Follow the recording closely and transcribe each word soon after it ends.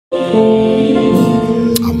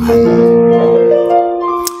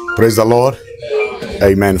Praise the Lord.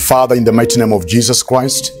 Amen. Father, in the mighty name of Jesus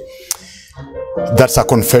Christ, that's a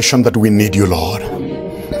confession that we need you, Lord.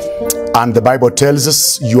 And the Bible tells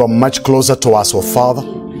us you are much closer to us, oh Father.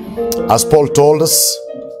 As Paul told us,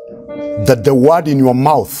 that the word in your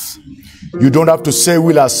mouth, you don't have to say,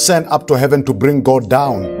 will ascend up to heaven to bring God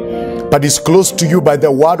down. But it's close to you by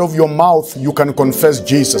the word of your mouth, you can confess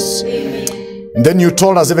Jesus. Then you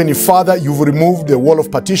told us, Heavenly Father, you've removed the wall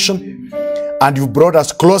of partition and you've brought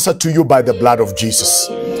us closer to you by the blood of Jesus.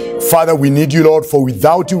 Father, we need you, Lord, for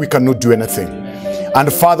without you, we cannot do anything.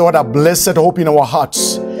 And Father, what a blessed hope in our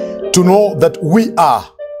hearts to know that we are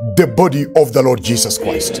the body of the Lord Jesus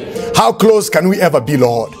Christ. How close can we ever be,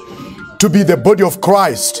 Lord, to be the body of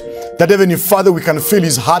Christ, that Heavenly Father, we can feel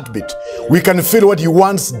his heartbeat. We can feel what he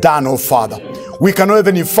wants done, oh Father. We can know,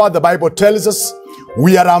 Heavenly Father, the Bible tells us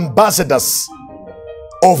we are ambassadors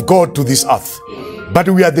of God to this earth, but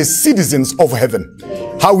we are the citizens of heaven.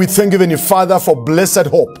 How we thank Heavenly Father for blessed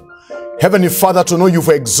hope. Heavenly Father, to know you've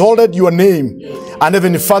exalted your name, and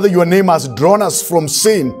Heavenly Father, your name has drawn us from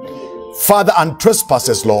sin, Father, and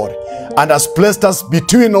trespasses, Lord, and has placed us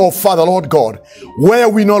between, oh Father, Lord God, where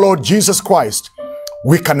we know, Lord Jesus Christ,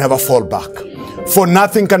 we can never fall back. For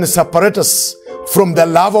nothing can separate us from the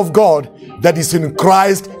love of God that is in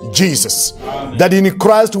Christ Jesus. That in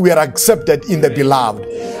Christ we are accepted in the beloved.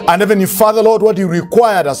 And Heavenly Father, Lord, what you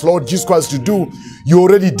required us, Lord Jesus Christ, to do, you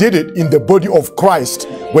already did it in the body of Christ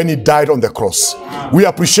when he died on the cross. We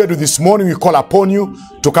appreciate you this morning. We call upon you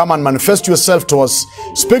to come and manifest yourself to us.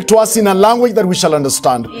 Speak to us in a language that we shall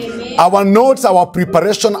understand. Amen. Our notes, our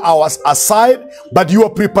preparation, ours aside, but your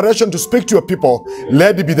preparation to speak to your people,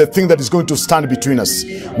 let it be the thing that is going to stand between us.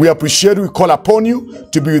 We appreciate you. We call upon you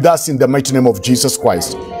to be with us in the mighty name of Jesus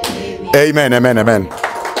Christ. Amen, amen, amen.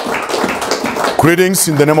 Greetings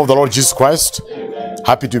in the name of the Lord Jesus Christ.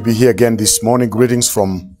 Happy to be here again this morning. Greetings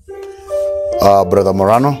from Brother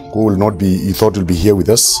Morano, who will not be, he thought will be here with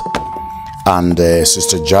us, and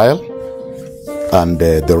Sister Jael, and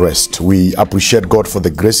the rest. We appreciate God for the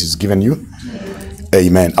grace he's given you.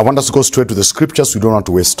 Amen. I want us to go straight to the scriptures. We don't want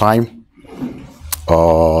to waste time.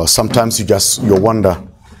 Sometimes you wonder,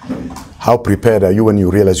 how prepared are you when you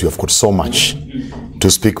realize you have got so much to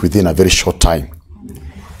speak within a very short time.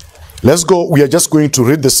 Let's go. We are just going to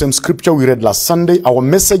read the same scripture we read last Sunday. Our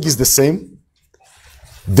message is the same.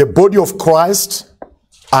 The body of Christ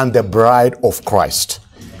and the bride of Christ.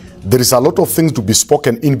 There is a lot of things to be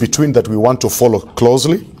spoken in between that we want to follow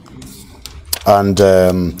closely. And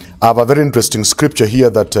I have a very interesting scripture here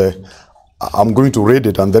that I'm going to read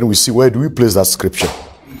it, and then we see where do we place that scripture.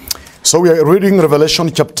 So we are reading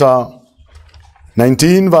Revelation chapter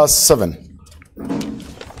 19 verse 7.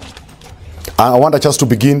 I want us just to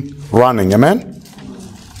begin running. Amen.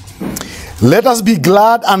 Let us be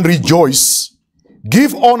glad and rejoice.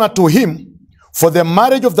 Give honor to him, for the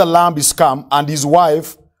marriage of the Lamb is come, and his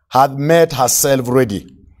wife hath made herself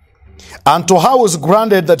ready. And to her was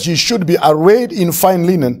granted that she should be arrayed in fine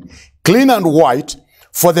linen, clean and white,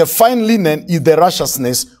 for the fine linen is the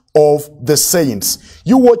righteousness of the saints.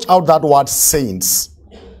 You watch out that word saints.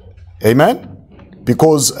 Amen?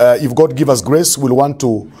 Because if God give us grace, we'll want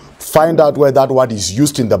to find out where that word is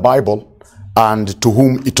used in the Bible and to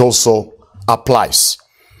whom it also applies.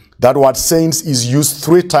 That word saints is used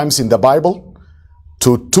 3 times in the Bible,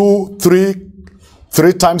 to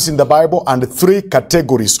 3 times in the Bible, and 3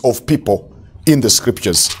 categories of people in the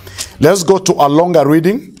scriptures. Let's go to a longer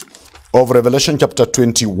reading of Revelation chapter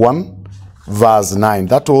 21 verse 9.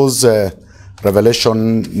 That was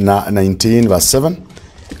Revelation 19 verse 7.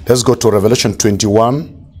 Let's go to Revelation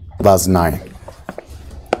 21 verse 9.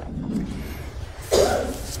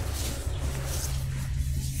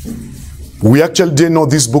 We actually didn't know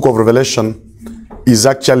this book of Revelation is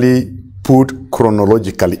actually put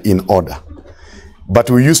chronologically in order. But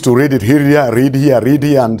we used to read it here, read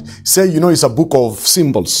here, and say, you know, it's a book of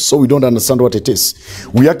symbols, so we don't understand what it is.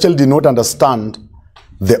 We actually did not understand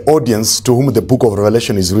the audience to whom the book of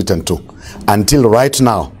Revelation is written to until right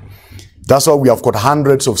now. That's why we have got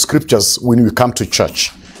hundreds of scriptures when we come to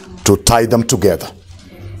church to tie them together.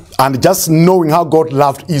 And just knowing how God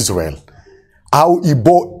loved Israel, how he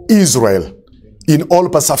bore Israel in all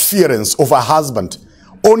perseverance of her husband.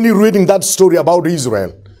 Only reading that story about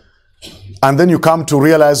Israel, and then you come to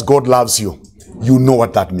realize God loves you. You know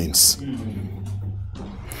what that means.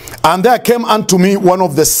 And there came unto me one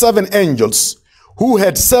of the 7 angels, who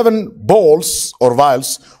had 7 bowls or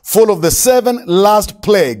vials full of the 7 last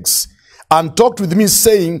plagues, and talked with me,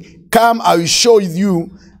 saying, Come, I will show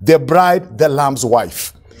you the bride, the Lamb's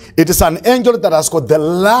wife. It is an angel that has got the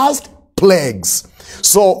last plagues.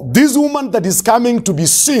 So this woman that is coming to be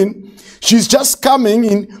seen, she's just coming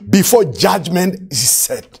in before judgment is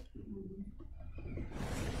set.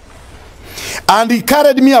 And he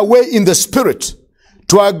carried me away in the spirit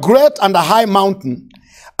to a great and a high mountain,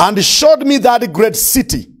 and showed me that great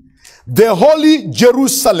city, the holy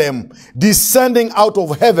Jerusalem, descending out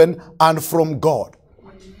of heaven and from God.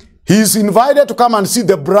 He is invited to come and see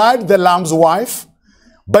the bride, the Lamb's wife,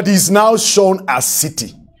 but he is now shown a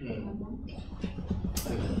city.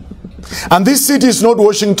 And this city is not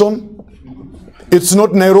Washington, it's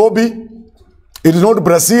not Nairobi, it is not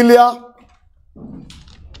Brasilia,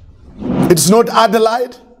 it's not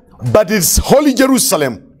Adelaide, but it's holy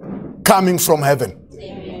Jerusalem coming from heaven.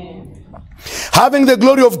 Amen. Having the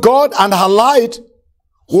glory of God, and her light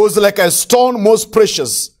was like a stone most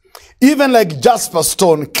precious, even like jasper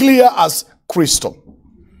stone, clear as crystal.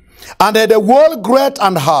 And had a wall great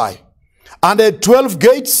and high, and had 12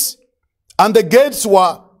 gates, and the gates and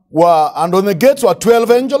on the gates were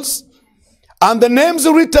 12 angels, and the names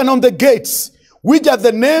written on the gates, which are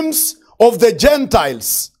the names of the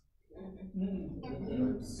Gentiles.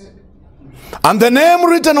 And the name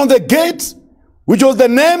written on the gate, which was the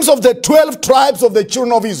names of the 12 tribes of the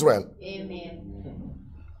children of Israel. Amen.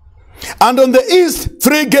 And on the east,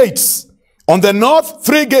 3 gates. On the north,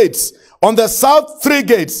 3 gates. On the south, 3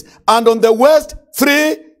 gates. And on the west,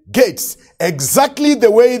 3 gates. Exactly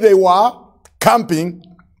the way they were camping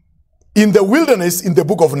in the wilderness in the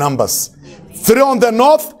book of Numbers. 3 on the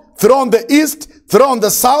north, 3 on the east, 3 on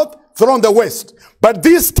the south, 3 on the west. But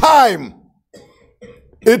this time,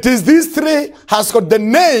 it is these 3 has got the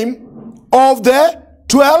name of the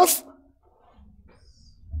 12.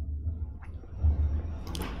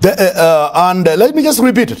 And let me just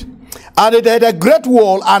repeat it. And it had a great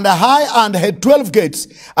wall and a high, and had 12 gates.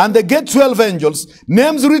 And the gate 12 angels,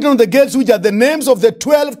 names written on the gates, which are the names of the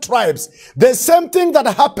 12 tribes. The same thing that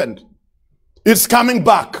happened, it's coming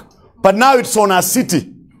back. But now it's on a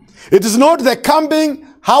city. It is not the camping,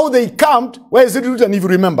 how they camped. Where is it written, if you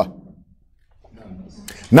remember?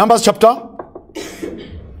 Numbers chapter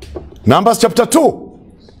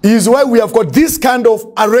 2 is where we have got this kind of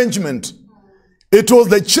arrangement. It was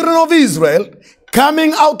the children of Israel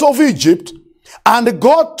coming out of Egypt, and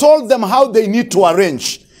God told them how they need to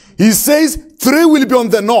arrange. He says 3 will be on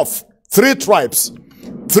the north, 3 tribes,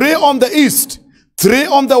 3 on the east, 3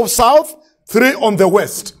 on the south, 3 on the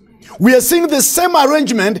west. We are seeing the same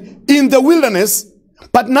arrangement in the wilderness,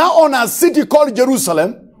 but now on a city called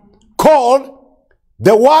Jerusalem, called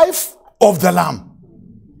the wife of the Lamb.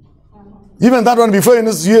 Even that one, before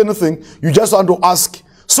you hear anything, you just want to ask,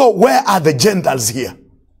 so where are the Gentiles here?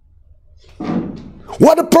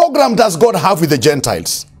 What program does God have with the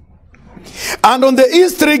Gentiles? And on the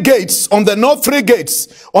east 3 gates, on the north 3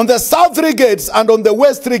 gates, on the south 3 gates, and on the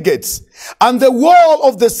west 3 gates. And the wall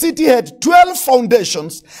of the city had 12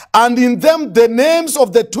 foundations, and in them the names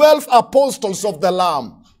of the 12 apostles of the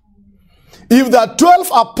Lamb. If the 12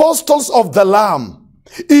 apostles of the Lamb,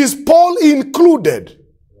 is Paul included?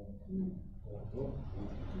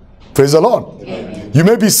 Praise the Lord. Amen. You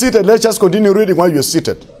may be seated. Let's just continue reading while you're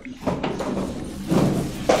seated.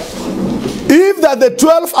 If that the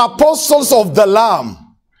 12 apostles of the Lamb,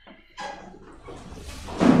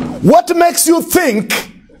 what makes you think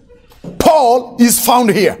Paul is found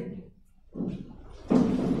here?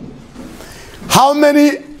 How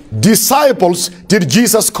many disciples did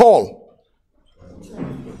Jesus call?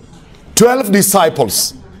 12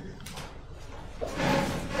 disciples.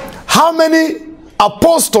 How many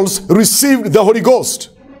apostles received the Holy Ghost?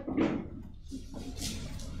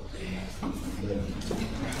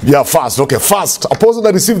 Yeah, fast. Okay, fast. Apostles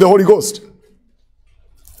that received the Holy Ghost.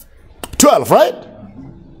 12, right?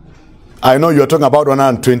 I know you're talking about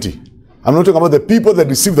 120. I'm not talking about the people that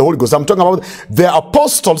received the Holy Ghost. I'm talking about the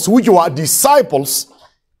apostles, which were disciples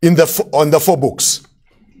on the 4 books.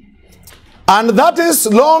 And that is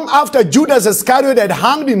long after Judas Iscariot had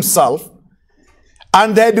hanged himself,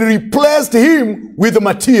 and they had replaced him with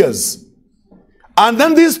Matthias. And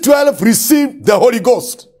then these 12 received the Holy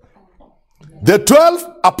Ghost. The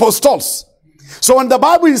 12 apostles. So when the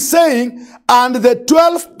Bible is saying, and the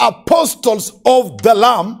 12 apostles of the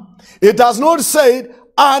Lamb, it does not say,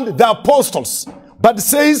 and the apostles, but it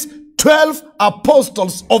says 12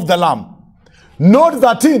 apostles of the Lamb. Not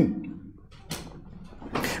 13.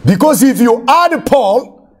 Because if you add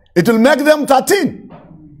Paul, it will make them 13.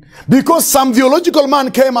 Because some theological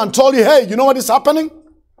man came and told you, hey, you know what is happening?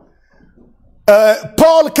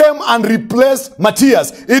 Paul came and replaced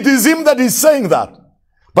Matthias. It is him that is saying that.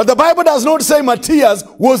 But the Bible does not say Matthias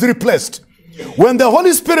was replaced. When the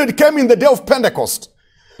Holy Spirit came in the day of Pentecost,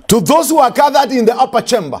 to those who are gathered in the upper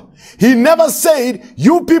chamber. He never said,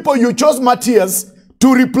 you people, you chose Matthias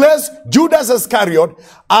to replace Judas Iscariot.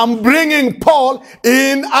 I'm bringing Paul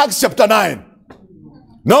in Acts chapter 9.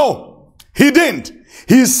 No, he didn't.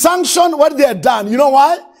 He sanctioned what they had done. You know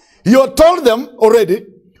why? He had told them already,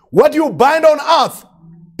 what you bind on earth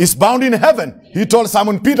is bound in heaven. He told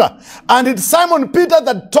Simon Peter. And it's Simon Peter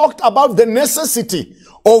that talked about the necessity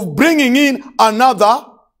of bringing in another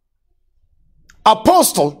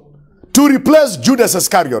apostle to replace Judas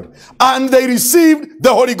Iscariot. And they received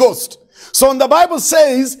the Holy Ghost. So when the Bible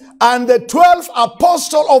says, and the 12th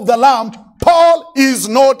apostle of the Lamb, Paul is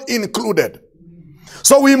not included.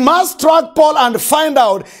 So we must track Paul and find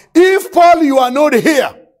out, if Paul, you are not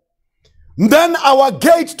here, then our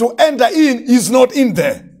gate to enter in is not in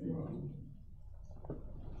there.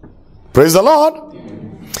 Praise the Lord.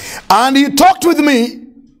 And he talked with me,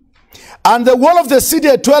 and the wall of the city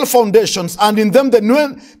had 12 foundations, and in them the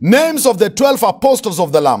names of the 12 apostles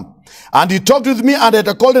of the Lamb. And he talked with me, and had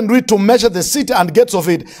a golden reed to measure the city and gates of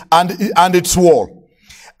it, and its wall.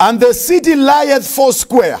 And the city lieth 4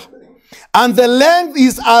 square, and the length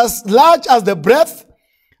is as large as the breadth.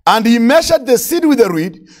 And he measured the city with a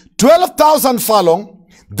reed, 12,000 furlong.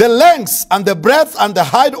 The lengths and the breadth and the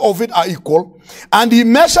height of it are equal. And he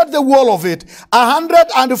measured the wall of it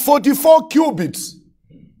 144 cubits,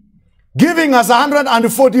 giving us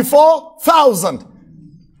 144,000.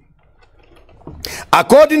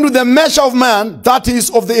 According to the measure of man, that is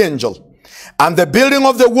of the angel. And the building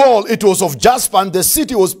of the wall, it was of jasper, and the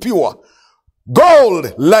city was pure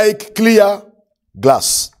gold, like clear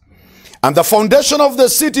glass. And the foundation of the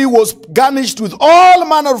city was garnished with all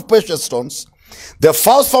manner of precious stones. The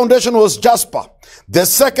first foundation was jasper, the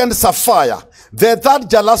second sapphire, the third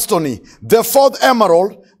jalastony, the fourth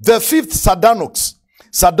emerald, the fifth sardonyx,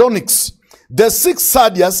 the sixth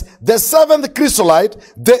sardius, the seventh chrysolite,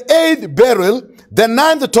 the eighth beryl, the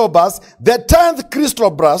ninth topaz, the 10th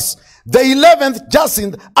crystal brass, the 11th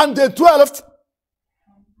jacinth, and the 12th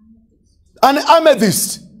an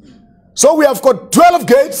amethyst. So we have got 12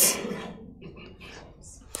 gates,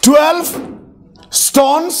 12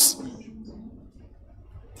 stones,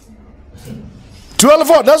 12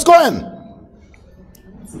 what? Let's go in.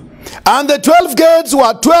 And the 12 gates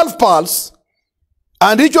were 12 pearls,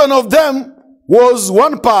 and each one of them was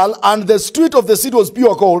 1 pearl, and the street of the city was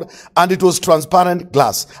pure gold, and it was transparent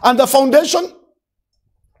glass. And the foundation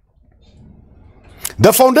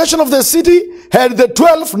of the city had the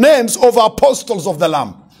 12 names of apostles of the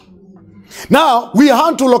Lamb. Now, we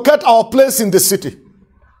have to locate our place in the city.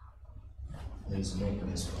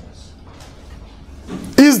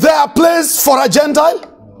 Is there a place for a Gentile?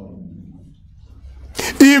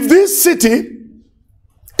 If this city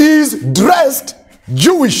is dressed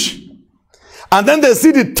Jewish, and then the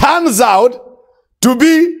city turns out to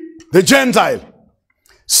be the Gentile,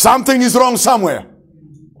 something is wrong somewhere.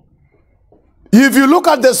 If you look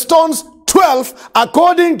at the stones, 12,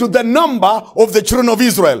 according to the number of the children of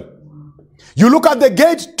Israel. You look at the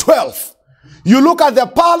gate, 12. You look at the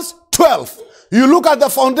pearls, 12. You look at the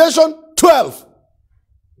foundation, 12.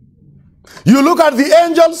 You look at the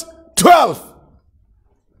angels, 12.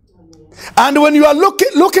 And when you are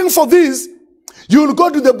looking for this, you will go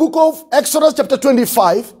to the book of Exodus chapter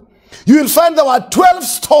 25. You will find there were 12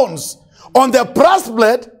 stones on the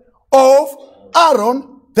breastplate of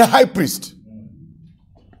Aaron, the high priest.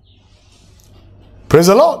 Praise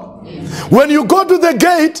the Lord. When you go to the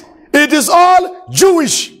gate, it is all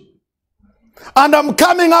Jewish. And I'm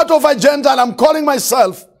coming out of a Gentile. I'm calling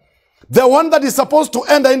myself the one that is supposed to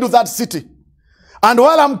enter into that city. And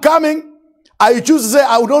while I'm coming, I choose to say,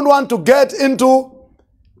 I don't want to get into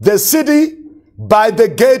the city by the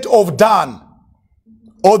gate of Dan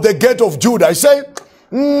or the gate of Judah. I say,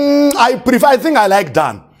 I think I like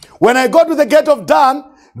Dan. When I go to the gate of Dan,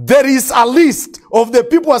 there is a list of the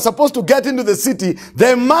people who are supposed to get into the city.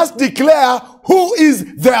 They must declare who is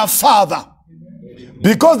their father,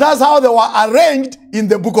 because that's how they were arranged in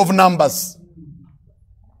the book of Numbers.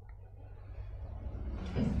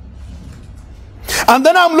 And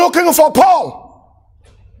then I'm looking for Paul,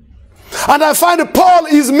 and I find Paul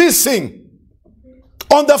is missing.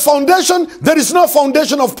 On the foundation, there is no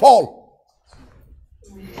foundation of Paul.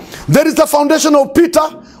 There is the foundation of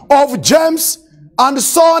Peter, of James, and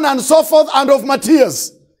so on and so forth, and of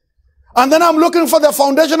Matthias. And then I'm looking for the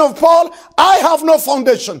foundation of Paul. I have no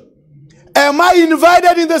foundation. Am I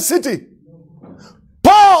invited in the city?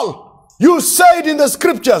 Paul, you said in the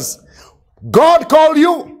scriptures, God called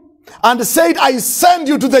you and said, I send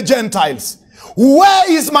you to the Gentiles.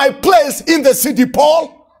 Where is my place in the city,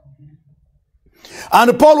 Paul?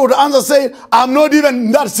 And Paul would answer, say, I'm not even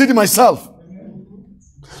in that city myself.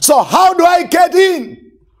 So how do I get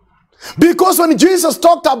in? Because when Jesus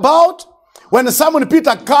talked about, when Simon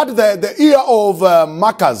Peter cut the ear of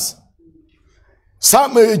Malchus,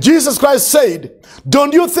 Jesus Christ said,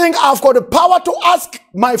 don't you think I've got the power to ask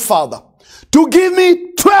my Father to give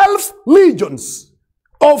me 12 legions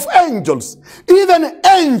of angels? Even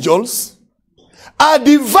angels are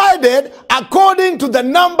divided according to the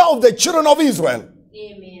number of the children of Israel.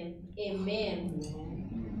 Amen. Amen.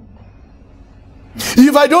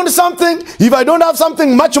 If I don't have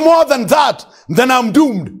something much more than that, then I'm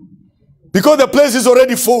doomed. Because the place is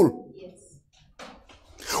already full. Yes.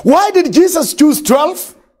 Why did Jesus choose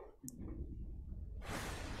 12?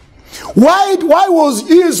 Why was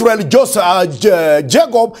Israel,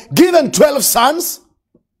 Jacob, given 12 sons?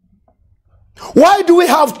 Why do we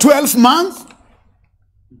have 12 months?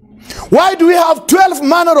 Why do we have 12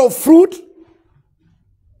 manner of fruit?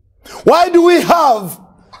 Why do we have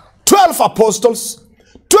 12 apostles,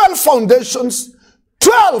 12 foundations,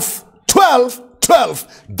 12?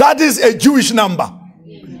 That is a Jewish number.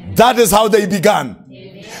 Amen. That is how they began.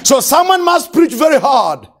 Amen. So someone must preach very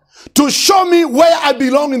hard to show me where I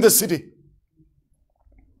belong in the city.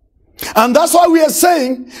 And that's why we are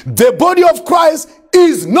saying the body of Christ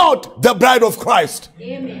is not the bride of Christ.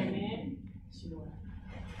 Amen.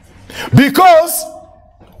 Because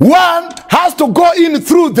one has to go in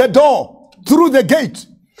through the door, through the gate.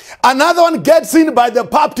 Another one gets in by the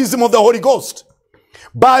baptism of the Holy Ghost.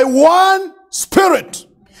 By one Spirit,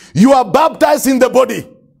 you are baptized in the body.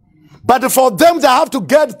 But for them, they have to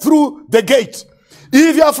get through the gate.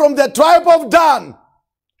 If you are from the tribe of Dan,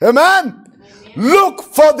 amen, look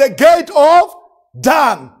for the gate of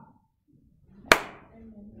Dan.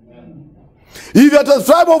 If you are the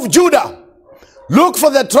tribe of Judah, look for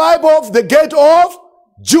the tribe of the gate of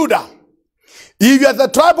Judah. If you are the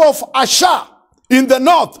tribe of Asher in the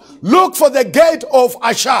north, look for the gate of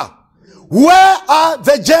Asher. Where are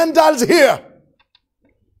the Gentiles here?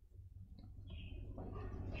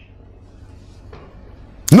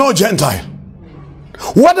 No Gentile.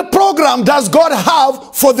 What program does God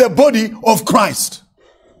have for the body of Christ?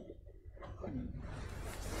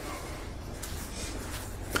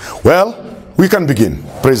 Well, we can begin.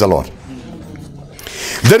 Praise the Lord.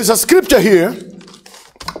 There is a scripture here.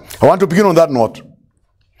 I want to begin on that note.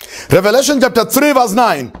 Revelation chapter 3 verse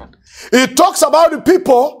 9. It talks about the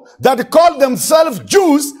people that call themselves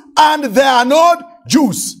Jews and they are not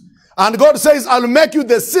Jews. And God says, I'll make you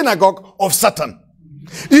the synagogue of Satan.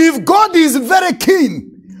 If God is very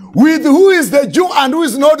keen with who is the Jew and who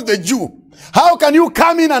is not the Jew, how can you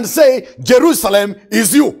come in and say Jerusalem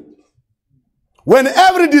is you, when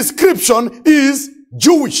every description is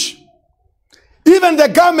Jewish? Even the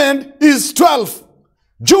garment is 12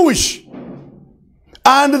 Jewish.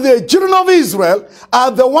 And the children of Israel are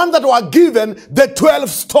the ones that were given the 12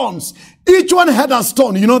 stones. Each one had a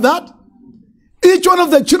stone. You know that? Each one of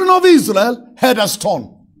the children of Israel had a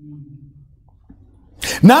stone.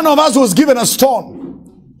 None of us was given a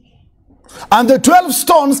stone. And the 12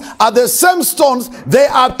 stones are the same stones. They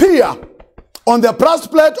appear on the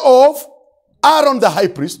breastplate of Aaron the high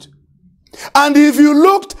priest. And if you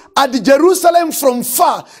looked at Jerusalem from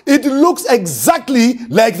far, it looks exactly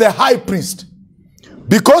like the high priest.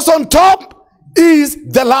 Because on top is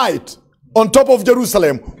the light, on top of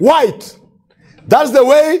Jerusalem, white. That's the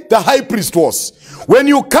way the high priest was. When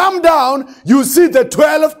you come down, you see the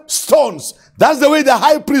 12 stones. That's the way the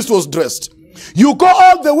high priest was dressed. You go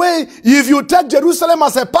all the way, if you take Jerusalem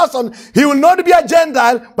as a person, he will not be a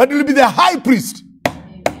Gentile, but he will be the high priest.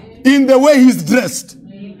 Amen. In the way he's dressed.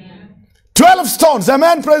 Amen. 12 stones,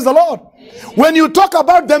 amen, praise the Lord. Amen. When you talk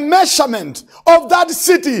about the measurement of that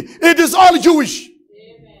city, it is all Jewish.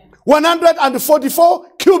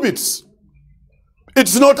 144 cubits.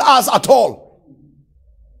 It's not us at all.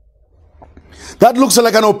 That looks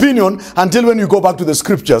like an opinion until when you go back to the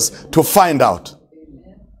scriptures to find out.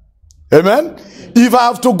 Amen? If I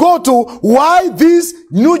have to go to why this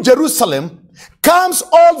New Jerusalem comes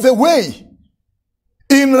all the way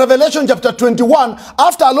in Revelation chapter 21,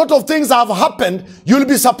 after a lot of things have happened, you'll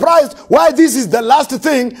be surprised why this is the last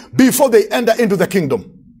thing before they enter into the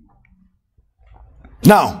kingdom.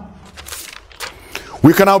 Now,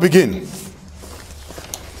 we can now begin.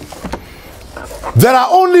 There are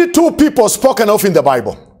only two people spoken of in the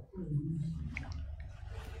Bible.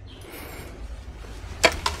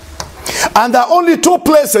 And there are only two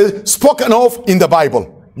places spoken of in the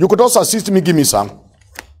Bible. You could also assist me, give me some.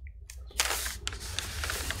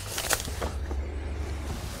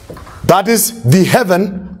 That is the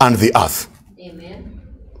heaven and the earth. Amen.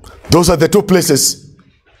 Those are the two places.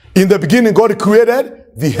 In the beginning, God created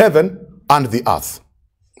the heaven and the earth.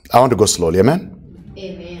 I want to go slowly, amen?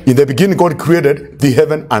 Amen. In the beginning, God created the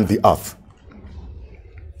heaven and the earth.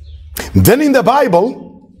 Then in the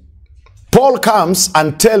Bible, Paul comes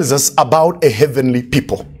and tells us about a heavenly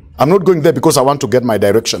people. I'm not going there because I want to get my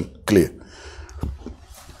direction clear.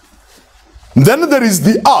 Then there is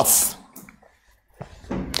the earth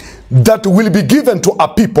that will be given to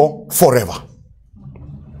a people forever.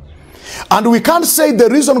 And we can't say the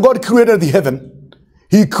reason God created the heaven,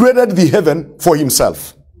 he created the heaven for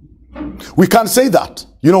himself. We can't say that.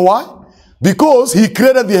 You know why? Because he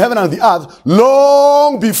created the heaven and the earth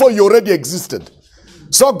long before he already existed.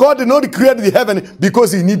 So God did not create the heaven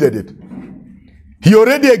because he needed it. He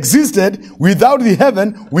already existed without the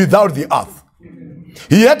heaven, without the earth.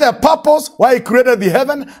 He had a purpose why he created the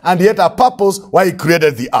heaven, and he had a purpose why he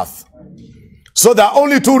created the earth. So there are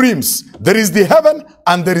only two realms. There is the heaven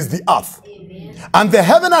and there is the earth. Amen. And the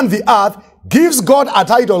heaven and the earth gives God a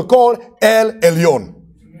title called El Elyon.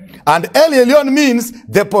 And El Elyon means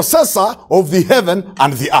the possessor of the heaven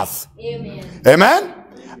and the earth. Amen. Amen.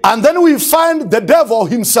 And then we find the devil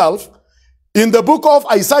himself in the book of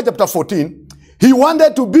Isaiah chapter 14. He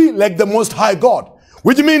wanted to be like the Most High God,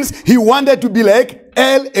 which means he wanted to be like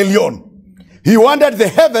El Elyon. He wanted the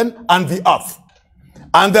heaven and the earth.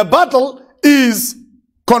 And the battle is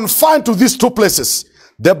confined to these two places.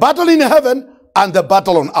 The battle in heaven and the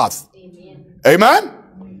battle on earth. Amen. Amen?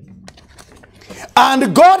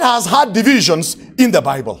 And God has had divisions in the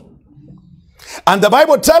Bible. And the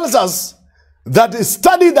Bible tells us that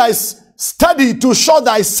study to show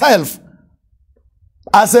thyself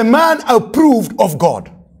as a man approved of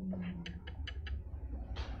God,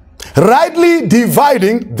 rightly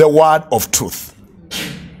dividing the word of truth.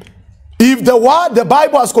 If the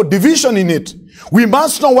Bible has got division in it, we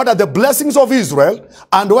must know what are the blessings of Israel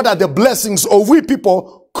and what are the blessings of we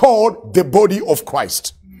people called the body of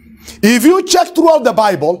Christ. If you check throughout the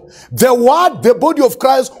Bible, the word the body of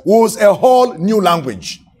Christ was a whole new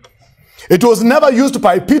language. It was never used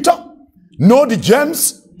by Peter, nor the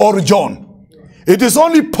James or John. It is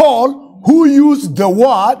only Paul who used the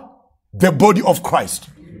word the body of Christ.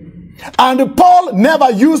 And Paul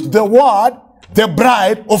never used the word the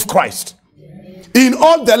bride of Christ. In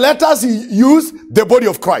all the letters he used the body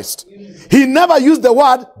of Christ. He never used the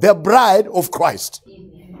word the bride of Christ.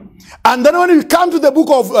 And then when we come to the book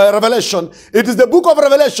of Revelation, it is the book of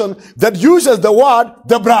Revelation that uses the word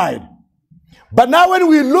the bride. But now when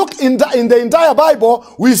we look in the entire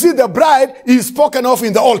Bible, we see the bride is spoken of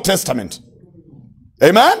in the Old Testament.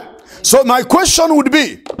 Amen? So my question would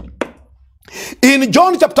be, in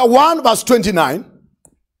John chapter 1 verse 29,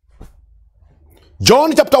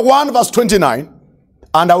 John chapter 1 verse 29,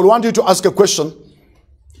 and I would want you to ask a question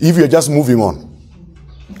if you're just moving on.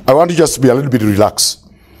 I want you just to be a little bit relaxed.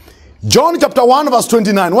 John chapter 1 verse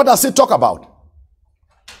 29, what does it talk about?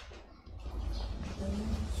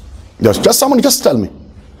 Yes, just tell me.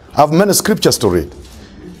 I have many scriptures to read.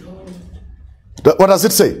 What does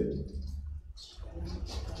it say?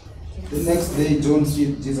 The next day John saw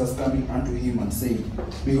Jesus coming unto him and said,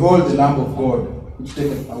 Behold the Lamb of God, which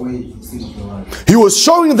taketh away the sin of the world. He was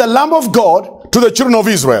showing the Lamb of God to the children of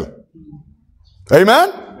Israel. Amen?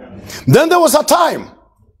 Amen. Then there was a time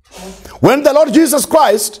when the Lord Jesus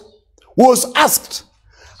Christ was asked,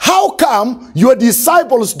 how come your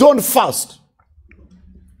disciples don't fast?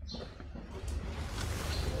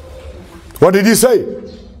 What did he say?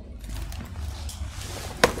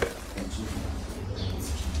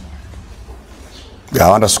 Yeah, I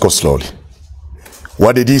want us to go slowly.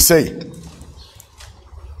 What did he say?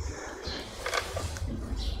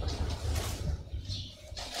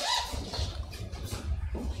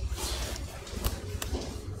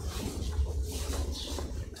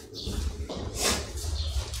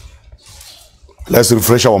 Let's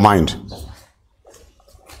refresh our mind.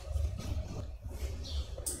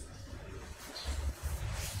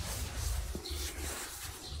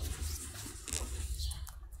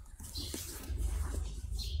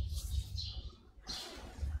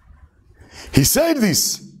 He said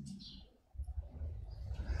this: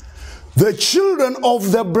 the children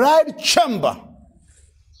of the bride chamber.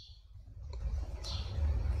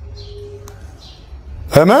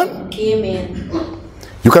 Amen? Amen.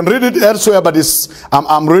 You can read it elsewhere, but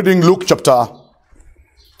I'm reading Luke chapter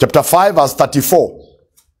 5 verse 34.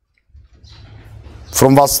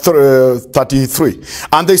 From verse 33.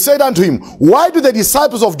 And they said unto him, why do the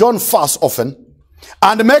disciples of John fast often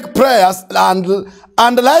and make prayers, and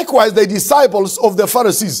likewise the disciples of the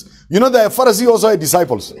Pharisees? You know, the Pharisees also had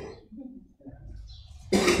disciples.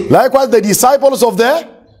 Likewise the disciples of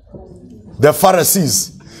the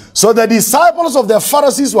Pharisees. So the disciples of the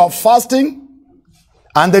Pharisees were fasting,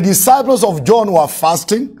 and the disciples of John were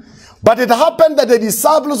fasting, But it happened that the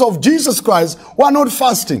disciples of Jesus Christ were not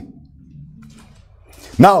fasting.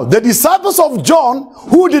 Now, the disciples of John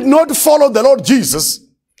who did not follow the Lord Jesus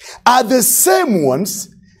are the same ones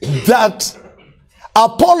that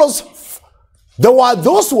there were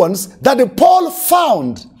those ones that Paul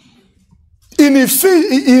found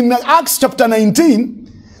in Acts chapter 19,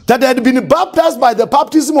 that had been baptized by the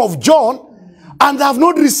baptism of John and have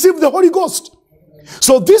not received the Holy Ghost.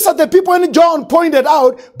 So these are the people when John pointed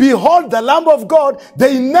out, behold the Lamb of God.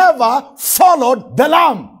 They never followed the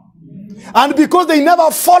Lamb. And because they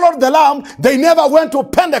never followed the Lamb, they never went to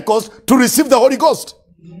Pentecost to receive the Holy Ghost.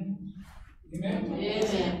 Amen.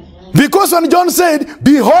 Because when John said,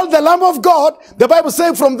 behold the Lamb of God, the Bible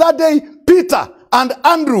said from that day, Peter and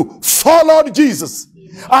Andrew followed Jesus.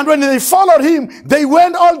 And when they followed him, they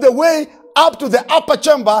went all the way up to the upper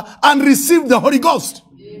chamber and received the Holy Ghost.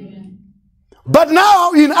 Amen. But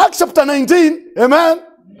now in Acts chapter 19, amen,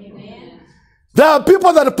 there are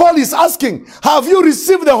people that Paul is asking, have you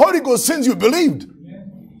received the Holy Ghost since you believed?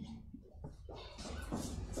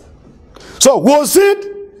 So was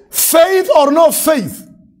it faith or no faith?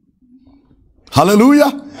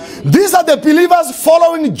 Hallelujah. These are the believers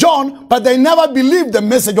following John, but they never believed the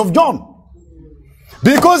message of John.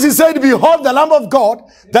 Because he said, behold the Lamb of God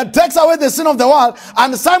that takes away the sin of the world.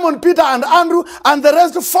 And Simon, Peter, and Andrew, and the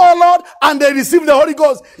rest followed, and they received the Holy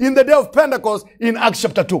Ghost in the day of Pentecost in Acts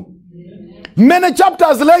chapter 2. Many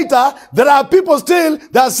chapters later, there are people still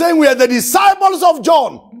that are saying we are the disciples of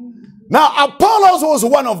John. Now, Apollos was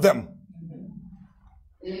one of them.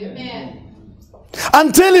 Amen.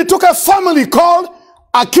 Until he took a family called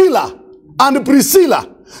Aquila and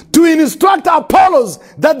Priscilla to instruct Apollos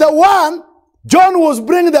that the one John was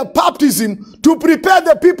bringing the baptism to prepare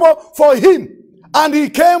the people for him. And he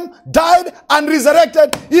came, died, and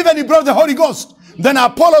resurrected. Even he brought the Holy Ghost. Then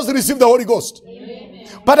Apollos received the Holy Ghost. Amen.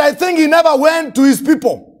 But I think he never went to his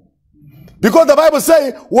people. Because the Bible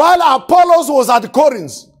says, while Apollos was at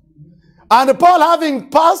Corinth, and Paul having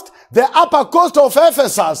passed the upper coast of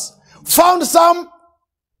Ephesus, found some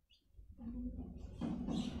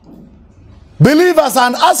believers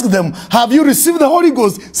and asked them, have you received the Holy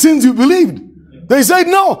Ghost since you believed? They said,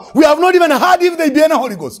 no, we have not even heard if there be any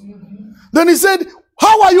Holy Ghost. Then he said,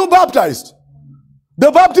 how are you baptized?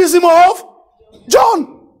 The baptism of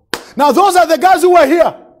John. Now those are the guys who were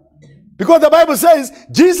here. Because the Bible says,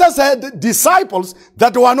 Jesus had disciples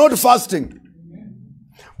that were not fasting.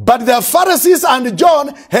 But the Pharisees and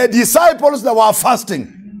John had disciples that were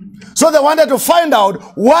fasting. So they wanted to find out,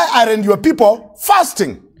 why aren't your people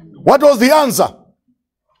fasting? What was the answer?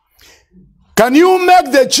 Can you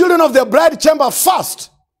make the children of the bride chamber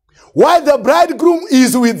fast while the bridegroom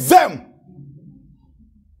is with them?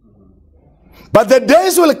 But the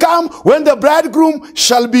days will come when the bridegroom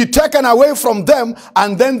shall be taken away from them,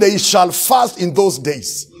 and then they shall fast in those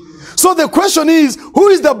days. So the question is, who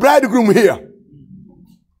is the bridegroom here?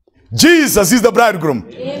 Jesus is the bridegroom.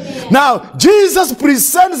 Amen. Now, Jesus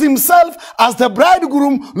presents himself as the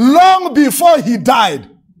bridegroom long before he died.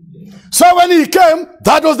 So when he came,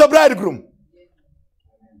 that was the bridegroom.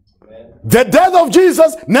 The death of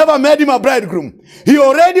Jesus never made him a bridegroom. He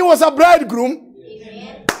already was a bridegroom.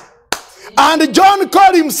 Amen. And John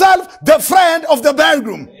called himself the friend of the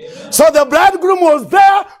bridegroom. So the bridegroom was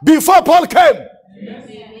there before Paul came.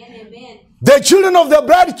 Amen. The children of the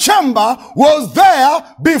bride chamber was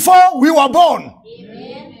there before we were born.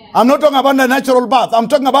 Amen. I'm not talking about the natural birth. I'm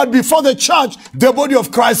talking about before the church, the body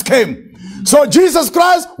of Christ came. So Jesus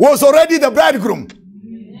Christ was already the bridegroom.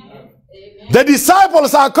 The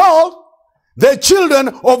disciples are called the children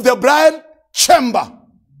of the bride chamber.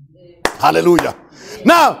 Hallelujah.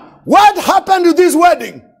 Now, what happened to this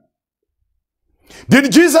wedding?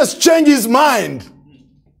 Did Jesus change his mind?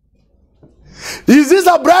 Is this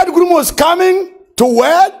a bridegroom was coming to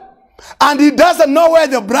wed, and he doesn't know where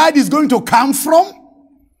the bride is going to come from?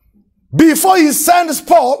 Before he sends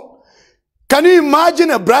Paul, can you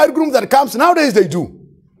imagine a bridegroom that comes? Nowadays they do.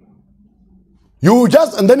 You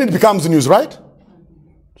just, and then it becomes news, right?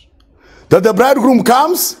 That the bridegroom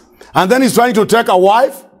comes, and then he's trying to take a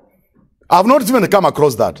wife. I've not even come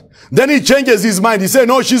across that. Then he changes his mind. He says,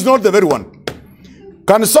 no, she's not the very one.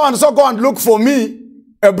 Can so and so go and look for me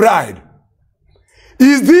a bride?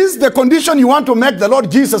 Is this the condition you want to make the Lord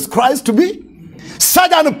Jesus Christ to be?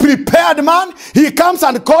 Such an prepared man. He comes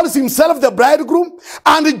and calls himself the bridegroom.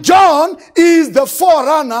 And John is the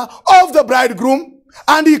forerunner of the bridegroom.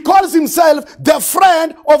 And he calls himself the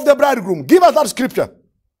friend of the bridegroom. Give us that scripture.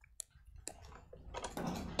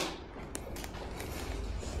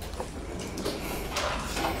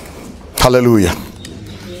 Hallelujah.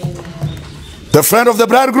 The friend of the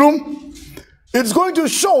bridegroom. It's going to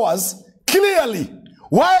show us clearly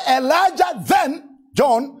why Elijah then,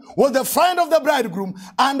 John, was the friend of the bridegroom,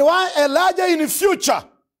 and why Elijah in the future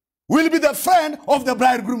will be the friend of the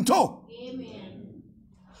bridegroom too. Amen.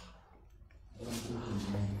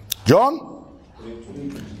 John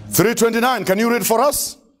 3:29. Can you read for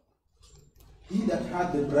us? He that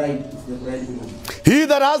hath the bride is the bridegroom. He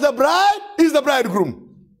that has the bride is the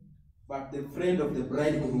bridegroom. But the friend of the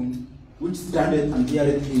bridegroom, which standeth and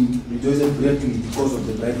heareth him, rejoiceth greatly because of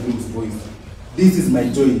the bridegroom's voice. This is my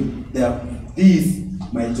joy. Therefore is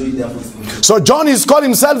complete. So John is calling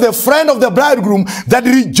himself the friend of the bridegroom that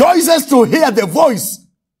rejoices to hear the voice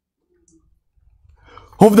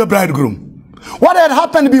of the bridegroom. What had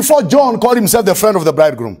happened before John called himself the friend of the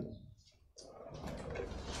bridegroom?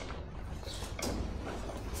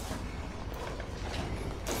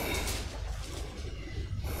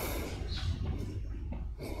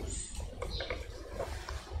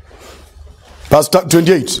 Verse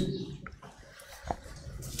 28.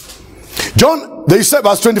 John, they said,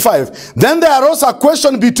 verse 25. Then there arose a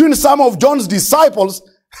question between some of John's disciples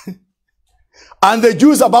and the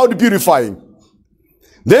Jews about purifying.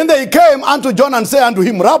 Then they came unto John and said unto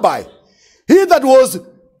him, Rabbi, he that was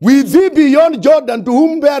with thee beyond Jordan, to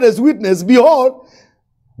whom bearest witness, behold,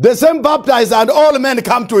 the same baptized, and all men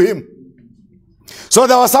come to him. So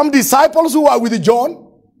there were some disciples who were with John.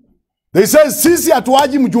 They said, Sisi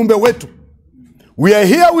hatuaji mjumbe wetu. We are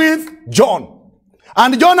here with John.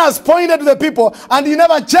 And John has pointed to the people and he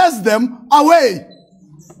never chased them away.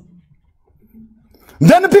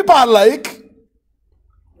 Then people are like,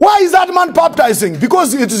 why is that man baptizing?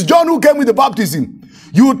 Because it is John who came with the baptism.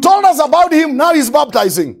 You told us about him, now he's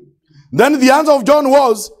baptizing. Then the answer of John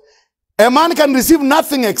was, a man can receive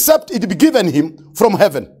nothing except it be given him from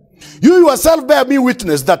heaven. You yourself bear me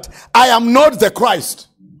witness that I am not the Christ.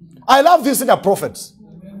 I love this in the prophets.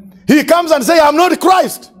 He comes and says, I am not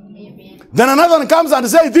Christ. Amen. Then another one comes and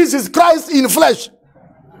says, this is Christ in flesh.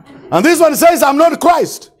 And this one says, I'm not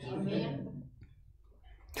Christ. Amen.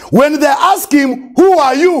 When they ask him, who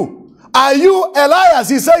are you? Are you Elias?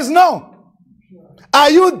 He says, no. Are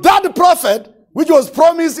you that prophet which was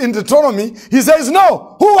promised in Deuteronomy? He says,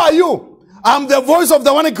 no. Who are you? I'm the voice of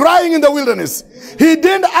the one crying in the wilderness. He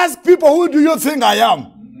didn't ask people, who do you think I am?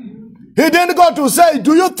 He didn't go to say,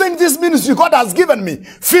 do you think this ministry God has given me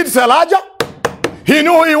fits Elijah? He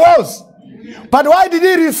knew who he was. But why did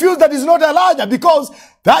he refuse that he's not Elijah? Because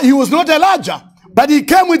that he was not Elijah, but he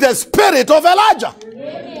came with the spirit of Elijah.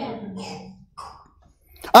 Amen.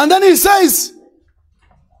 And then he says,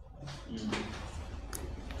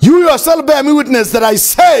 you yourself bear me witness that I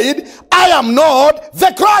said, I am not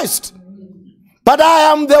the Christ, but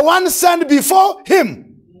I am the one sent before him.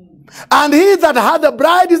 And he that had the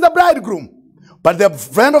bride is the bridegroom. But the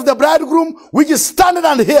friend of the bridegroom, which is standing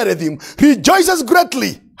and heareth him, rejoices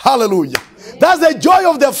greatly. Hallelujah. That's the joy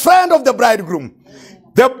of the friend of the bridegroom.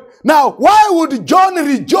 Now, why would John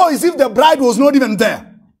rejoice if the bride was not even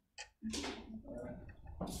there?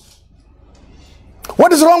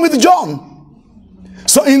 What is wrong with John?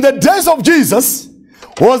 So in the days of Jesus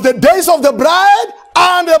was the days of the bride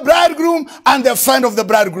and the bridegroom and the friend of the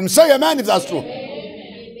bridegroom. Say amen if that's true.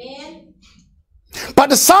 Amen.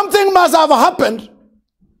 But something must have happened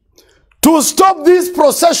to stop this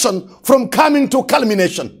procession from coming to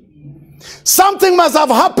culmination. Something must have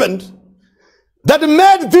happened that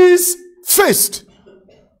made this feast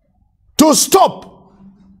to stop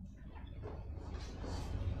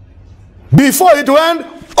before it went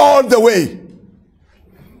all the way.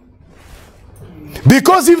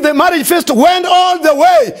 Because if the marriage feast went all the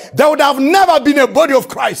way, there would have never been a body of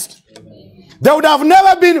Christ. There would have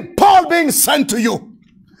never been Paul being sent to you,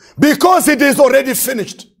 because it is already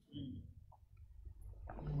finished.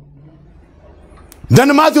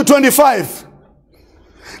 Then Matthew 25.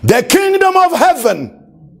 The kingdom of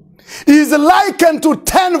heaven is likened to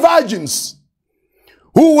 10 virgins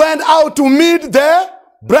who went out to meet their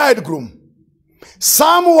bridegroom.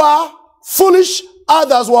 Some were foolish,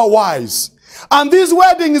 others were wise. And this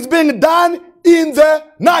wedding is being done in the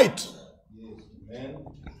night.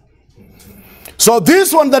 So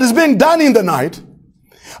this one that is being done in the night,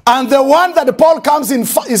 and the one that Paul comes in,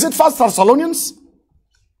 is it 1 Thessalonians?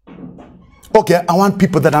 Okay, I want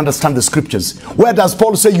people that understand the scriptures. Where does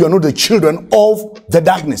Paul say you are not the children of the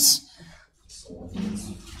darkness?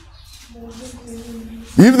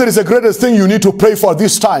 If there is a greatest thing you need to pray for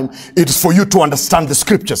this time, it is for you to understand the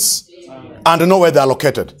scriptures and know where they are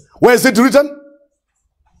located. Where is it written?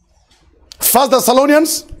 1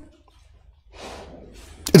 Thessalonians?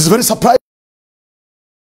 It is very surprising.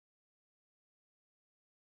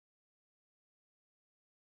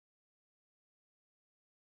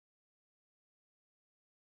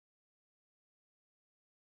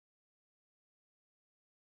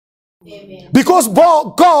 Amen. Because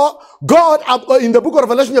God, in the book of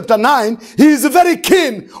Revelation chapter 9, he is very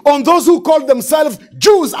keen on those who call themselves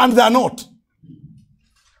Jews and they are not.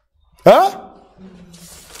 Huh?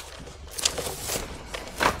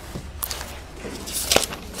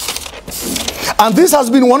 And this has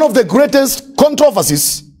been one of the greatest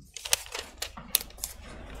controversies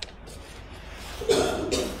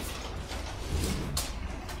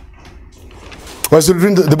was it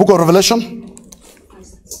reading the book of Revelation?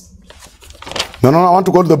 No, I want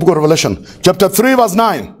to go to the book of Revelation. Chapter 3, verse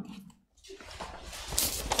 9.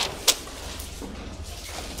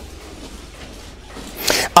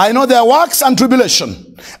 I know their works and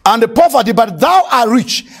tribulation and the poverty, but thou art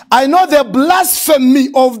rich. I know the blasphemy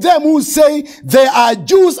of them who say they are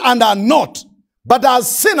Jews and are not, but are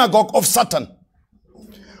synagogue of Satan.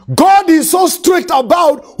 God is so strict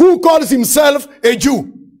about who calls himself a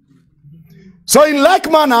Jew. So in like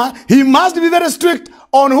manner, he must be very strict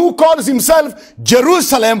on who calls himself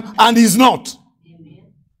Jerusalem and is not.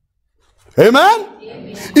 Amen?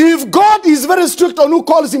 Amen? If God is very strict on who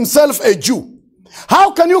calls himself a Jew,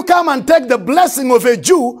 how can you come and take the blessing of a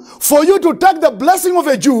Jew? For you to take the blessing of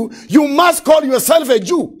a Jew, you must call yourself a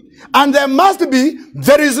Jew. And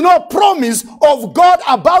there is no promise of God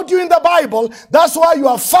about you in the Bible. That's why you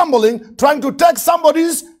are fumbling, trying to take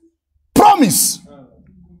somebody's promise.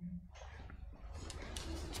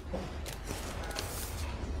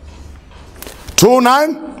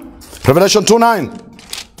 Revelation 2:9.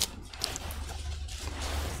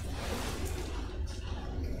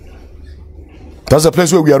 That's the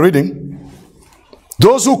place where we are reading.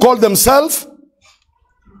 Those who call themselves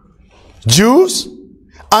Jews,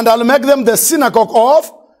 and I'll make them the synagogue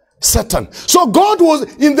of Satan. So God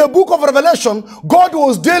was, in the book of Revelation, God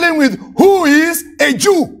was dealing with who is a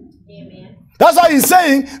Jew. Amen. That's why he's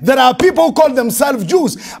saying there are people who call themselves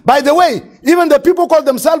Jews. By the way, even the people who call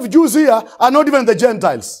themselves Jews here are not even the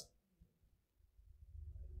Gentiles.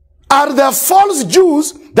 Are there false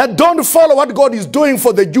Jews that don't follow what God is doing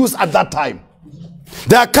for the Jews at that time?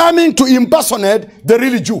 They are coming to impersonate the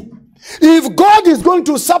real Jew. If God is going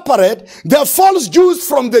to separate the false Jews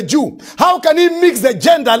from the Jew, how can he mix the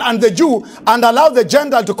Gentile and the Jew and allow the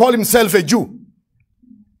Gentile to call himself a Jew?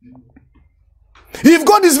 If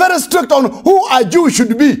God is very strict on who a Jew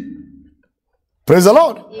should be, praise the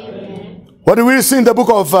Lord. Amen. What do we see in the book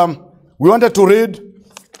of, we wanted to read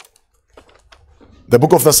the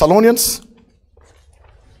book of Thessalonians.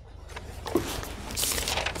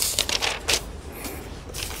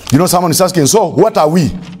 You know, someone is asking, so what are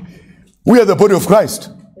we? We are the body of Christ.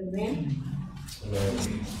 Amen.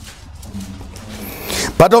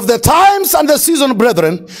 But of the times and the season,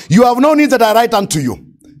 brethren, you have no need that I write unto you.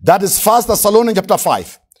 That is 1 Thessalonians chapter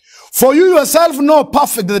 5. For you yourself know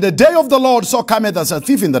perfectly that the day of the Lord so cometh as a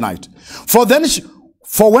thief in the night. For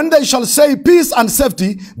when they shall say peace and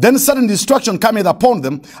safety, then sudden destruction cometh upon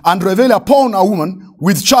them, and reveal upon a woman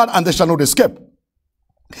with child, and they shall not escape.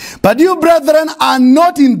 But you, brethren, are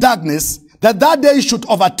not in darkness, that day should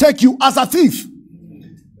overtake you as a thief.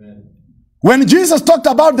 When Jesus talked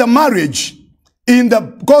about the marriage in the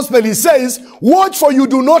gospel, he says, watch, for you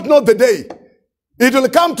do not know the day. It will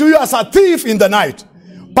come to you as a thief in the night.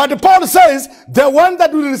 But Paul says, the one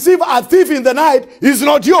that will receive a thief in the night is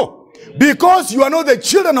not you, because you are not the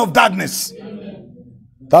children of darkness.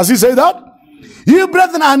 Does he say that? You,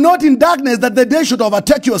 brethren, are not in darkness, that the day should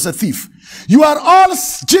overtake you as a thief. You are all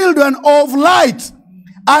children of light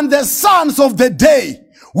and the sons of the day.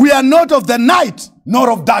 We are not of the night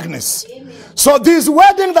nor of darkness. Amen. So this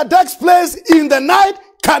wedding that takes place in the night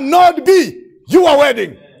cannot be your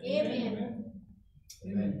wedding. Amen.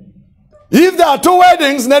 If there are two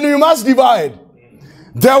weddings, then we must divide.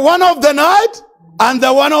 The one of the night and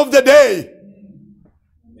the one of the day.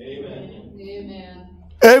 Amen.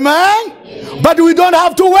 Amen? Amen? But we don't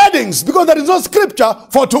have two weddings, because there is no scripture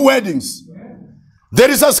for two weddings. There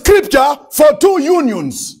is a scripture for two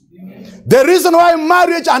unions. The reason why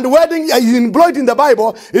marriage and wedding is employed in the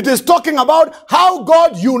Bible, it is talking about how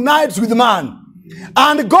God unites with man.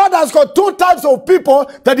 And God has got two types of people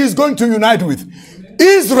that he's going to unite with: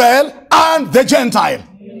 Israel and the Gentile.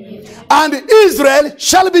 And Israel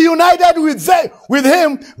shall be united with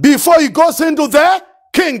him before he goes into the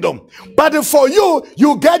kingdom. But for you,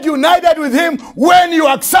 you get united with him when you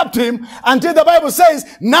accept him, until the Bible says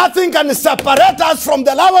nothing can separate us from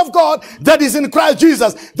the love of God that is in Christ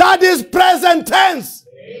Jesus. That is present tense.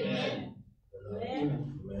 Amen.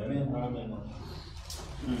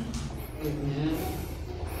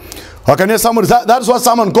 How can you somebody, that's what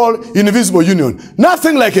someone called invisible union.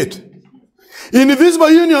 Nothing like it. Invisible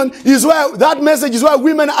union is where, that message is where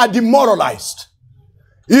women are demoralized.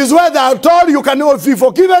 Is where they are told you can be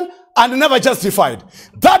forgiven and never justified.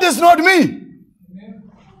 That is not me.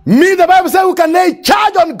 Me, the Bible says, we can lay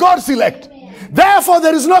charge on God's elect. Therefore,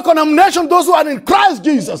 there is no condemnation to those who are in Christ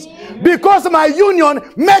Jesus. Because my union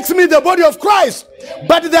makes me the body of Christ.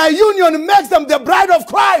 But their union makes them the bride of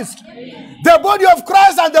Christ. The body of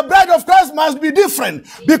Christ and the bride of Christ must be different.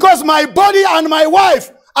 Because my body and my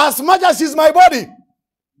wife, as much as she's my body,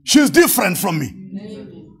 she's different from me.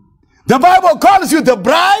 The Bible calls you the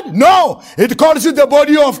bride? No, it calls you the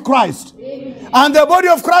body of Christ. And the body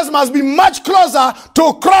of Christ must be much closer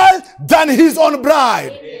to Christ than his own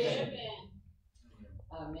bride.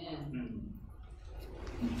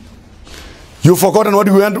 You've forgotten what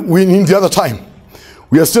we in the other time.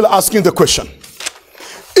 We are still asking the question.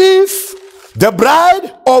 If the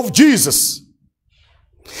bride of Jesus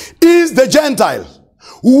is the Gentile,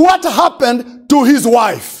 what happened to his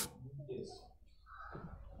wife?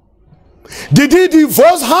 Did he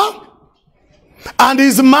divorce her and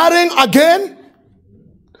is marrying again?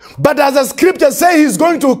 But as the scripture says, he's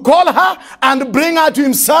going to call her and bring her to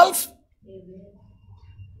himself.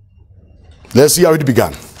 Let's see how it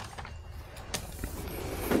began.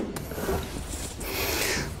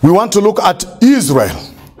 We want to look at Israel,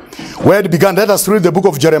 where it began. Let us read the book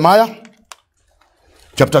of Jeremiah,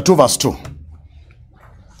 chapter 2, verse 2.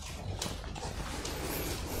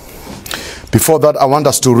 Before that, I want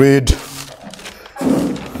us to read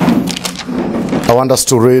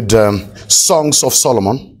Songs of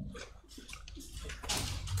Solomon.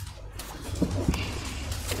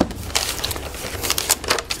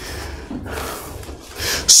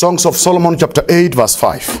 Songs of Solomon, chapter 8, verse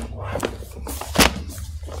 5.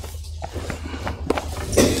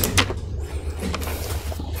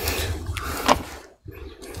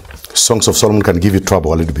 Songs of Solomon can give you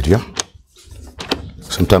trouble a little bit, yeah?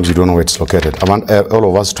 Sometimes you don't know where it's located. I want all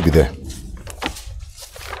of us to be there.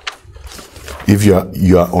 If you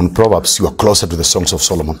are on Proverbs, you are closer to the Songs of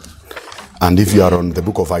Solomon. And if you are on the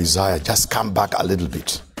book of Isaiah, just come back a little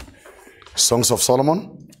bit. Songs of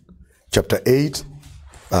Solomon, chapter 8,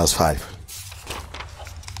 verse 5.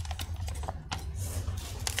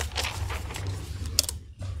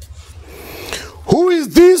 Who is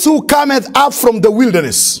this who cometh up from the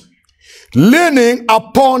wilderness, leaning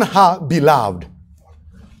upon her beloved?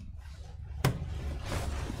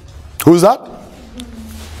 Who's that?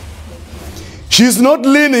 She's not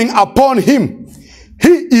leaning upon him.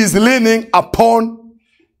 He is leaning upon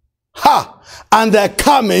her. And they're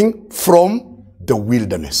coming from the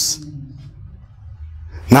wilderness.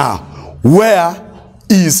 Now, where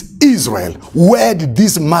is Israel? Where did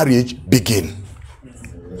this marriage begin?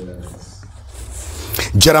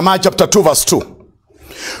 Jeremiah chapter 2, verse 2.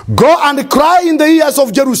 Go and cry in the ears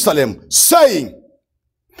of Jerusalem, saying,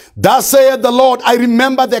 Thus saith the Lord, I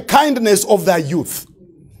remember the kindness of thy youth,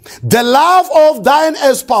 the love of thine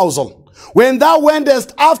espousal, when thou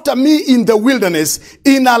wentest after me in the wilderness,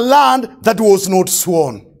 in a land that was not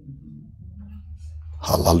sown.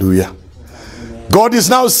 Hallelujah. God is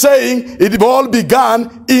now saying it all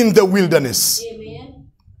began in the wilderness. Amen.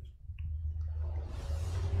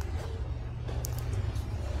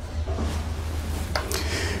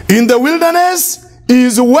 In the wilderness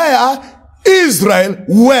is where Israel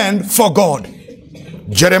went for God.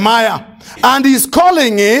 Jeremiah. And he's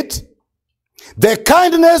calling it the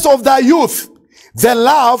kindness of thy youth, the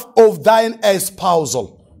love of thine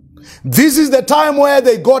espousal. This is the time where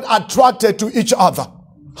they got attracted to each other.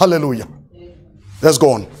 Hallelujah. Let's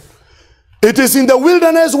go on. It is in the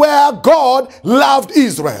wilderness where God loved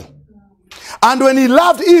Israel. And when he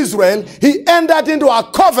loved Israel, he entered into a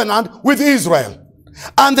covenant with Israel.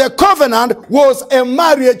 And the covenant was a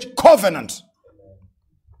marriage covenant.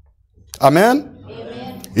 Amen?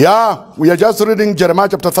 Amen. Yeah, we are just reading Jeremiah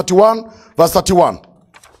chapter 31, verse 31.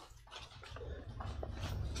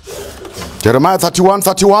 Jeremiah 31,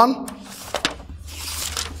 31.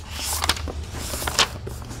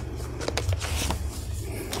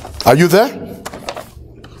 Are you there?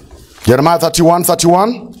 Jeremiah 31,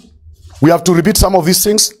 31. We have to repeat some of these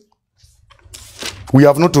things. We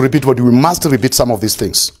have not to repeat, but we must repeat some of these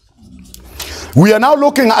things. We are now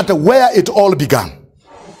looking at where it all began.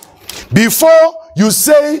 Before you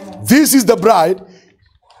say, this is the bride,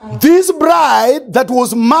 this bride that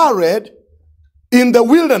was married in the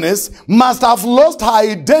wilderness must have lost her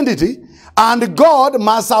identity, and God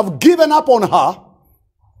must have given up on her,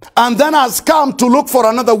 and then has come to look for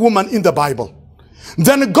another woman in the Bible.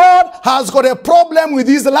 Then God has got a problem with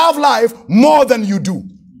his love life more than you do.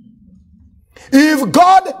 If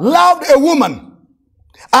God loved a woman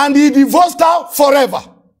and he divorced her forever,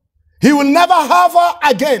 he will never have her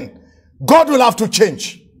again. God will have to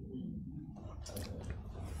change.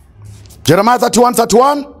 Jeremiah 31,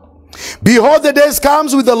 31. Behold, the days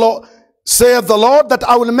comes with the Lord, saith the Lord, that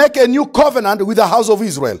I will make a new covenant with the house of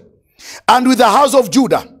Israel and with the house of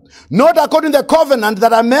Judah, not according to the covenant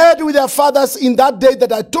that I made with their fathers in that day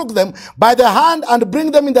that I took them by the hand and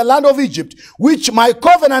bring them in the land of Egypt, which my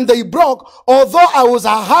covenant they broke, although I was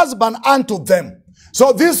a husband unto them.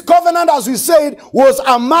 So this covenant, as we said, was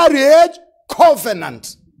a marriage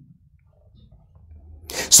covenant.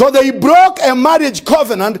 So they broke a marriage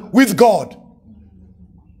covenant with God.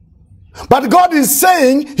 But God is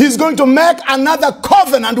saying he's going to make another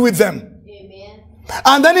covenant with them. Amen.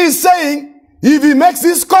 And then he's saying, if he makes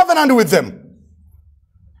this covenant with them,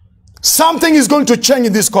 something is going to change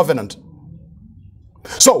in this covenant.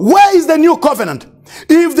 So where is the new covenant?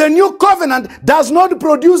 If the new covenant does not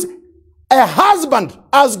produce a husband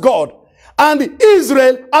as God and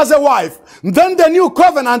Israel as a wife, then the new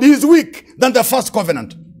covenant is weak than the first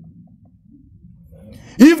covenant.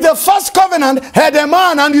 If the first covenant had a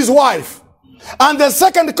man and his wife, and the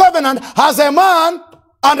second covenant has a man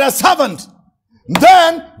and a servant,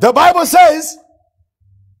 then the Bible says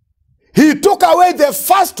he took away the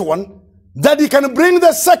first one that he can bring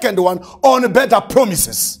the second one on better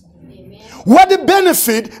promises. Amen. What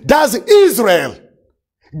benefit does Israel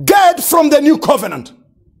get from the new covenant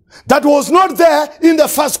that was not there in the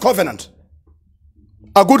first covenant?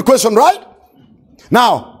 A good question, right?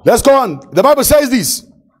 Now, let's go on. The Bible says this.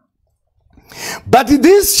 But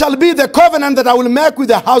this shall be the covenant that I will make with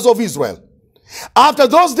the house of Israel. After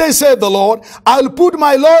those days, saith the Lord, I will put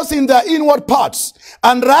my laws in their inward parts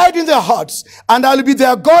and write in their hearts, and I will be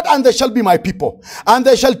their God, and they shall be my people. And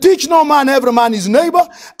they shall teach no man every man his neighbor,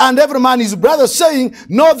 and every man his brother, saying,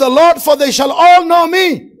 know the Lord, for they shall all know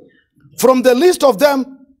me, from the least of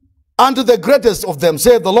them unto the greatest of them,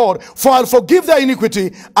 saith the Lord. For I'll forgive their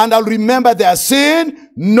iniquity, and I'll remember their sin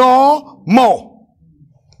no more.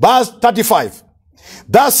 Verse 35.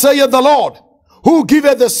 Thus saith the Lord, who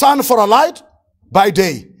giveth the sun for a light by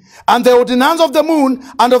day, and the ordinance of the moon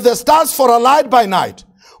and of the stars for a light by night,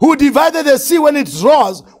 who divided the sea when it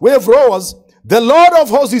roars, wave roars, the Lord of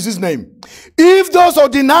hosts is his name. If those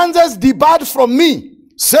ordinances depart from me,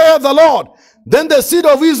 saith the Lord, then the seed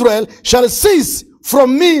of Israel shall cease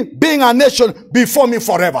from me being a nation before me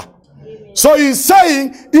forever. Amen. So he's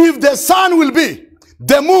saying, if the sun will be,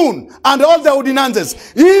 the moon and all the ordinances,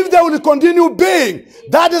 if they will continue being,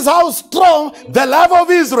 that is how strong the love of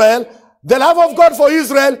Israel, the love of God for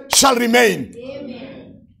Israel shall remain.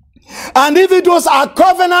 Amen. And if it was a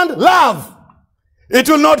covenant love, it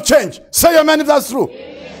will not change. Say amen if that's true.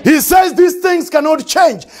 Amen. He says these things cannot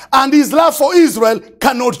change, and his love for Israel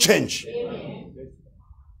cannot change. Amen.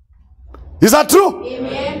 Is that true?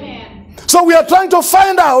 Amen. So we are trying to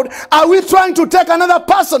find out, are we trying to take another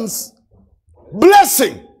person's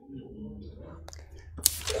blessing?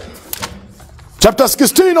 Chapter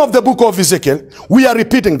 16 of the book of Ezekiel, we are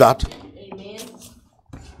repeating that. Amen.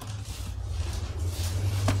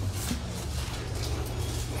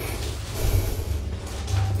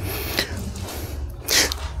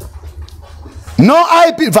 No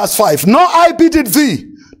I, verse 5, no I pitied thee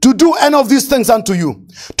to do any of these things unto you,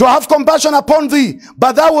 to have compassion upon thee,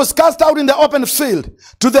 but thou was cast out in the open field,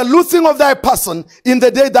 to the loosing of thy person in the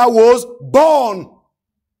day thou was born.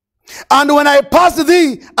 And when I passed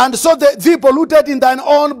thee, and saw thee polluted in thine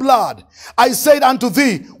own blood, I said unto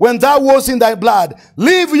thee, when thou was in thy blood,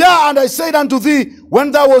 live. Yea, and I said unto thee, when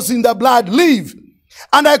thou was in the blood, live.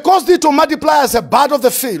 And I caused thee to multiply as a bird of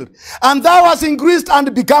the field, and thou hast increased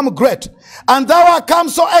and become great, and thou art come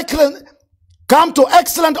to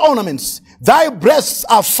excellent ornaments. Thy breasts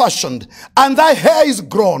are fashioned, and thy hair is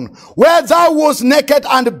grown, where thou wast naked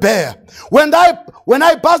and bare. When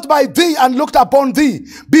I passed by thee and looked upon thee,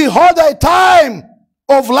 behold, thy time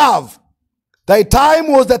of love. Thy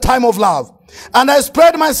time was the time of love. And I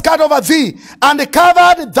spread my skirt over thee, and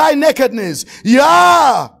covered thy nakedness.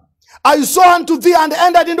 Yeah, I saw unto thee, and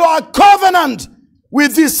entered into a covenant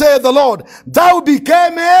with thee, saith the Lord. Thou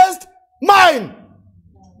becamest mine.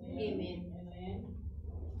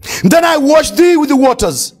 Then I washed thee with the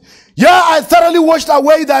waters. Yeah, I thoroughly washed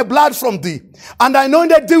away thy blood from thee, and I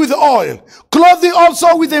anointed thee with oil, clothed thee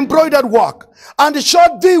also with embroidered work, and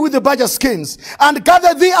shod thee with the badger skins, and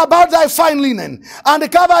gathered thee about thy fine linen, and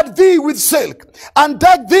covered thee with silk, and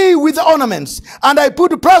decked thee with ornaments. And I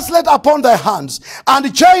put a bracelet upon thy hands, and a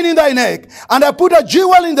chain in thy neck, and I put a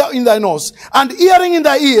jewel in thy nose, and earring in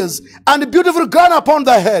thy ears, and a beautiful crown upon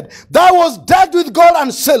thy head. Thou wast decked with gold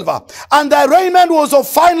and silver, and thy raiment was of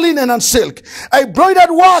fine linen and silk,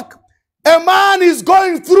 embroidered work. A man is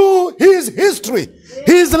going through his history,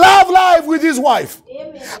 his love life with his wife.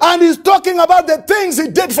 Amen. And he's talking about the things he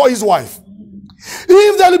did for his wife.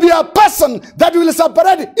 If there will be a person that will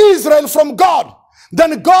separate Israel from God,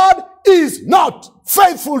 then God is not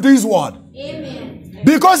faithful to his word. Amen.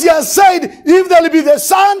 Because he has said, if there will be the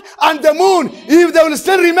sun and the moon, if they will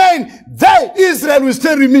still remain, they, Israel, will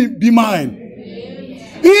still be mine.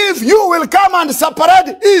 Amen. If you will come and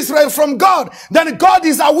separate Israel from God, then God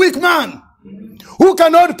is a weak man who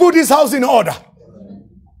cannot put his house in order.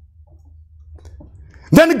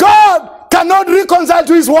 Then God cannot reconcile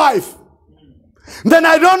to his wife. Then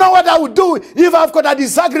I don't know what I would do if I've got a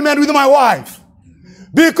disagreement with my wife.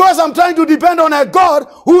 Because I'm trying to depend on a God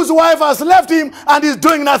whose wife has left him and is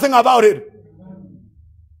doing nothing about it.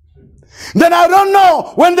 Then I don't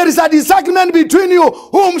know, when there is a disagreement between you,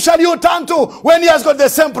 whom shall you turn to when he has got the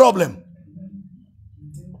same problem?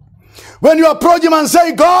 When you approach him and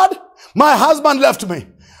say, God, my husband left me.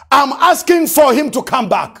 I'm asking for him to come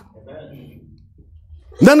back.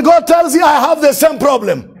 Then God tells you, I have the same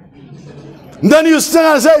problem. Then you stand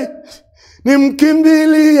and say,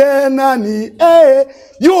 Nimkimbilie nani?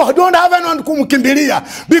 You don't have anyone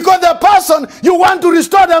kumkimbilia. Because the person you want to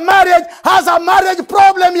restore the marriage has a marriage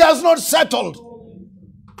problem he has not settled.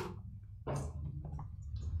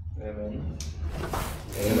 Amen.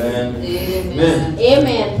 Amen. Amen.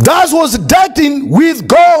 Amen. That was dating with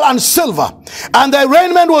gold and silver, and the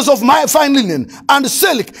raiment was of my fine linen and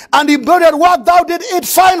silk, and embroidered work. Thou did eat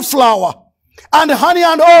fine flour and honey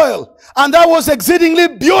and oil, and that was exceedingly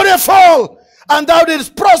beautiful, and thou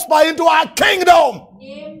didst prosper into our kingdom.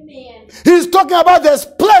 Amen. He's talking about the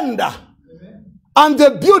splendor and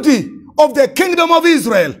the beauty of the kingdom of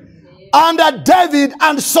Israel under David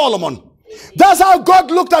and Solomon. That's how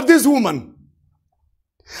God looked at this woman.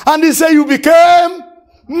 And he said, you became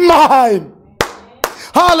mine.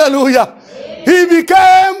 Hallelujah. He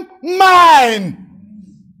became mine.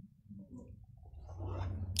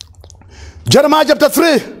 Jeremiah chapter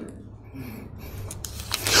 3.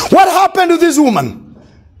 What happened to this woman?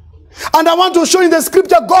 And I want to show you in the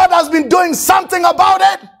scripture, God has been doing something about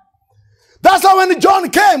it. That's why when John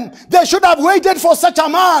came, they should have waited for such a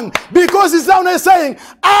man, because he's down there saying,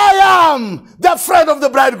 I am the friend of the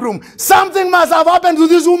bridegroom. Something must have happened to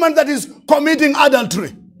this woman that is committing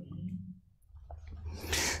adultery.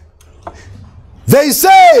 They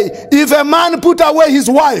say, if a man put away his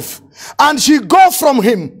wife, and she go from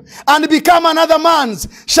him, and become another man's,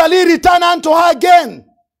 shall he return unto her again?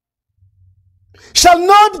 Shall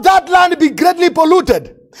not that land be greatly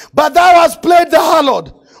polluted? But thou hast played the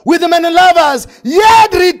harlot with many lovers,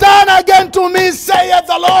 yet return again to me, saith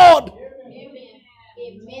the Lord.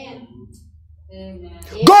 Amen.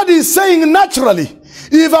 Amen. God is saying naturally,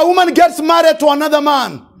 if a woman gets married to another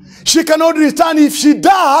man, she cannot return. If she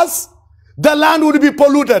does, the land would be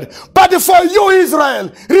polluted. But for you,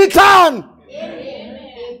 Israel, return.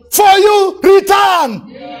 Amen. For you, return.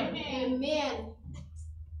 Amen.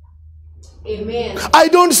 Amen. I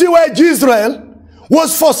don't see where Israel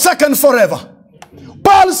was forsaken forever.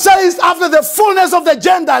 Paul says, after the fullness of the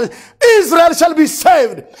Gentiles, Israel shall be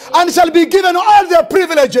saved and shall be given all their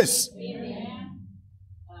privileges. Amen.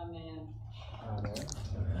 Amen.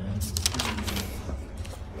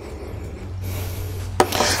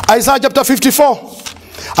 Isaiah chapter 54.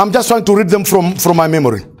 I'm just trying to read them from my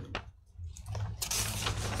memory.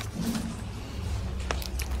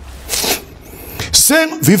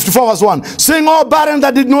 Sing, 54 verse 1. Sing, all barren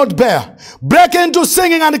that did not bear. Break into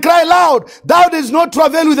singing and cry loud. Thou didst not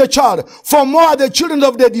travail with a child. For more are the children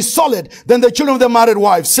of the desolate than the children of the married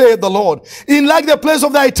wife, saith the Lord. In like the place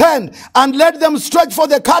of thy tent, and let them stretch for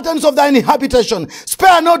the curtains of thine habitation.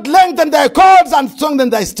 Spare not, lengthen thy cords, and strengthen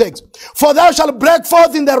thy stakes. For thou shalt break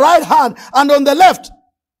forth in the right hand and on the left,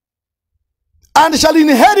 and shall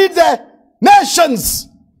inherit the nations,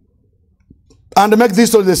 and make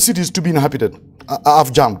these all the cities to be inhabited.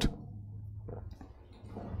 I've jumped.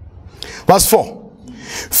 Verse 4.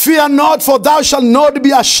 Fear not, for thou shalt not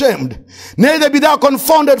be ashamed, neither be thou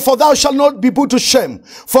confounded, for thou shalt not be put to shame.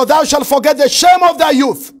 For thou shalt forget the shame of thy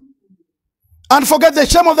youth, and forget the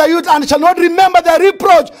shame of thy youth, and shall not remember the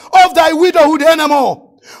reproach of thy widowhood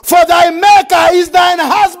anymore. For thy Maker is thine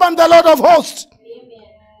husband, the Lord of hosts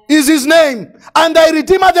is his name, and thy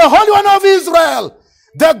Redeemer, the Holy One of Israel,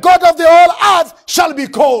 the God of the whole earth, shall be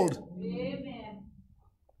called. Amen.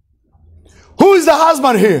 Who is the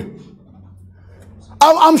husband here?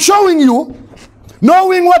 I'm showing you,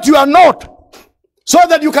 knowing what you are not, so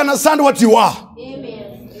that you can understand what you are.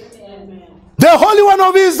 Amen. Amen. The Holy One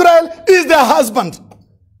of Israel is their husband,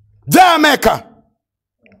 their Maker.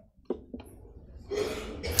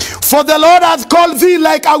 For the Lord hath called thee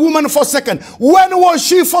like a woman forsaken. When was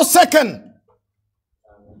she forsaken?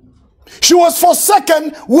 She was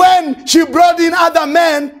forsaken when she brought in other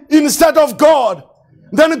men instead of God.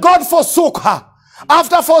 Then God forsook her.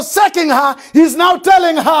 After forsaking her, he's now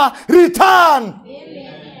telling her, return.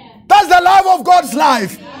 Amen. That's the love of God's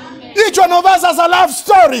life. Each one of us has a love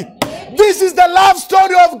story. This is the love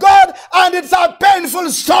story of God, and it's a painful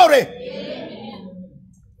story.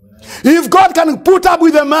 If God can put up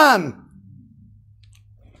with a man,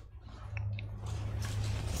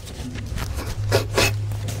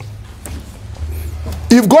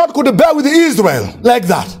 if God could bear with Israel like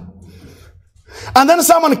that, and then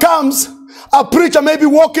someone comes, a preacher may be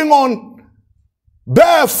walking on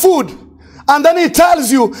bare food, and then he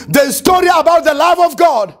tells you the story about the love of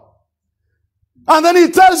God, and then he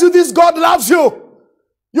tells you this God loves you,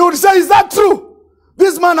 you would say, is that true?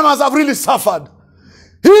 This man must have really suffered.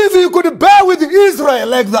 If he could bear with Israel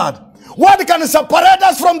like that, what can separate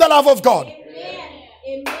us from the love of God? Amen.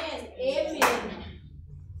 Amen. Amen.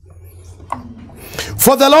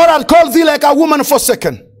 For the Lord had called thee like a woman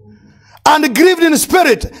forsaken, and grieved in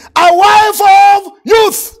spirit, a wife of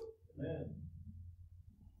youth.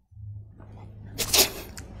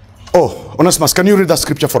 Oh, Onesimus, can you read that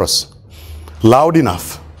scripture for us? Loud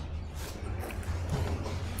enough.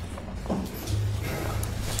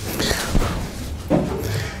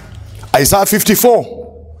 Isaiah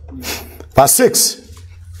 54, verse 6.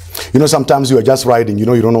 You know, sometimes you are just riding. You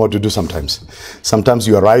know, you don't know what to do sometimes. Sometimes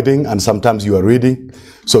you are riding and sometimes you are reading.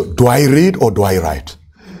 So, do I read or do I write?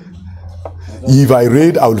 If I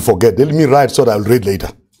read, I will forget. Let me write so that I will read later.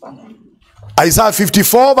 Isaiah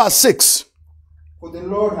 54, verse 6. For the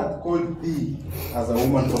Lord hath called thee as a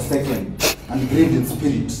woman forsaken and grieved in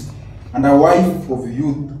spirit, and a wife of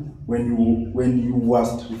youth when you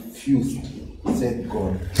wast refused, said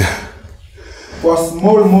God. For a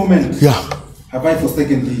small moment have I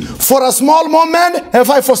forsaken thee. For a small moment have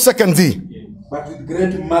I forsaken thee. But with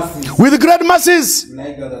great mercies, will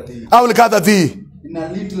I gather thee. I will gather thee. In a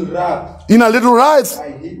little wrath,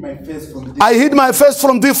 I hid my face from thee. I hid my face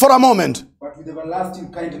from thee for a moment. But with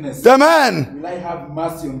everlasting kindness, Amen. will I have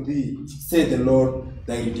mercy on thee, said the Lord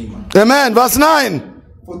thy Redeemer. Amen. Verse 9.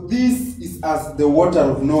 For this is as the water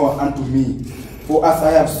of Noah unto me. For as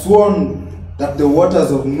I have sworn that the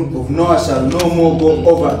waters of Noah shall no more go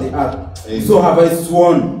over the earth, so have I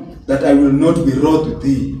sworn that I will not be wroth with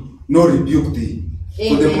thee, nor rebuke thee.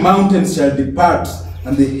 For the mountains shall depart,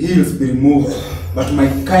 and the hills be removed, but my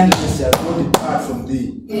kindness shall not depart from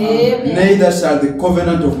thee. Neither shall the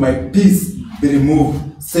covenant of my peace be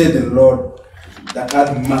removed, said the Lord that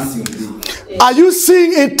hath mercy on thee. Are you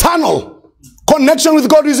seeing eternal connection with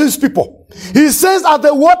God with his people? He says, as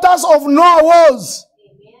the waters of Noah was,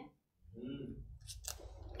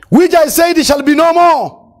 which I said it shall be no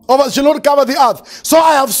more, or shall not cover the earth. So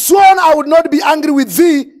I have sworn I would not be angry with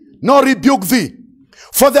thee, nor rebuke thee.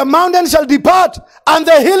 For the mountain shall depart, and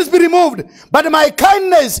the hills be removed, but my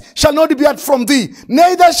kindness shall not depart from thee,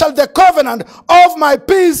 neither shall the covenant of my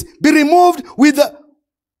peace be removed with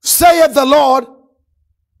saith the Lord,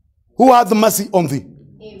 who hath mercy on thee.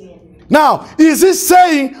 Amen. Now, is he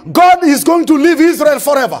saying God is going to leave Israel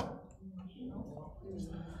forever?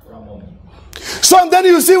 So then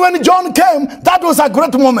you see, when John came, that was a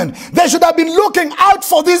great moment. They should have been looking out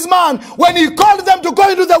for this man when he called them to go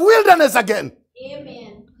into the wilderness again.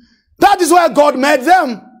 Amen. That is where God met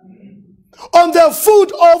them. On the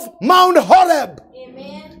foot of Mount Horeb.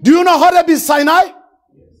 Amen. Do you know Horeb is Sinai?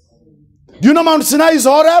 Do you know Mount Sinai is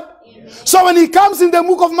Horeb? Amen. So when he comes in the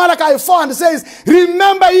book of Malachi 4 and says,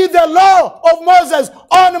 remember ye the law of Moses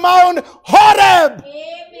on Mount Horeb.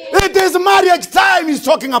 Amen. It is marriage time he's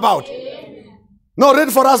talking about. Amen. No,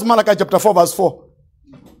 read for us Malachi chapter 4 verse 4.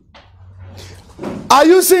 Are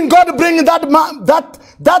you seeing God bringing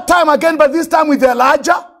that time again, but this time with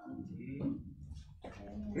Elijah?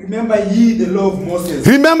 Remember ye the law of Moses.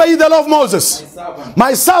 Remember ye the law of Moses,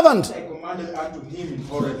 my servant, Which I commanded unto him in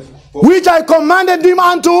Horeb. which I commanded him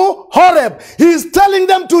unto Horeb. He is telling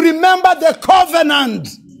them to remember the covenant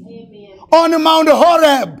Amen. on Mount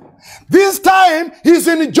Horeb. This time he's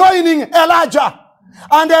enjoining Elijah.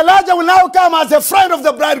 And Elijah will now come as a friend of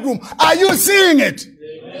the bridegroom. Are you seeing it?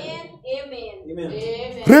 Amen. Amen.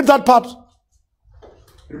 Amen. Read that part.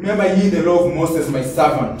 Remember ye the law of Moses my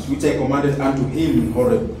servant, which I commanded unto him in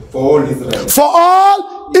Horeb, for all Israel. For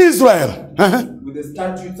all Israel. With the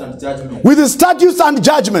statutes and judgment. With the statutes and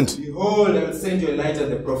judgment. Behold, I will send you Elijah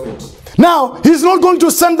the prophet. Now, he's not going to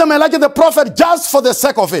send them Elijah the prophet just for the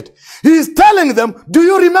sake of it. He's telling them, do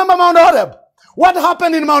you remember Mount Horeb? What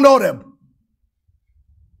happened in Mount Horeb?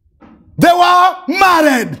 They were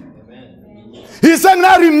married. Amen. He's saying,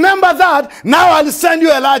 now remember that. Now I'll send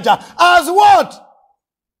you Elijah. As what?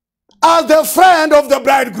 As the friend of the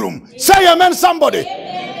bridegroom. Amen. Say amen, somebody.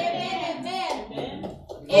 Amen. Amen.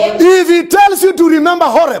 If he tells you to remember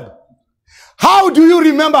Horeb, how do you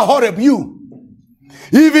remember Horeb? You.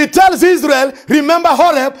 If he tells Israel, remember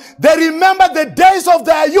Horeb, they remember the days of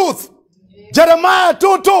their youth. Jeremiah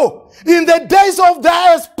 2:2. In the days of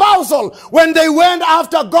their espousal, when they went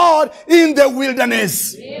after God in the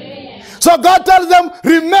wilderness. Amen. So God tells them,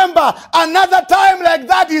 remember, another time like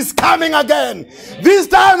that is coming again. Amen. This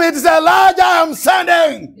time it's Elijah I am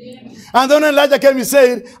sending. Amen. And then Elijah came, he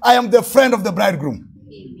said, I am the friend of the bridegroom.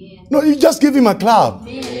 Amen. No, you just give him a clap.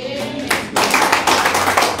 Amen.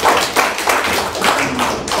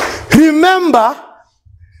 Remember,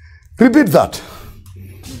 repeat that.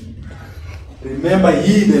 Remember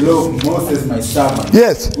ye the law of Moses my servant,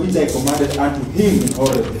 yes, which I commanded unto him in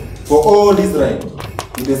Horeb, for all Israel,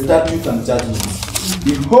 with the statutes and judgments.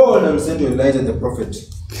 Behold, I will send you Elijah the prophet,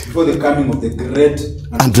 before the coming of the great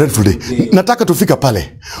and dreadful day. Nataka tufika pale.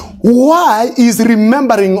 Why is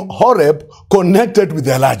remembering Horeb connected with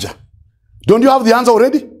Elijah? Don't you have the answer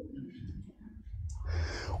already?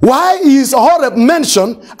 Why is Horeb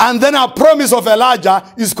mentioned and then a promise of Elijah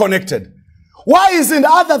is connected? Why isn't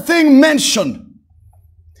other thing mentioned?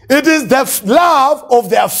 It is the love of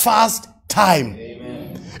their first time.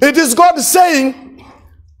 Amen. It is God saying,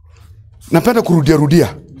 napenda kurudia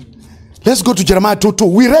rudia. Let's go to Jeremiah 2:2.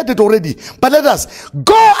 We read it already. But let us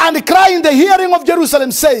go and cry in the hearing of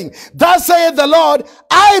Jerusalem, saying, thus saith the Lord,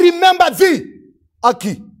 I remember thee.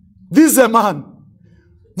 Aki, this is a man.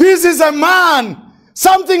 This is a man.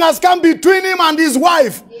 Something has come between him and his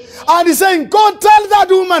wife. And he's saying, go tell that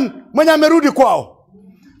woman, mwenye amerudi kwao.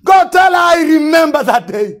 Go tell her I remember that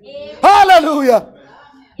day. Amen. Hallelujah. Amen.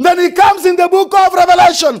 Then he comes in the book of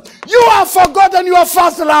Revelation. You have forgotten your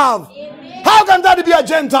first love. Amen. How can that be a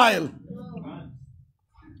Gentile? Amen.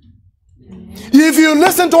 If you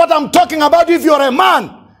listen to what I'm talking about, if you're a man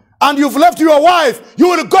and you've left your wife, you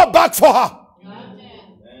will go back for her.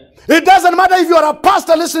 Amen. It doesn't matter if you're a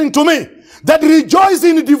pastor listening to me that rejoice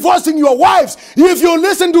in divorcing your wives. If you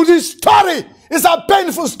listen to this story, it's a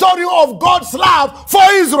painful story of God's love for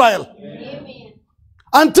Israel. Amen.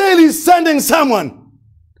 Until he's sending someone.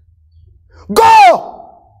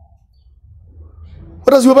 Go!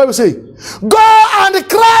 What does your Bible say? Go and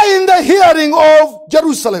cry in the hearing of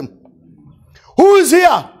Jerusalem. Who is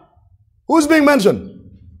here? Who's being mentioned?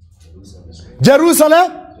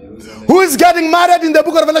 Jerusalem. Who is getting married in the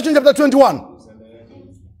book of Revelation chapter 21?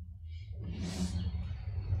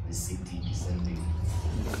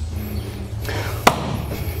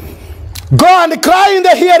 Go and cry in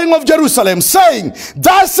the hearing of Jerusalem, saying,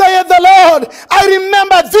 thus saith the Lord, I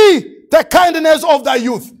remember thee, the kindness of thy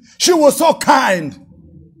youth. She was so kind.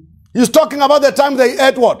 He's talking about the time they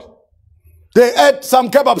ate what? They ate some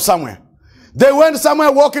kebab somewhere. They went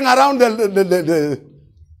somewhere walking around the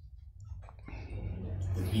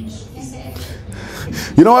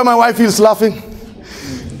You know why my wife is laughing?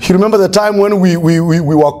 She remember the time when we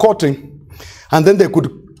were courting, and then they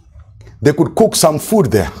could cook some food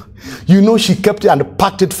there. You know, she kept it and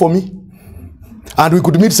packed it for me. And we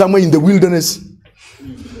could meet somewhere in the wilderness.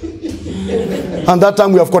 And that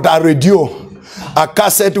time we have got a radio, a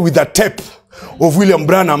cassette with a tape of William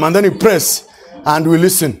Branham. And then he press and we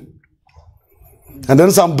listen. And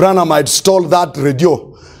then some Branham had stole that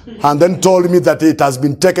radio. And then told me that it has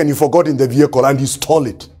been taken. He forgot in the vehicle and he stole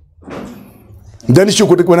it. Then she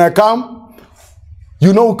could, when I come,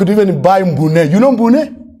 you know, we could even buy mbune. You know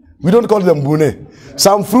mbune? We don't call them mbune.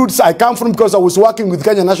 Some fruits I come from, because I was working with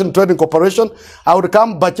Kenya National Trading Corporation. I would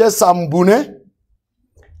come purchase some mbune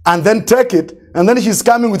and then take it. And then she's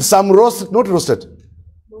coming with some roasted, not roasted,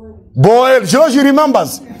 boiled. She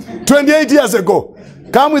remembers 28 years ago.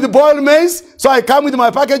 Come with boiled maize. So I come with my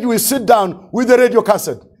package. We sit down with the radio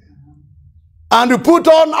cassette. And we put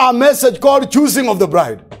on a message called Choosing of the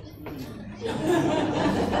Bride.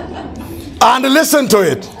 And listen to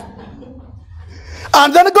it.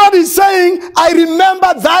 And then God is saying, I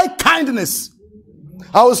remember thy kindness.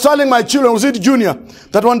 I was telling my children, was it Junior,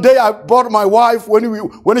 that one day I bought my wife,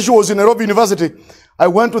 when she was in Nairobi University, I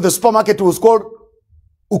went to the supermarket. It was called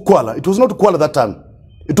Ukwala. It was not Ukwala that time.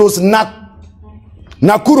 It was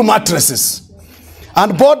Nakuru mattresses.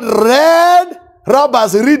 And bought red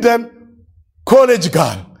rubbers written college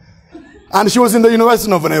girl. And she was in the University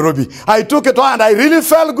of Nairobi. I took it on and I really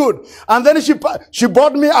felt good. And then she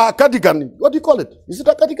bought me a cardigan. What do you call it? Is it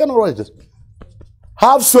a cardigan or what is it?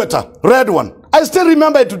 Half sweater, red one. I still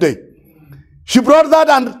remember it today. She brought that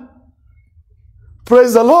and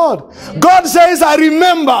praise the Lord. God says, I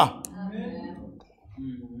remember. Amen.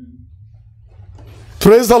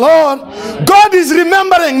 Praise the Lord. God is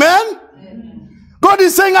remembering, man. God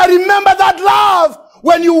is saying, I remember that love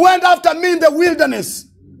when you went after me in the wilderness.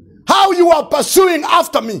 how you are pursuing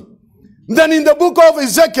after me. Then in the book of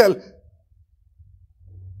Ezekiel,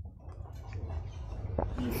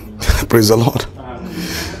 praise the Lord.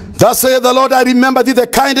 Thus saith the Lord, I remember thee the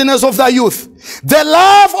kindness of thy youth, the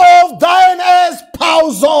love of thine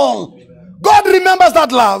espousal. God remembers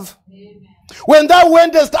that love. When thou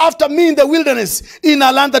wentest after me in the wilderness, in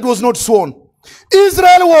a land that was not sown.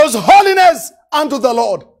 Israel was holiness unto the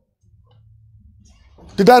Lord.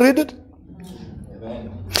 Did I read it?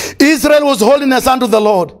 Amen. Israel was holiness unto the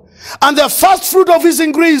Lord. And the first fruit of his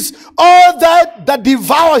increase, all that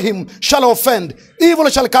devour him shall offend. Evil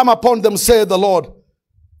shall come upon them, saith the Lord.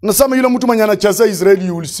 Na sama yule mtu mwenye anacheza Israeli,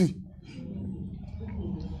 you will see.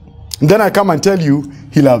 And then I come and tell you,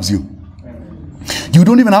 he loves you. You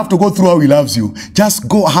don't even have to go through how he loves you. Just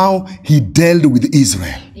go how he dealt with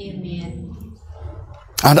Israel. Amen.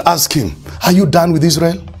 And ask him, are you done with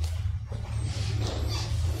Israel?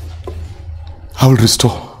 I will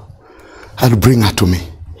restore. I'll bring her to me.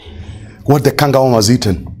 What the kangaroo was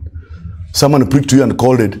eaten. Someone preached to you and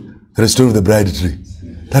called it the restoring of the bride tree.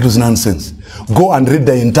 That was nonsense. Go and read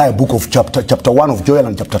the entire book of chapter 1 of Joel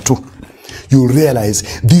and chapter 2. You will realize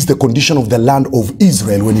this is the condition of the land of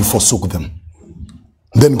Israel when he forsook them.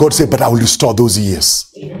 Then God said, but I will restore those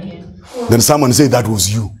years. Amen. Then someone said, that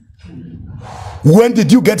was you. When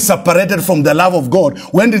did you get separated from the love of God?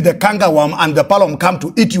 When did the cankerworm and the palm come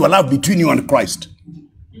to eat your love between you and Christ?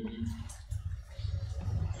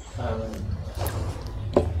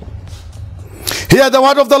 Hear the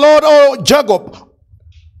word of the Lord, O Jacob.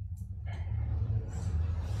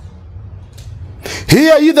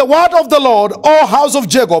 Hear ye the word of the Lord, O house of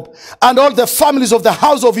Jacob, and all the families of the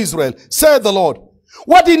house of Israel, saith the Lord.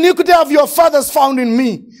 What iniquity have your fathers found in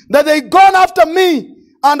me, that they gone after me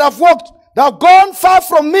and have walked, they have gone far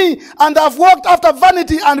from me and have walked after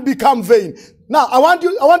vanity and become vain. Now I want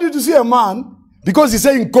you to see a man, because he's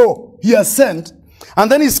saying go, he has sent,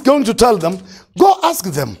 and then he's going to tell them, go ask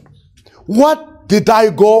them, what did I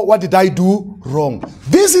go, what did I do wrong?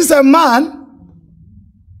 This is a man.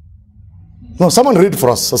 No, someone read for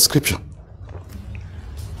us a scripture.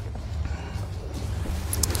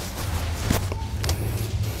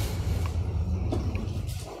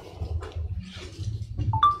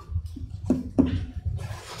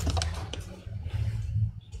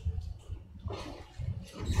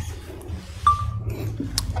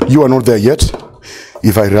 You are not there yet.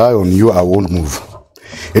 If I rely on you, I won't move.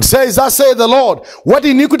 It says, thus saith the Lord, what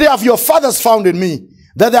iniquity have your fathers found in me,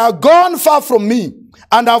 that they are gone far from me,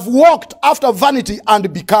 and have walked after vanity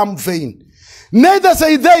and become vain. Neither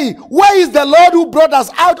say they, where is the Lord who brought us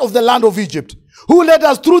out of the land of Egypt, who led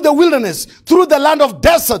us through the wilderness, through the land of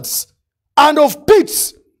deserts and of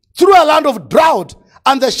pits, through a land of drought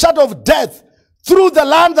and the shadow of death, through the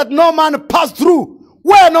land that no man passed through,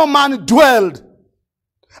 where no man dwelled,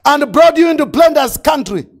 and brought you into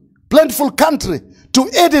plentiful country, to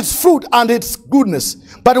eat its fruit and its goodness.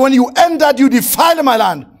 But when you entered, you defiled my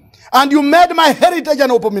land, and you made my heritage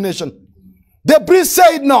an abomination. The priest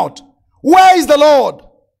said not, where is the Lord?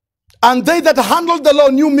 And they that handled the law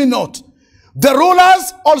knew me not. The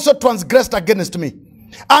rulers also transgressed against me.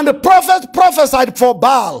 And the prophets prophesied for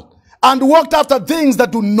Baal, and walked after things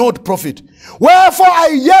that do not profit. Wherefore I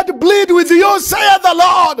yet plead with you, saith the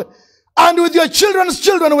Lord, and with your children's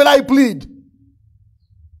children will I plead.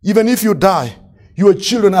 Even if you die, your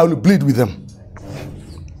children I will plead with them.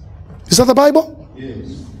 Is that the Bible?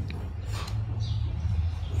 Yes.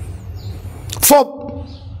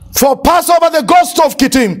 For pass over the ghost of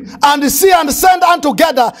Kittim, and see and send unto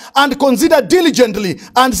together, and consider diligently,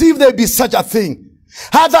 and see if there be such a thing.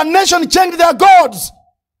 Hath a nation changed their gods,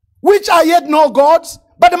 which are yet no gods?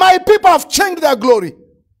 But my people have changed their glory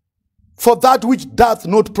for that which doth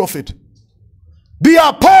not profit. Be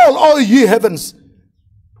appalled, all ye heavens.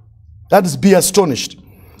 That is, be astonished.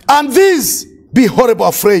 And these be horrible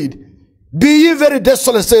afraid. Be ye very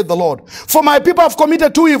desolate, saith the Lord. For my people have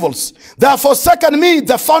committed two evils. They have forsaken me,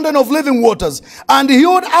 the fountain of living waters, and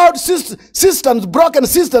hewed out cisterns, broken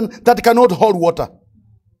cisterns that cannot hold water.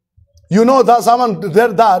 You know that someone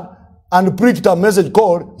read that and preached a message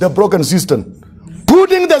called the broken cistern,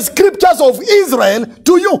 putting the scriptures of Israel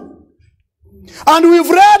to you. And we've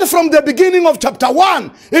read from the beginning of chapter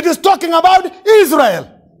 1, it is talking about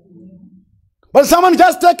Israel. But someone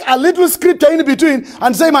just take a little scripture in between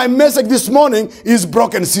and say, my message this morning is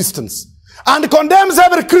broken cisterns, and condemns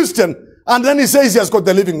every Christian, and then he says he has got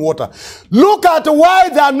the living water. Look at why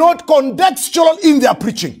they are not contextual in their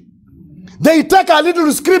preaching. They take a little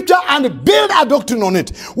scripture and build a doctrine on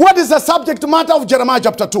it. What is the subject matter of Jeremiah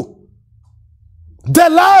chapter 2? The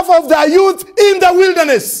love of their youth in the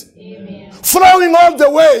wilderness. Amen. flowing all the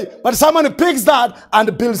way, but someone picks that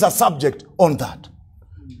and builds a subject on that.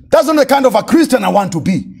 That's not the kind of a Christian I want to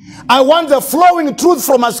be. I want the flowing truth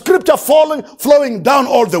from a scripture flowing down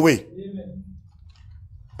all the way. Amen.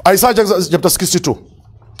 Isaiah chapter 62.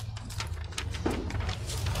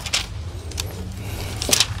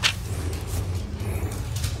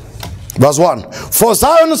 Verse 1. For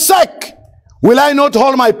Zion's sake will I not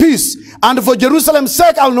hold my peace, and for Jerusalem's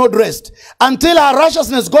sake I will not rest, until her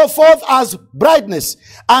righteousness go forth as brightness,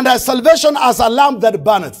 and her salvation as a lamp that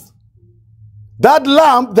burneth. That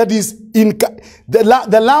lamp that is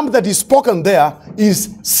the lamp that is spoken there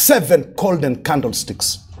is 7 golden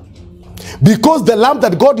candlesticks. Because the lamp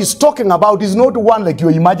that God is talking about is not one like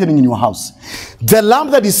you're imagining in your house. The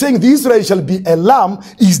lamp that is saying the Israel shall be a lamp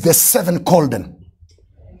is the 7 golden.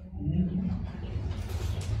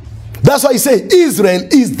 That's why I say Israel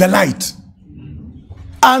is the light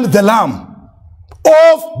and the lamb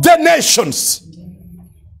of the nations.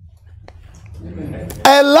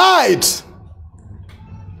 A light.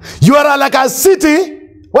 You are like a city.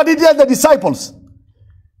 What did he tell the disciples?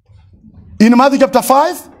 In Matthew chapter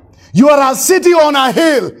 5, you are a city on a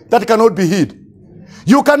hill that cannot be hid.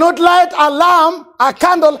 You cannot light a lamp, a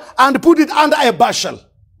candle, and put it under a bushel.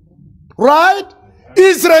 Right?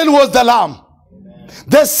 Israel was the lamb.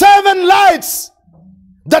 The 7 lights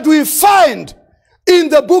that we find in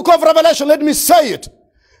the book of Revelation, let me say it,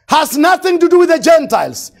 has nothing to do with the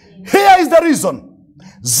Gentiles. Here is the reason.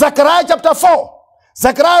 Zechariah chapter 4.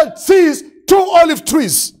 Zechariah sees 2 olive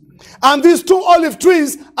trees. And these 2 olive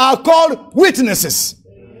trees are called witnesses.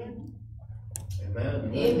 Amen.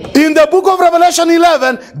 In the book of Revelation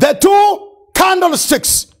 11, the 2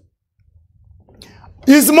 candlesticks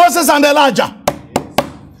is Moses and Elijah.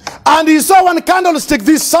 And he saw one candlestick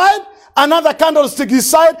this side, another candlestick this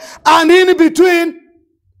side, and in between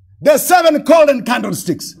the 7 golden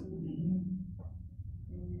candlesticks.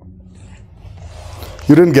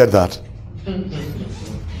 You didn't get that.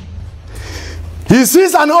 He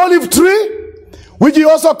sees an olive tree, which he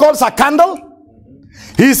also calls a candle.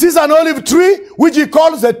 He sees an olive tree, which he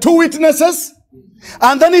calls the 2 witnesses.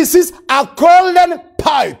 And then he sees a golden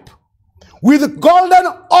pipe with golden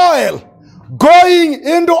oil going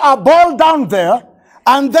into a bowl down there,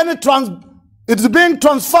 and then it's being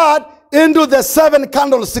transferred into the 7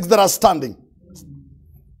 candlesticks that are standing.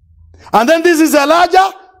 And then this is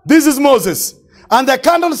Elijah, this is Moses, and the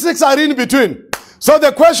candlesticks are in between. So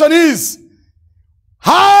the question is,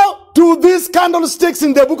 how do these candlesticks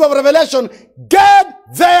in the book of Revelation get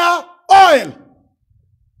their oil?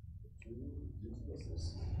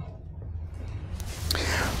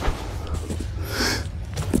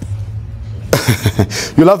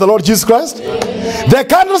 You love the Lord Jesus Christ? Amen. The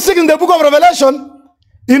candlestick in the book of Revelation,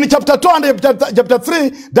 in chapter 2 and chapter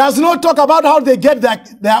 3, does not talk about how they get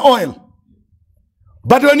their oil.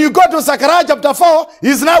 But when you go to Zechariah chapter 4,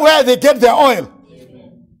 is now where they get their oil.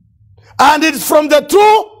 Amen. And it's from the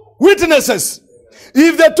 2 witnesses.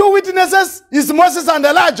 If the 2 witnesses is Moses and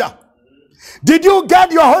Elijah, did you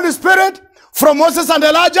get your Holy Spirit from Moses and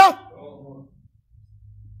Elijah?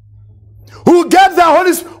 Who get their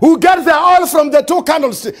oil from the 2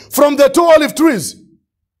 candlesticks, from the 2 olive trees?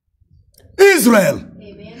 Israel.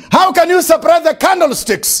 Amen. How can you separate the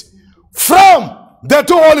candlesticks from the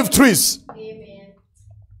 2 olive trees? Amen.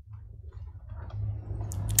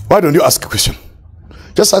 Why don't you ask a question?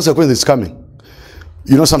 Just ask a question that's coming.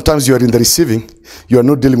 You know, sometimes you are in the receiving, you are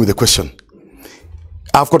not dealing with the question.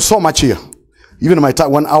 I've got so much here. Even my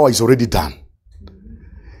time, 1 hour is already done.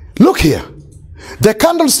 Look here. The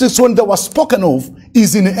candlesticks, when they were spoken of,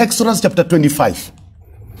 is in Exodus chapter 25.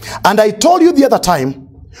 And I told you the other time,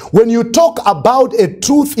 when you talk about a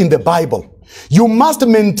truth in the Bible, you must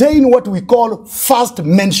maintain what we call first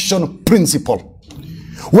mention principle.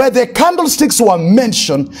 Where the candlesticks were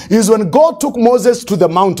mentioned is when God took Moses to the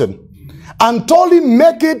mountain and told him,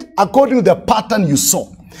 make it according to the pattern you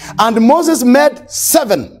saw. And Moses made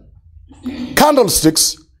 7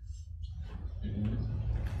 candlesticks.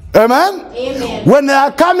 Amen? Amen. When they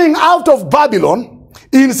are coming out of Babylon,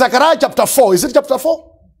 in Zechariah chapter 4, is it chapter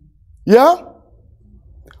 4? Yeah?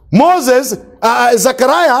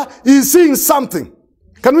 Zechariah is seeing something.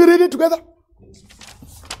 Can we read it together?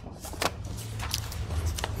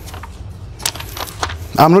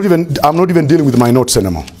 I'm not even dealing with my notes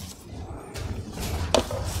anymore.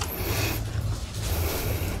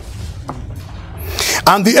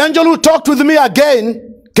 And the angel who talked with me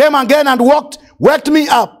again came again and waked me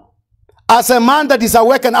up as a man that is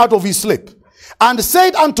awakened out of his sleep, and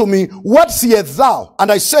said unto me, what seest thou? And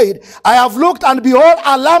I said, I have looked, and behold,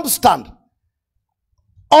 a lampstand,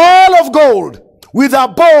 all of gold, with a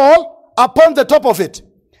bowl upon the top of it,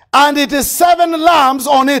 And it is 7 lamps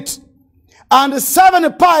on it, and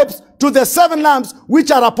 7 pipes to the 7 lamps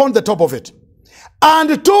which are upon the top of it,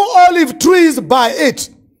 and 2 olive trees by it,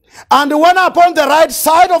 and one upon the right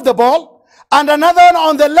side of the bowl, and another one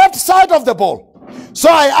on the left side of the bowl. So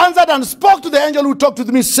I answered and spoke to the angel who talked with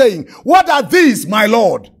me, saying, What are these, my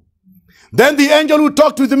Lord? Then the angel who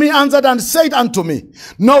talked with me answered and said unto me,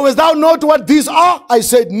 Knowest thou not what these are? I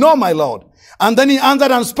said, No, my Lord. And then he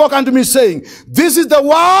answered and spoke unto me, saying, This is the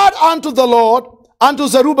word unto the Lord, unto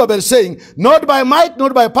Zerubbabel, saying, Not by might,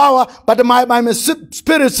 not by power, but by my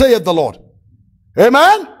spirit, saith the Lord.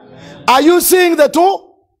 Amen? Amen. Are you seeing the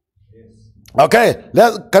two? Yes. Okay,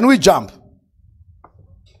 can we jump?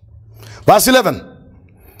 Verse 11.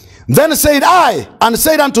 Then said I, and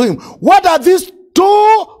said unto him, What are these 2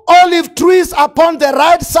 olive trees upon the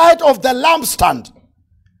right side of the lampstand,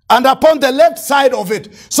 and upon the left side of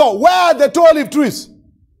it? So where are the 2 olive trees?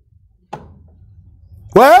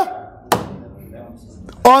 Where?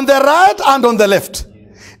 On the right and on the left.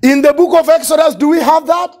 In the book of Exodus, do we have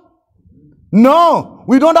that? No,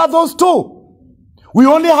 we don't have those 2. We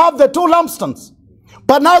only have the 2 lampstands.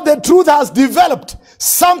 But now the truth has developed.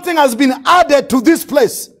 Something has been added to this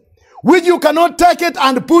place, which you cannot take it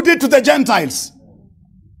and put it to the Gentiles.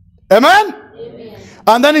 Amen? Amen.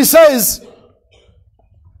 And then he says,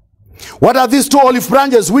 What are these 2 olive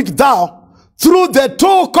branches which thou, through the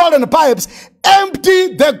 2 golden pipes,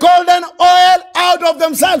 empty the golden oil out of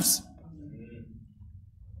themselves?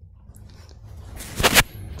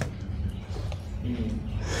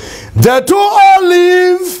 The 2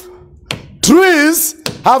 olive trees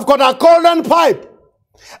have got a golden pipe,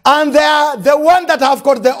 and they are the one that have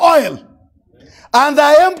got the oil, and they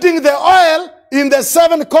are emptying the oil in the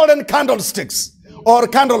 7 golden candlesticks or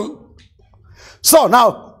candle. So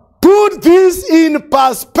now put this in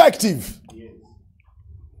perspective.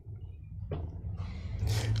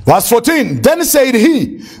 Verse 14. Then said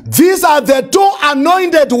he, These are the 2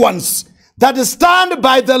 anointed ones that stand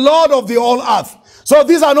by the Lord of the whole earth. So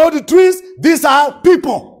these are not the trees, these are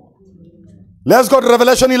people. Let's go to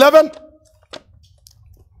Revelation 11.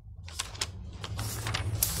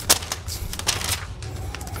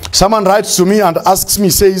 Someone writes to me and asks me,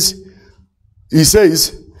 he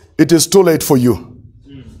says, it is too late for you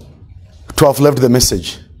to have left the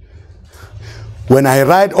message. When I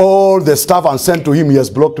write all the stuff and send to him, he has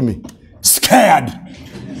blocked me. Scared.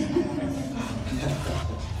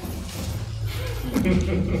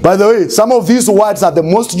 By the way, some of these words are the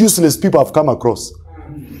most useless people I've come across.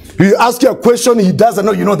 You ask you a question, he doesn't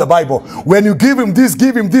know you know the Bible. When you give him this,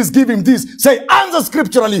 give him this, give him this, say answer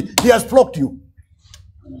scripturally, he has blocked you.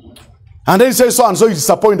 And then he says so and so, he's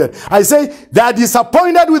disappointed. I say they are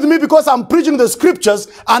disappointed with me because I'm preaching the scriptures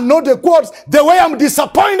and not the quotes, the way I'm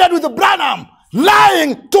disappointed with the Branham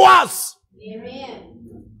lying to us.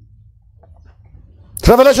 Amen.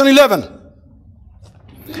 Revelation 11.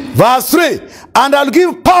 Verse 3. And I'll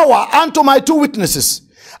give power unto my 2 witnesses,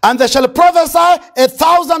 and they shall prophesy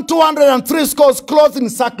 1,203 scores clothed in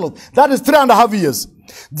sackcloth. That is 3.5 years.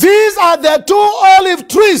 These are the 2 olive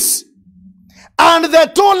trees and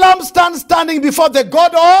the 2 lampstands standing before the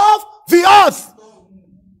God of the earth.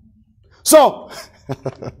 So,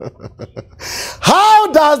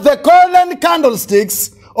 how does the golden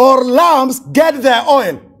candlesticks or lamps get their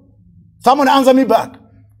oil? Someone answer me back.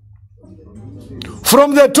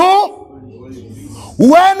 From the 2?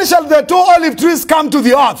 When shall the 2 olive trees come to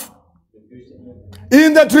the earth?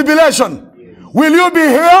 In the tribulation. Will you be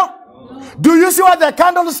here? Do you see what the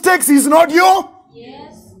candlesticks is? Not you?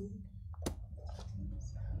 Yes.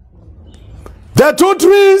 The 2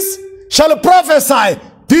 trees shall prophesy.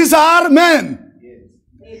 These are men.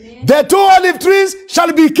 Yes. The 2 olive trees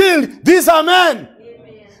shall be killed. These are men.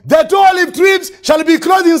 Amen. The 2 olive trees shall be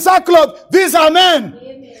clothed in sackcloth. These are men. Amen.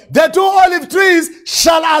 The 2 olive trees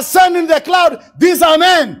shall ascend in the cloud. These are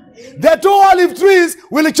men. The 2 olive trees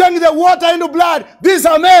will change the water into blood. These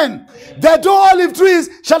are men. The 2 olive trees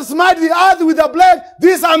shall smite the earth with a plague.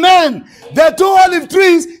 These are men. The 2 olive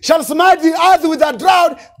trees shall smite the earth with a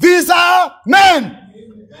drought. These are men.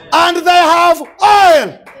 And they have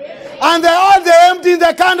oil. And they empty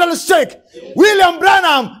the candlestick. William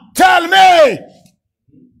Branham, tell me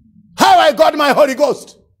how I got my Holy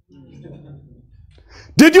Ghost.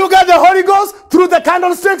 Did you get the Holy Ghost through the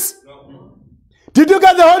candlesticks? No. Did you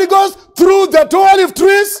get the Holy Ghost through the 2 olive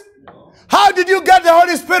trees? No. How did you get the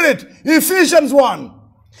Holy Spirit? Ephesians 1.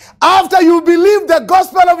 After you believe the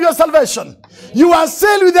gospel of your salvation, you are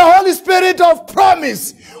sealed with the Holy Spirit of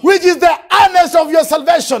promise, which is the earnest of your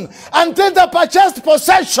salvation, until the purchased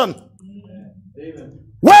possession.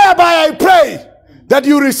 Amen. Whereby I pray that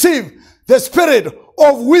you receive the Spirit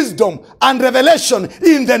of wisdom and revelation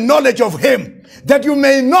in the knowledge of him, that you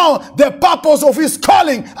may know the purpose of his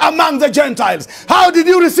calling among the Gentiles. How did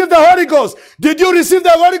you receive the Holy Ghost? Did you receive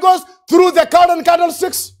the Holy Ghost through the cloud and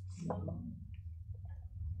candlesticks?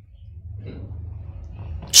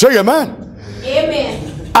 Say amen.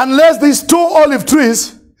 Amen. Unless these 2 olive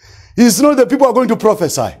trees, it's not the people are going to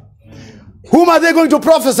prophesy. Whom are they going to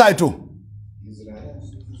prophesy to?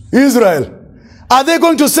 Israel. Are they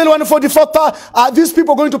going to sell 144,000? Are these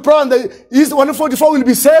people going to pray and the 144 will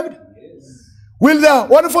be saved? Yes. Will the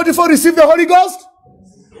 144 receive the Holy Ghost?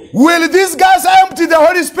 Yes. Will these guys empty the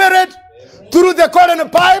Holy Spirit through the cord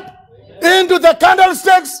and pipe into the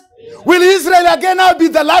candlesticks? Will Israel again now be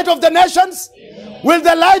the light of the nations? Will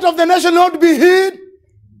the light of the nation not be hid?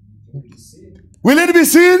 Will it be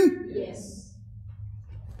seen? Yes.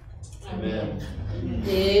 Amen.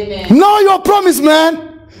 Amen. Know your promise, man.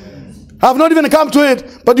 I've not even come to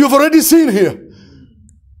it, but you've already seen here.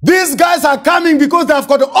 These guys are coming because they've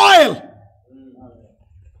got oil.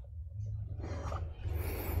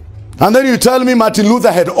 And then you tell me Martin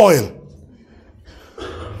Luther had oil.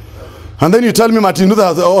 And then you tell me Martin Luther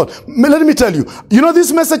has oil. Let me tell you, you know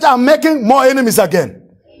this message, I'm making more enemies again.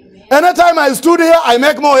 Amen. Anytime I stood here, I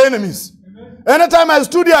make more enemies. Anytime I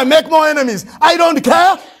stood here, I make more enemies. I don't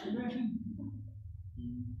care.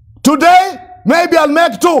 Today, maybe I'll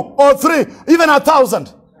make 2 or 3, even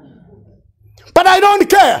 1,000. But I don't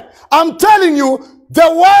care. I'm telling you,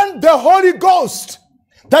 the Holy Ghost,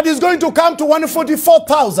 that is going to come to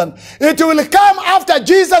 144,000. It will come after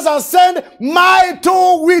Jesus has sent my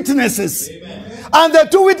 2 witnesses. Amen. And the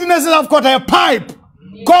 2 witnesses have got a pipe,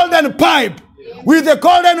 golden pipe, with the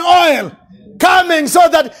golden oil coming so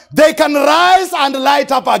that they can rise and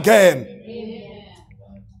light up again.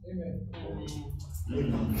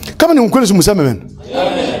 Come on, amen.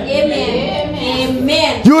 Amen.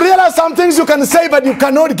 Amen. You realize some things you can say, but you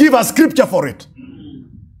cannot give a scripture for it.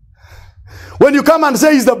 When you come and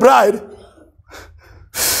say he's the bride,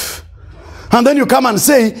 and then you come and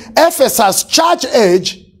say Ephesus church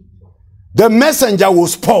age, the messenger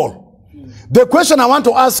was Paul. The question I want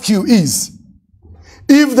to ask you is,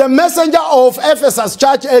 if the messenger of Ephesus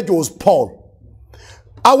church age was Paul,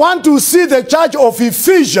 I want to see the church of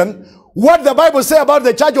Ephesians, what the Bible say about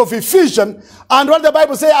the church of Ephesians, and what the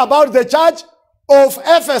Bible say about the church of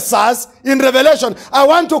Ephesus in Revelation. I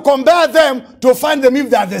want to compare them to find them if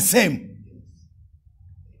they are the same.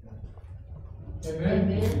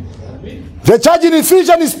 Amen. The church in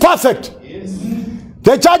Ephesians is perfect. Yes.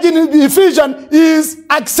 The church in Ephesians is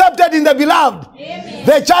accepted in the beloved. Amen.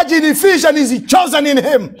 The church in Ephesians is chosen in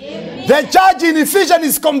him. Amen. The church in Ephesians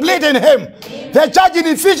is complete in him. Amen. The church in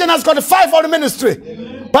Ephesians has got a 5-fold ministry.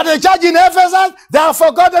 Amen. But the church in Ephesus, they have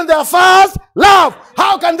forgotten their first love.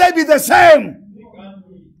 How can they be the same?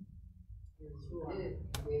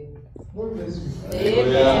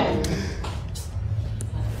 Amen.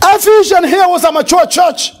 Ephesians here was a mature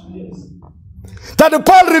church. That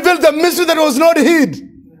Paul revealed the mystery that was not hid.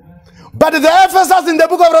 But the Ephesus in the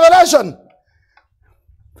book of Revelation,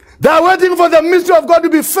 they are waiting for the mystery of God to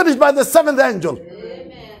be finished by the 7th angel.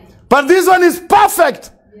 Amen. But this one is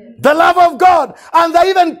perfect. The love of God. And they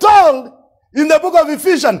even told in the book of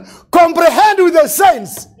Ephesians, comprehend with the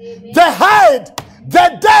saints the height,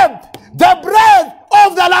 the depth, the breadth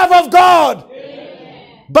of the love of God.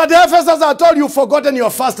 Amen. But the Ephesians are told you've forgotten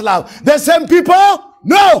your first love. The same people?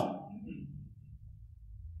 No.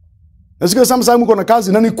 Nasikia sometimes mko na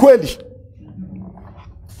kazi na ni kweli.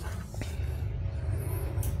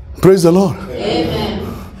 Praise the Lord.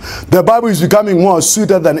 Amen. The Bible is becoming more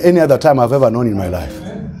sweeter than any other time I've ever known in my life.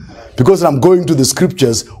 Because I'm going to the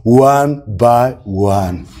scriptures one by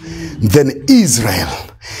one. Then Israel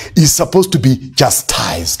is supposed to be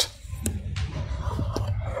chastised.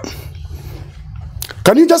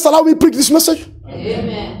 Can you just allow me to preach this message?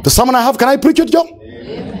 Amen. The sermon I have, can I preach it, John?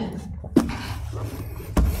 Amen.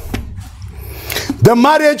 The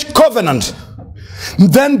marriage covenant.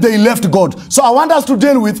 Then they left God. So I want us to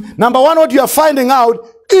deal with, number one, what you are finding out,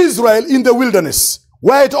 Israel in the wilderness,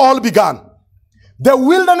 where it all began. The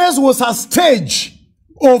wilderness was a stage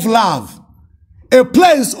of love, a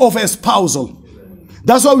place of espousal.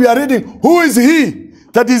 That's why we are reading, who is he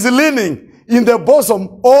that is leaning in the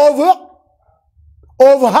bosom of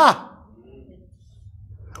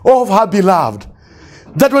her beloved?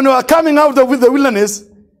 That when we are coming out of the wilderness,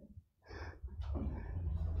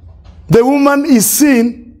 the woman is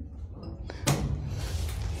seen.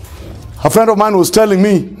 A friend of mine was telling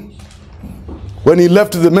me when he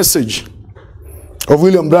left the message of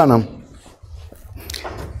William Branham,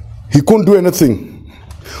 he couldn't do anything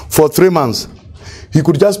for 3 months. He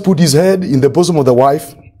could just put his head in the bosom of the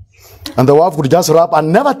wife And the wife would just rub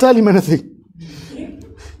and never tell him anything.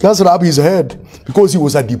 Just rub his head because he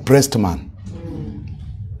was a depressed man.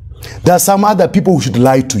 There are some other people who should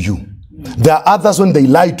lie to you. There are others, when they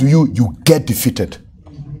lie to you, you get defeated.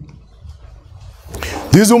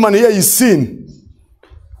 This woman here is sin.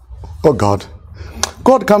 Oh God.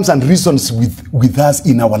 God comes and reasons with us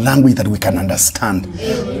in our language that we can understand.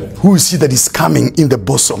 Who is she that is coming in the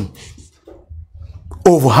bosom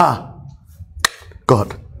of her?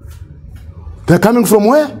 God. They're coming from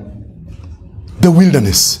where? The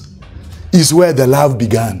wilderness is where the love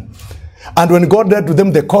began. And when God led to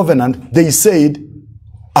them the covenant, they said,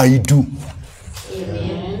 I do.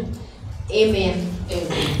 Amen. Amen.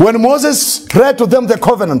 When Moses read to them the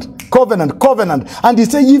covenant, and he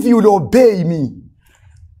said, if you will obey me,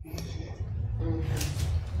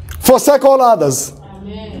 forsake all others,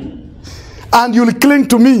 Amen. and you'll cling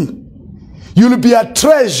to me, you'll be a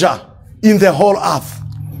treasure in the whole earth.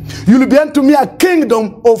 You'll be unto me a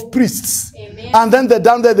kingdom of priests. Amen. And then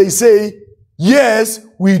down there they say, yes,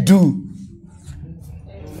 we do.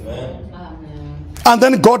 Amen. And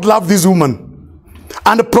then God loved this woman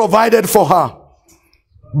and provided for her.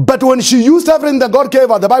 But when she used everything that God gave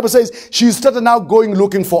her, the Bible says she started now going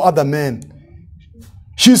looking for other men.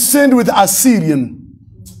 She sinned with Assyrian.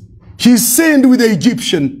 She sinned with the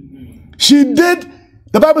Egyptian. She did,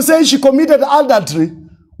 the Bible says she committed adultery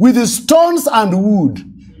with stones and wood,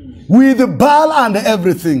 with Baal and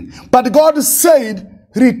everything. But God said,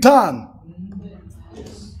 return.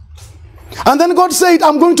 And then God said,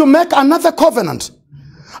 I'm going to make another covenant.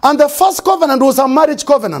 And the first covenant was a marriage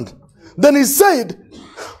covenant. Then he said,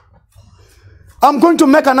 I'm going to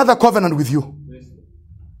make another covenant with you.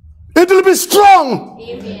 It will be strong.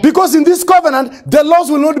 Amen. Because in this covenant, the laws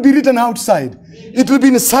will not be written outside. Amen. It will be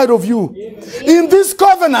inside of you. Amen. In this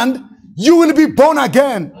covenant, you will be born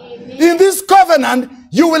again. Amen. In this covenant,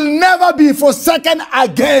 you will never be forsaken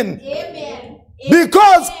again. Amen.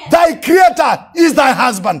 Because thy creator is thy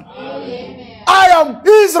husband. Amen. I am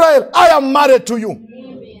Israel. I am married to you. Amen.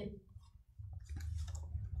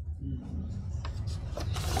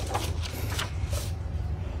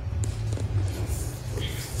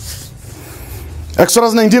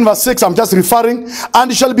 Exodus 19 verse 6, I'm just referring.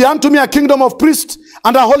 And it shall be unto me a kingdom of priests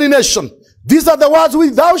and a holy nation. These are the words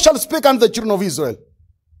which thou shalt speak unto the children of Israel.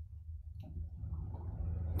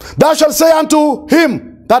 Thou shalt say unto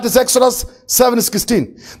him, that is Exodus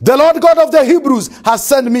 7:16. The Lord God of the Hebrews has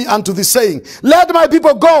sent me unto thee, saying, let my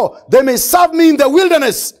people go, they may serve me in the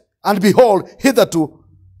wilderness. And behold, hitherto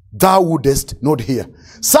thou wouldest not hear.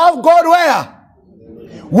 Serve God where?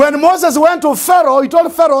 When Moses went to Pharaoh, he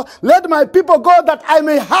told Pharaoh, let my people go that I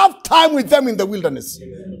may have time with them in the wilderness.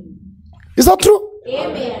 Is that true?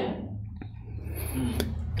 Amen.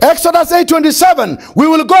 Exodus 8:27, we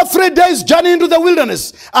will go 3 days journey into the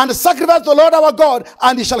wilderness and sacrifice the Lord our God,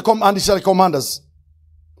 and he shall command us.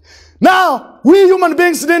 Now, we human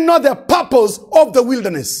beings didn't know the purpose of the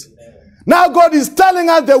wilderness. Now God is telling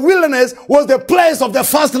us the wilderness was the place of the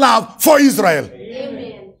first love for Israel.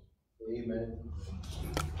 Amen.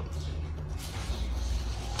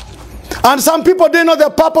 And some people didn't know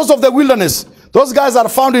the purpose of the wilderness. Those guys are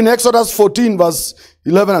found in Exodus 14 verse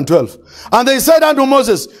 11 and 12. And they said unto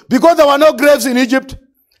Moses, because there were no graves in Egypt,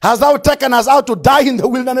 hast thou taken us out to die in the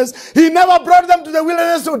wilderness? He never brought them to the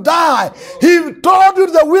wilderness to die. He told you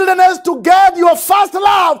the wilderness to get your first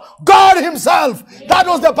love, God himself. That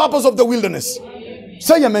was the purpose of the wilderness.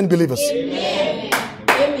 Say amen, believers. Amen.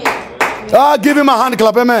 Amen. Give him a hand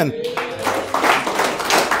clap, amen.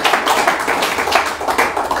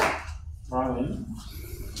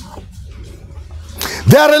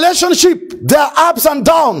 Their relationship, their ups and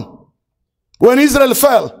downs. When Israel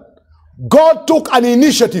fell, God took an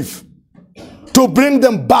initiative to bring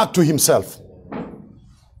them back to himself.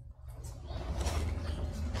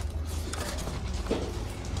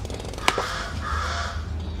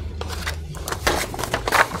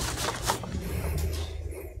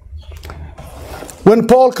 When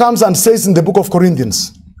Paul comes and says in the book of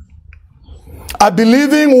Corinthians, a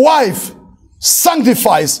believing wife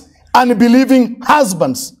sanctifies unbelieving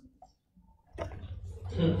husbands.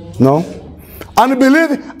 No. A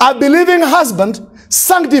believing husband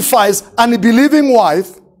sanctifies an unbelieving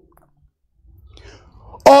wife,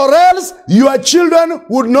 or else your children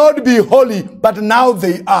would not be holy, but now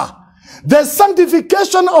they are. The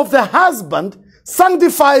sanctification of the husband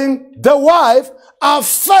sanctifying the wife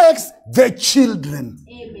affects the children.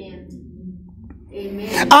 Amen.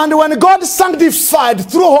 Amen. And when God sanctified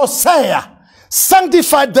through Hosea,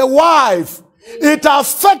 sanctified the wife, it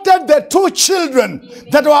affected the two children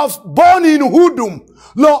that were born in Hudum.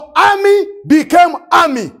 Lo Ami became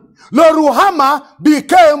Ami. Lo-Ruhamah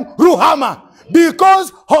became Ruhamah.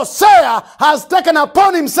 Because Hosea has taken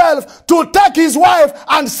upon himself to take his wife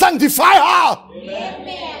and sanctify her.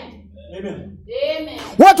 Amen. Amen. Amen.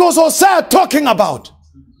 What was Hosea talking about?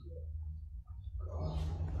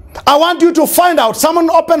 I want you to find out. Someone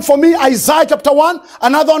open for me Isaiah chapter 1,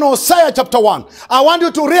 another one Hosea chapter 1. I want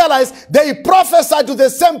you to realize they prophesied to the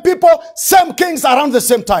same people, same kings around the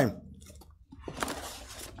same time.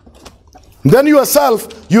 Then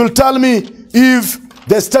yourself, you'll tell me if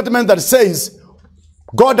the statement that says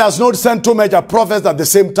God does not send two major prophets at the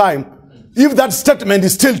same time, if that statement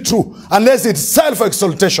is still true, unless it's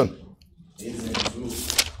self-exaltation.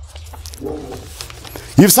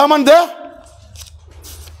 If someone there?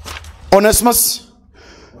 Onesimus?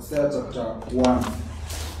 Hosea chapter 1.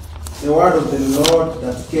 The word of the Lord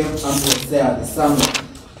that came unto Hosea, the son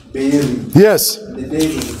of Beeri, Yes. in the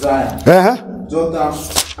days of Uzziah, Jotham,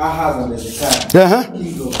 Ahaz, and Hezekiah,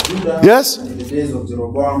 kings of Judah, Yes. and in the days of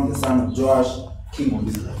Jeroboam, the son of Joash, king of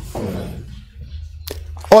Israel.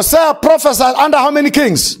 Hosea prophesied under how many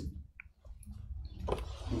kings?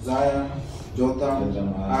 Uzziah,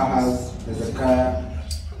 Jotham, Ahaz, Hezekiah,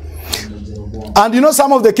 and Jeroboam. And you know,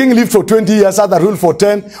 some of the king lived for 20 years, others ruled for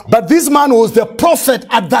 10. But this man was the prophet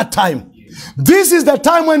at that time. This is the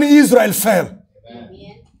time when Israel fell.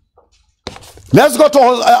 Let's go to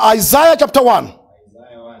Isaiah chapter 1.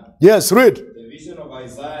 Isaiah 1. Yes, read. The vision of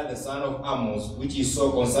Isaiah the son of Amos, which he saw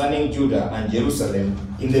concerning Judah and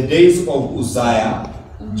Jerusalem in the days of Uzziah,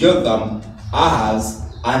 Jotham, Ahaz,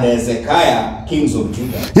 and Hezekiah, kings of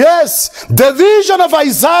Judah. Yes, the vision of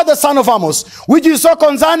Isaiah the son of Amos, which he saw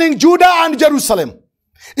concerning Judah and Jerusalem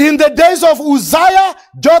in the days of Uzziah,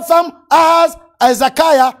 Jotham, Ahaz,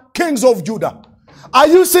 Hezekiah, kings of Judah. Are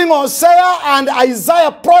you seeing Hosea and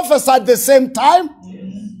Isaiah prophesy at the same time? Yes.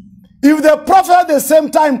 If they prophesied at the same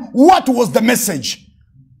time, what was the message?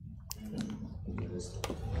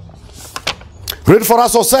 Read for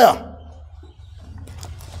us, Hosea.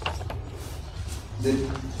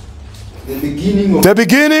 The beginning of The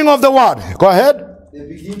beginning of the word. Go ahead. the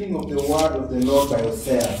beginning of the word of the Lord by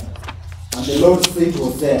Hosea. And the Lord said to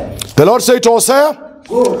Hosea, The Lord said to Hosea,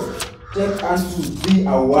 Go, take unto thee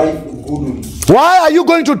a wife of Hudum, why are you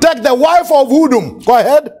going to take the wife of Hudum? Go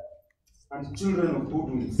ahead. and children of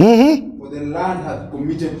Hudum, for the land hath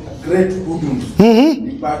committed a great Hudum,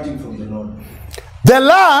 departing from the Lord. The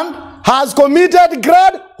land has committed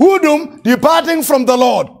great Hudum, departing from the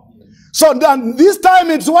Lord. So then this time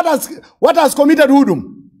it's what has committed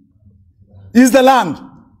Hudum is the land.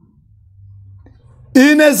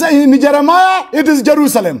 In Jeremiah it is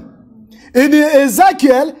Jerusalem. In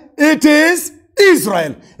Ezekiel it is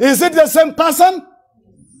Israel. Is it the same person?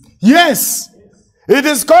 Yes. It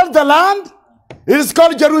is called the land. It is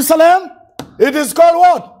called Jerusalem. It is called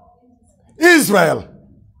what? Israel.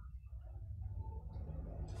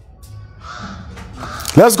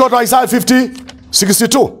 Let's go to Isaiah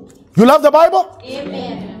 50:62. You love the Bible?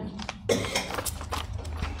 Amen.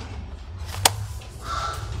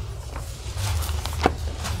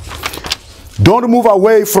 Don't move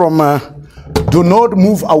away from, do not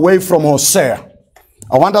move away from Hosea.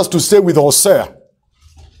 I want us to stay with Hosea.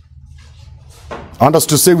 I want us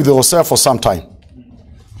to stay with Hosea for some time.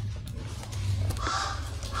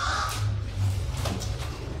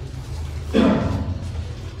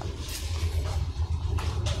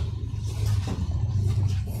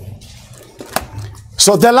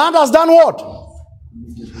 So the land has done what?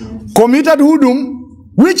 Committed Hudum.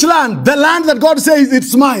 Which land? The land that God says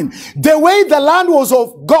it's mine. The way the land was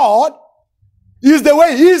of God is the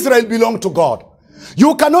way Israel belonged to God.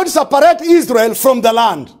 You cannot separate Israel from the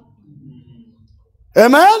land.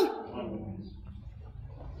 Amen?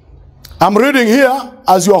 I'm reading here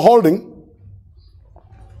as you are holding.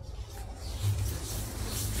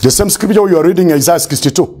 The same scripture you are reading, Isaiah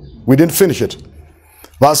 62. We didn't finish it.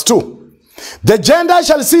 Verse 2. The Gentiles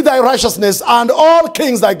shall see thy righteousness, and all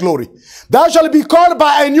kings thy glory. Thou shalt be called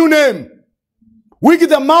by a new name, which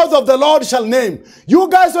the mouth of the Lord shall name. You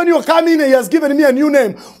guys, when you come in, he has given me a new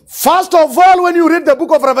name. First of all, when you read the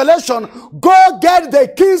book of Revelation, go get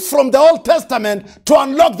the keys from the Old Testament to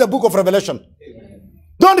unlock the book of Revelation.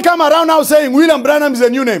 Don't come around now saying William Branham is a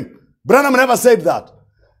new name. Branham never said that.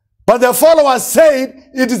 But the followers said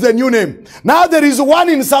it is a new name. Now there is one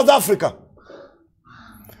in South Africa.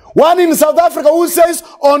 One in South Africa who says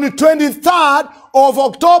on the 23rd of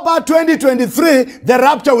October 2023, the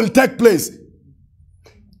rapture will take place.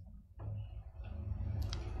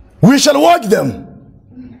 We shall watch them.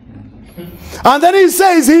 And then he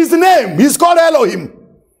says his name, he's called Elohim.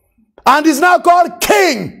 And he's now called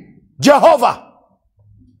King Jehovah.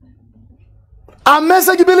 A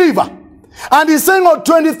message believer. And he's saying on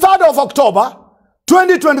 23rd of October,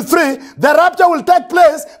 2023, the rapture will take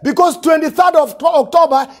place because 23rd of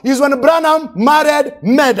October is when Branham married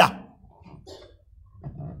Meda.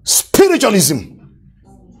 Spiritualism.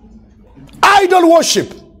 Idol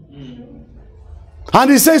worship.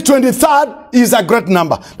 And he says 23rd is a great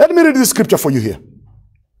number. Let me read this scripture for you here.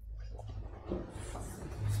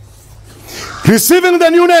 Receiving the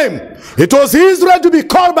new name. It was Israel to be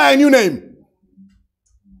called by a new name.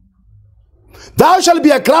 Thou shalt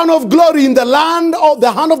be a crown of glory in the land of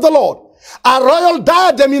the hand of the Lord, a royal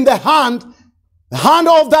diadem in the hand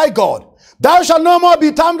of thy God. Thou shalt no more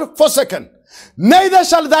be termed forsaken, neither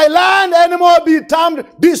shall thy land any more be termed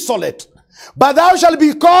desolate, but thou shalt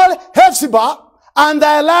be called Hephzibah, and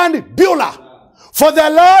thy land Beulah. For the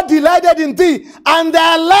Lord delighted in thee, and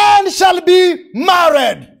thy land shall be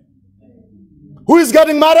married. Who is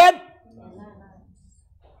getting married?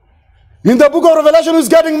 In the book of Revelation, who is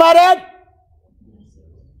getting married?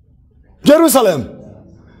 Jerusalem.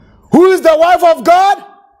 Who is the wife of God?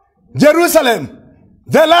 Jerusalem.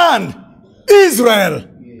 The land. Israel.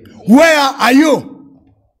 Where are you?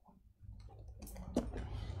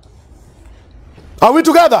 Are we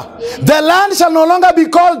together? The land shall no longer be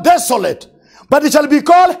called desolate, but it shall be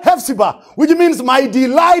called Hephzibah, which means my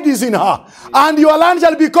delight is in her. And your land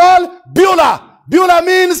shall be called Beulah. Beulah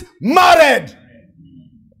means married.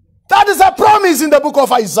 That is a promise in the book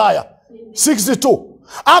of Isaiah 62.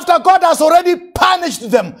 After God has already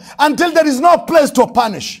punished them until there is no place to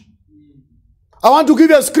punish. I want to give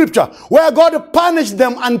you a scripture where God punished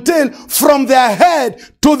them until from their head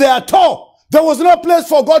to their toe, there was no place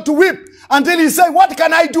for God to whip until he said, what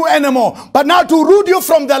can I do anymore? But now to root you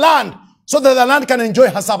from the land so that the land can enjoy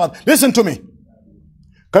her Sabbath. Listen to me.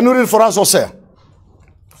 Can you read for us, Hosea?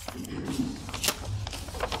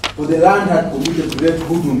 For the land had committed great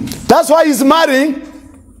whoredoms. That's why he's marrying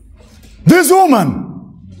this woman.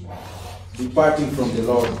 Departing from the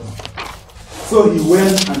Lord. So he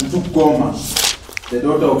went and took Gomer, the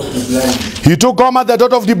daughter of Diblaim. He took Gomer, the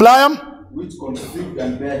daughter of Diblaim, which conceived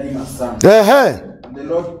and bare him a son. And the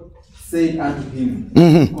Lord said unto him,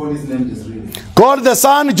 call his name Jezreel. Call the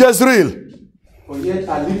son Jezreel. For yet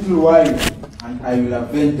a little while, and I will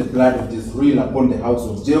avenge the blood of Jezreel upon the house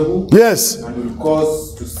of Jehu. Yes. And will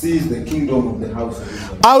cause to seize the kingdom of the house of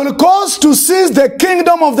Israel. I will cause to seize the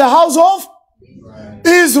kingdom of the house of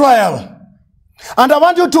Israel. And I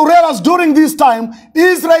want you to realize during this time,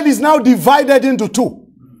 Israel is now divided into two.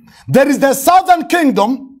 There is the southern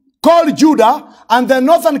kingdom called Judah, and the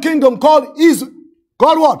northern kingdom called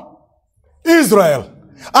what? Israel.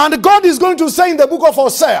 And God is going to say in the book of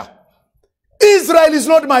Hosea, Israel is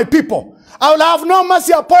not my people. I will have no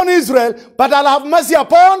mercy upon Israel, but I'll have mercy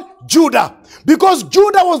upon Judah. Because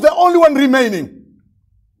Judah was the only one remaining.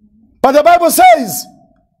 But the Bible says,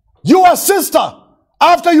 your sister,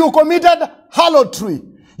 after you committed harlotry,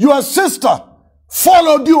 your sister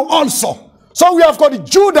followed you also. So we have got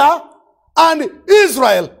Judah and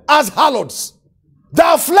Israel as harlots. They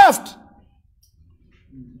have left.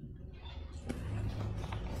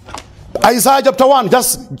 Isaiah chapter 1,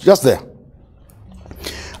 just there.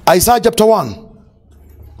 Isaiah chapter 1.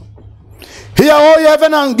 Hear, O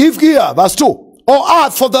heaven, and give ear. Verse 2. O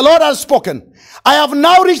earth, for the Lord has spoken. I have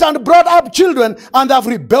nourished and brought up children, and have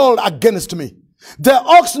rebelled against me. The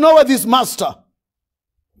ox knoweth his master,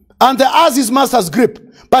 and the ass his master's grip.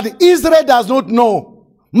 But Israel does not know.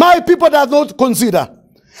 My people does not consider.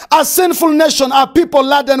 A sinful nation are people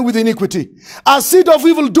laden with iniquity, a seed of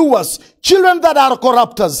evildoers, children that are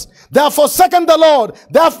corrupters. They have forsaken the Lord.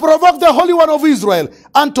 They have provoked the Holy One of Israel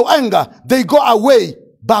unto anger. They go away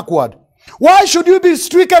backward. Why should you be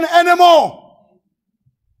stricken anymore?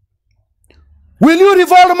 Will you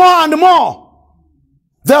revolt more and more?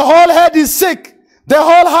 The whole head is sick. The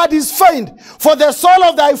whole heart is faint. For the sole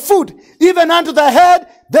of thy foot, even unto the head,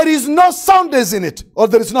 there is no soundness in it, or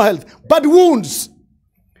there is no health, but wounds,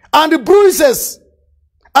 and bruises,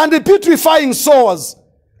 and the putrefying sores.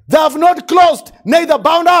 They have not closed, neither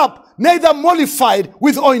bound up, neither mollified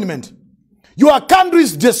with ointment. Your country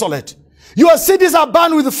is desolate. Your cities are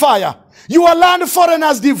burned with fire. Your land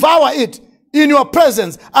foreigners devour it in your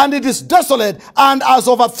presence, and it is desolate and as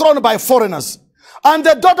overthrown by foreigners. And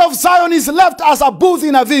the daughter of Zion is left as a booth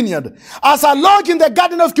in a vineyard, as a lodge in the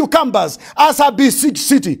garden of cucumbers, as a besieged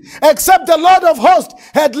city. Except the Lord of hosts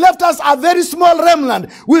had left us a very small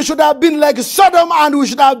remnant, we should have been like Sodom, and we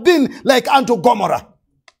should have been like unto Gomorrah.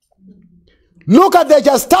 Look at the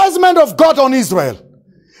chastisement of God on Israel.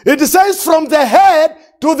 It says from the head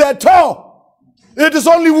to the toe, it is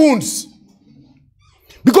only wounds.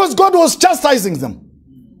 Because God was chastising them.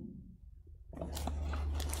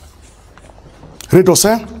 Read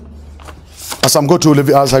Hosea. As I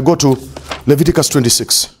go to Leviticus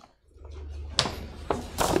 26.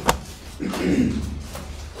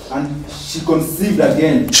 And she conceived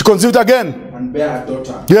again. She conceived again. And bare a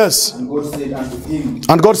daughter. Yes. And God said unto him.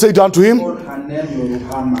 And God said unto him, Call her name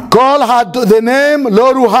Loruhama. call her the name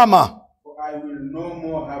Loruhama. For I will no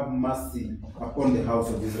more have mercy upon the house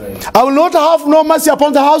of Israel. I will not have no mercy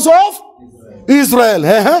upon the house of Israel.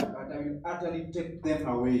 But I will utterly take them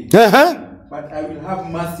away. But I will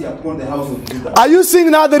have mercy upon the house of Judah. Are you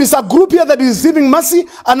seeing now there is a group here that is receiving mercy,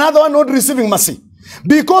 another one not receiving mercy?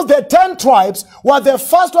 Because the 10 tribes were the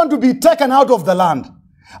first one to be taken out of the land.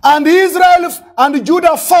 And Israel and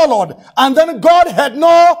Judah followed. And then God had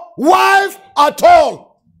no wife at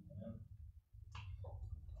all.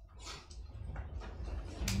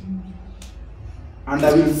 And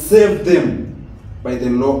I will save them by the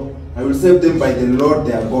Lord. I will save them by the Lord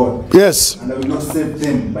their God. Yes. And I will not save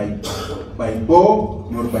them by bow,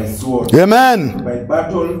 nor by sword. Amen. By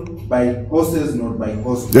battle, by horses, nor by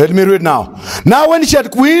horses. Let me read now. Now when she had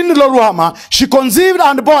Queen Loruhama, she conceived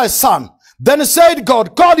and bore a son. Then said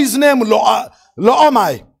God, call his name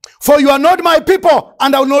Loomai, for you are not my people,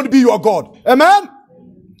 and I will not be your God. Amen.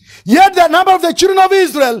 Yet the number of the children of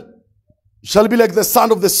Israel shall be like the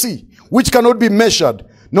sand of the sea, which cannot be measured,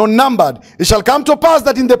 nor numbered. It shall come to pass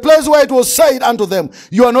that in the place where it was said unto them,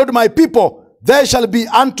 you are not my people, they shall be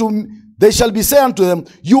said unto them,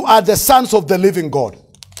 you are the sons of the living God.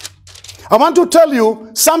 I want to tell you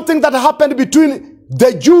something that happened between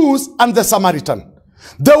the Jews and the Samaritan.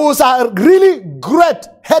 There was a really great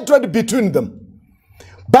hatred between them.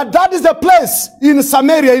 But that is the place in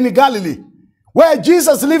Samaria in Galilee where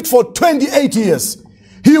Jesus lived for 28 years.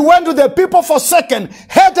 He went to the people forsaken,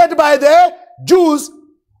 hated by the Jews,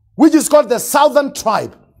 which is called the southern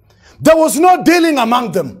tribe. There was no dealing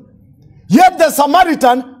among them. Yet the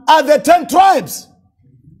Samaritan are the 10 tribes.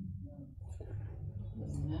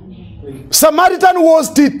 Samaritan was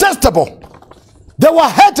detestable. They were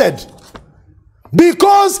hated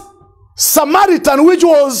because Samaritan, which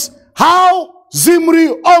was how Zimri,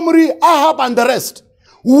 Omri, Ahab and the rest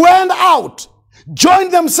went out,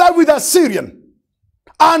 joined themselves with Assyrian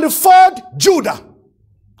and fought Judah.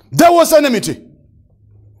 There was enmity.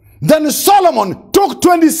 Then Solomon took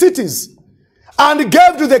 20 cities and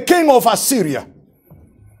gave to the king of Assyria.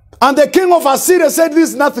 And the king of Assyria said, this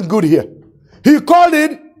is nothing good here. He called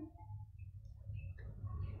it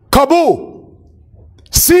Kabul.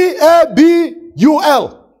 C-A-B-U-L.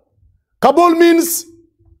 Kabul means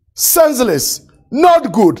senseless,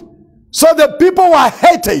 not good. So the people were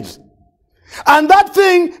hated. And that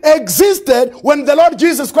thing existed when the Lord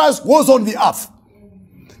Jesus Christ was on the earth.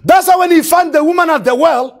 That's why when he found the woman at the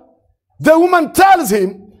well, the woman tells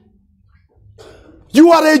him,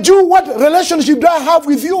 you are a Jew, what relationship do I have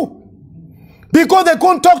with you? Because they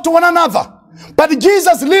couldn't talk to one another. But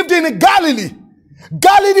Jesus lived in Galilee.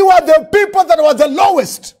 Galilee were the people that were the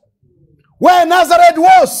lowest. Where Nazareth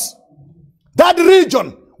was. That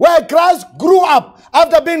region where Christ grew up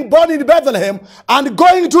after being born in Bethlehem and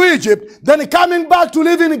going to Egypt, then coming back to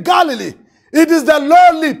live in Galilee. It is the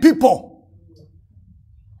lowly people.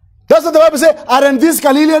 That's what the Bible says. Aren't these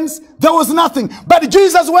Galileans? There was nothing. But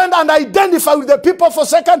Jesus went and identified with the people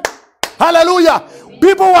forsaken. Hallelujah.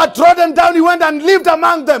 People were trodden down. He went and lived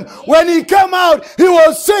among them. When he came out, he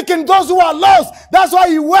was seeking those who are lost. That's why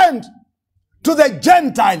he went to the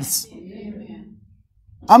Gentiles. Amen.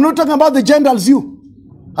 I'm not talking about the Gentiles, you.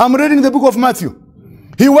 I'm reading the book of Matthew.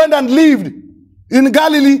 He went and lived in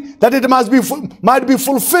Galilee, that it might be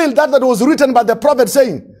fulfilled, that was written by the prophet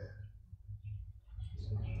saying,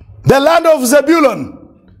 the land of Zebulun,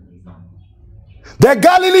 the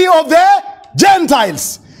Galilee of the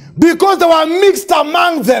Gentiles, because they were mixed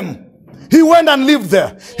among them. He went and lived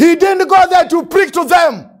there. He didn't go there to preach to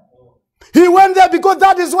them. He went there because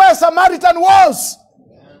that is where Samaritan was.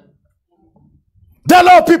 The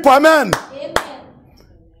Lord people, amen. Amen.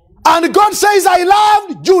 And God says, I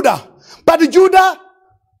loved Judah, but Judah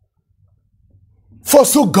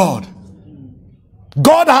forsook God.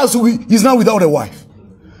 God is now without a wife.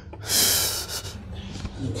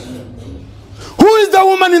 Who is the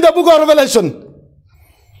woman in the book of Revelation?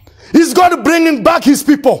 Is God bringing back his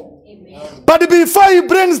people. Amen. But before he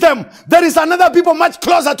brings them, there is another people much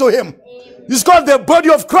closer to him. Amen. It's called the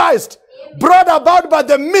body of Christ. Amen. Brought about by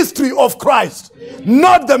the mystery of Christ. Amen.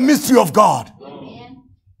 Not the mystery of God. Amen.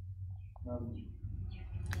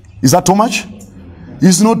 Is that too much?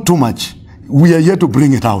 It's not too much. We are here to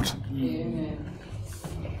bring it out.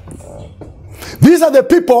 These are the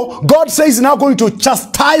people God says is now going to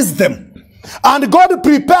chastise them. And God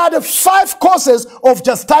prepared 5 courses of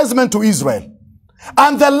chastisement to Israel.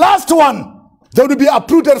 And the last one, they will be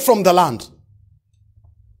uprooted from the land.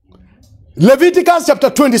 Leviticus chapter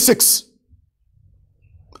 26.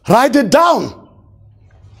 Write it down.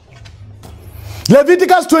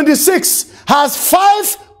 Leviticus 26 has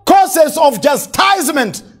 5 causes of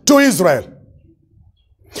chastisement to Israel.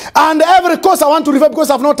 And every cause I want to refer because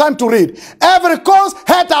I have no time to read. Every cause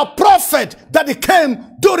had a prophet that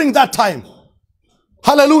came during that time.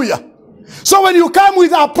 Hallelujah. So when you come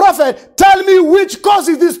with a prophet, tell me which cause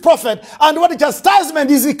is this prophet and what chastisement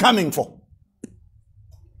is he coming for.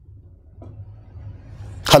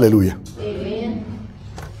 Hallelujah. Amen.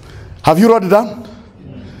 Have you wrote it down?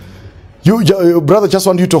 You, brother, just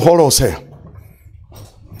want you to hold us here.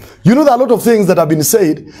 You know there are a lot of things that have been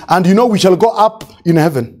said, and you know we shall go up in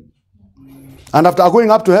heaven. And after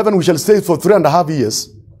going up to heaven, we shall stay for 3.5 years.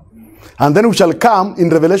 And then we shall come in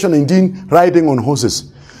Revelation 19 riding on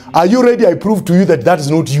horses. Are you ready? I prove to you that that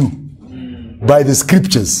is not you. By the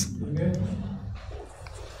scriptures.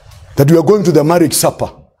 That we are going to the marriage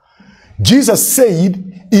supper. Jesus said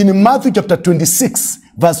in Matthew chapter 26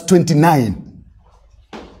 verse 29.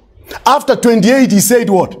 After 28 he said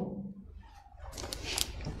what?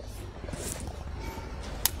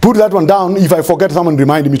 Put that one down. If I forget, someone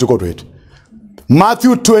remind me to go to it.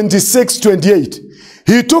 Matthew 26:28.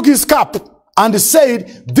 He took his cup and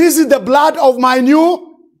said, this is the blood of my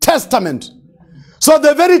new testament. So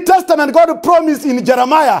the very testament God promised in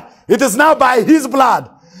Jeremiah, it is now by his blood.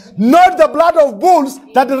 Not the blood of bulls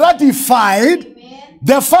that ratified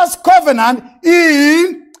the first covenant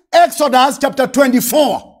in Exodus chapter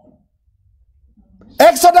 24.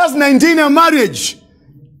 Exodus 19, a marriage.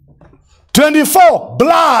 24,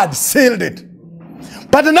 blood sealed it.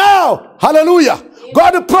 But now, hallelujah,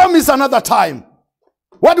 God promised another time.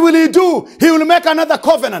 What will he do? He will make another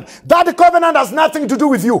covenant. That covenant has nothing to do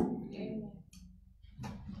with you.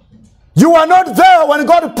 You are not there when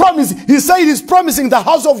God promised. He said he's promising the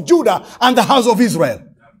house of Judah and the house of Israel.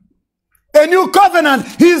 A new covenant.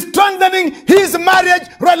 He is strengthening his marriage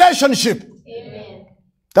relationship. Amen.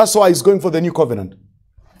 That's why he's going for the new covenant.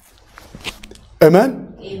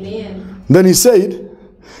 Amen? Amen. Then he said,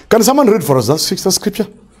 can someone read for us that scripture?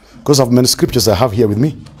 Because of many scriptures I have here with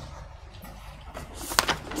me.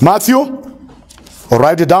 Matthew, or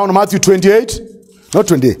write it down, Matthew 28, not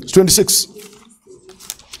 28, 26.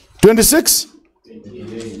 26?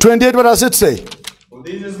 28, what does it say? For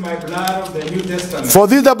this is my blood of the New Testament. For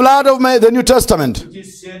this is the blood of the New Testament. Which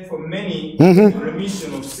is shed for many in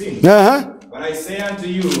remission of sin. But I say unto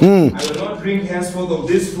you, I will not drink henceforth of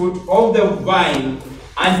this fruit of the vine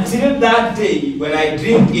until that day when I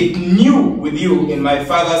drink it new with you in my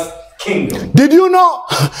Father's kingdom. Did you know?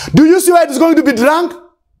 Do you see where it is going to be drunk?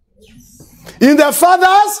 In the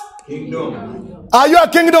Father's kingdom. Are you a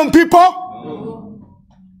kingdom people? No.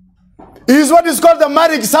 Is what is called the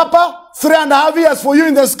marriage supper 3.5 years for you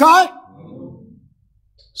in the sky? No.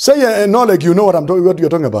 Say no, like you know what you're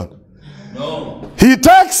talking about. No. He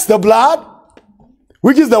takes the blood,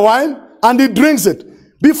 which is the wine, and he drinks it.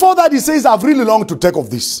 Before that, he says, I've really longed to take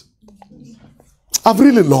of this. I've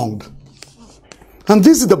really longed. And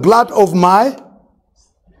this is the blood of my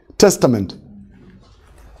testament.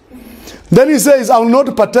 Then he says, I will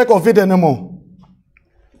not partake of it anymore.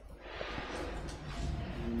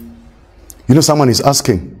 You know, someone is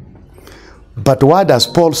asking, but why does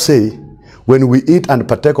Paul say, when we eat and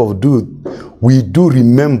partake of food, we do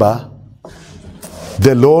remember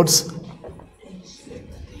the Lord's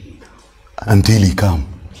until he come?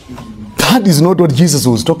 That is not what Jesus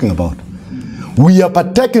was talking about. We are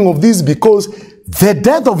partaking of this because the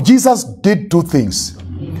death of Jesus did 2 things.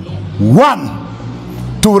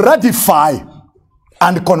 1, to ratify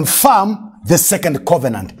and confirm the second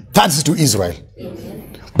covenant. That's to Israel.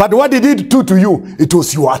 Amen. But what did it do to you? It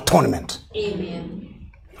was your atonement.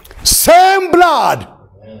 Amen. Same blood.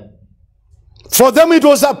 For them it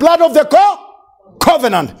was the blood of the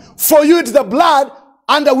covenant. For you it's the blood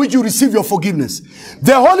under which you receive your forgiveness.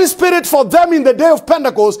 The Holy Spirit for them in the day of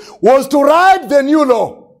Pentecost was to write the new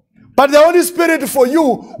law. But the Holy Spirit for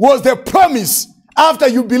you was the promise after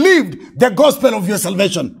you believed the gospel of your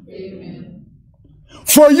salvation. Amen.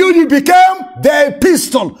 For you became the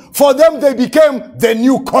epistle. For them they became the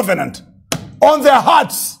new covenant on their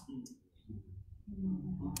hearts.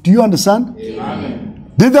 Do you understand?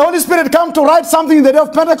 Amen. Did the Holy Spirit come to write something in the day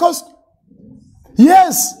of Pentecost?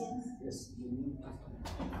 Yes.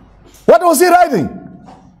 What was he writing?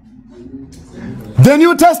 The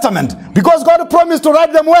New Testament. Because God promised to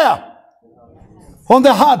write them where? On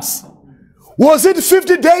their hearts. Was it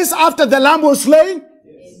 50 days after the lamb was slain?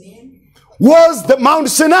 Amen. Was the Mount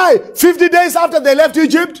Sinai 50 days after they left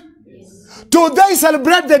Egypt? Yes. Do they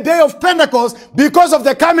celebrate the day of Pentecost because of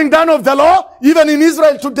the coming down of the law, even in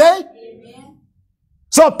Israel today? Amen.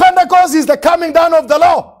 So Pentecost is the coming down of the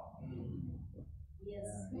law.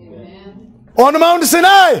 On Mount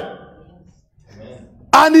Sinai.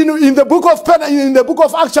 And in the book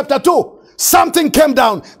of Acts chapter 2, something came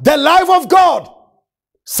down. The life of God.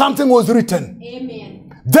 Something was written.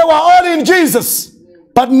 Amen. They were all in Jesus,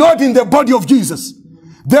 but not in the body of Jesus.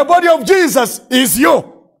 The body of Jesus is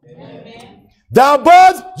you. Amen. They are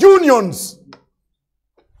both unions.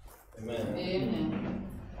 Amen.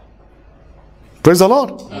 Praise the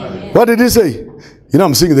Lord. Amen. What did he say?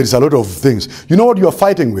 I'm seeing there is a lot of things. You know what you are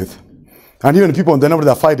fighting with? And even people on the number they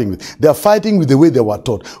are fighting with. They are fighting with the way they were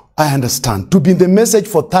taught. I understand. To be in the message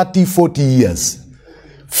for 30, 40 years,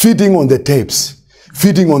 feeding on the tapes,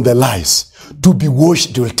 feeding on the lies, to be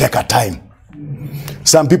washed will take a time.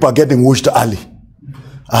 Some people are getting washed early.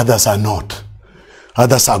 Others are not.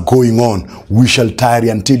 Others are going on. We shall tarry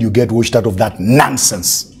until you get washed out of that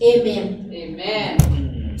nonsense. Amen.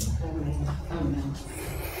 Amen.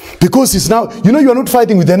 Because it's now, you are not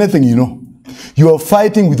fighting with anything, You are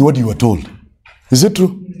fighting with what you were told. Is it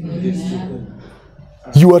true? Amen.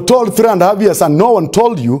 You were told 3.5 years and no one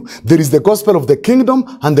told you there is the gospel of the kingdom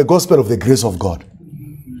and the gospel of the grace of God.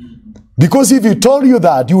 Because if he told you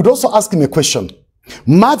that, you would also ask him a question.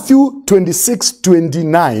 Matthew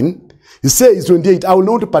 26:29, he says 28, I will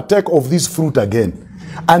not partake of this fruit again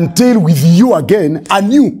until with you again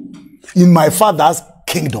anew in my Father's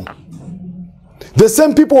kingdom. The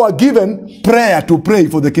same people are given prayer to pray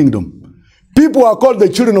for the kingdom. People who are called the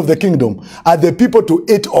children of the kingdom are the people to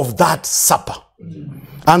eat of that supper.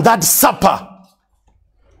 And that supper,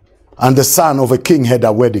 and the son of a king had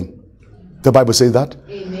a wedding. The Bible says that.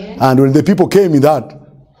 Amen. And when the people came in that,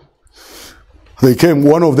 they came,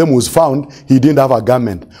 one of them was found, he didn't have a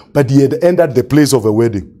garment, but he had entered the place of a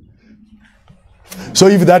wedding. So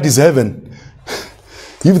if that is heaven,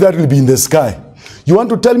 if that will be in the sky, you want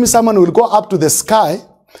to tell me someone will go up to the sky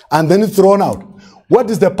and then thrown out? What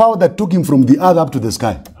is the power that took him from the earth up to the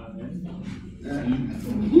sky?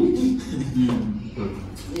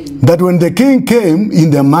 That when the king came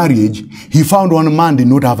in the marriage, he found one man did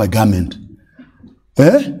not have a garment.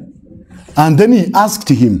 And then he asked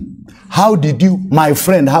him, how did you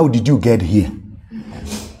get here?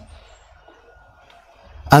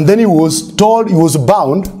 And then he was told, he was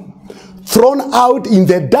bound, thrown out in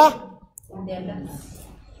the dark.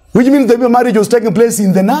 Which means the marriage was taking place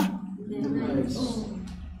in the night.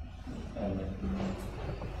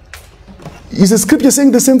 Is the scripture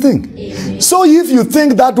saying the same thing? Amen. So if you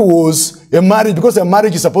think that was a marriage, because a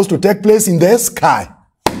marriage is supposed to take place in the sky,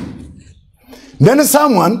 then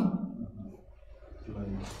someone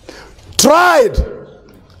tried.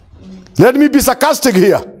 Let me be sarcastic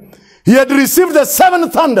here. He had received the 7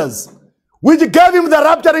 thunders, which gave him the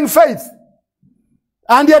rapturing faith.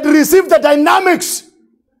 And he had received the dynamics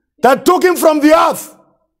that took him from the earth.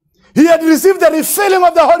 He had received the refilling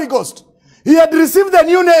of the Holy Ghost. He had received the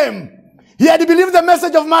new name. He had believed the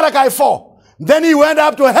message of Malachi 4. Then he went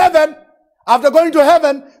up to heaven. After going to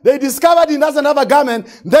heaven, they discovered he doesn't have a garment.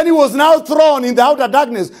 Then he was now thrown in the outer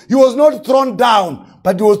darkness. He was not thrown down,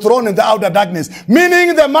 but he was thrown in the outer darkness.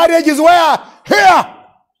 Meaning the marriage is where? Here.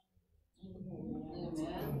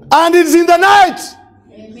 And it's in the night.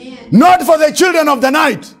 Amen. Not for the children of the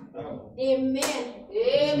night. Amen.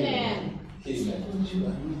 Amen.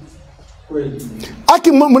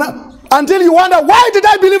 Until you wonder, why did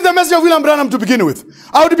I believe the message of William Branham to begin with?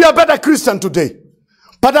 I would be a better Christian today.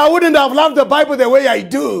 But I wouldn't have loved the Bible the way I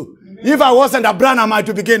do if I wasn't a Branhamite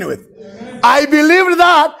to begin with. I believed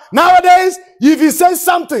that. Nowadays, if he says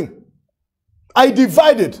something, I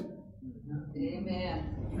divide it.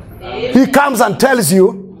 Amen. He comes and tells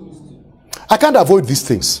you, I can't avoid these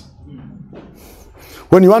things.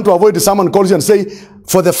 When you want to avoid it, someone calls you and say,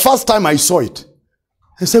 for the first time I saw it.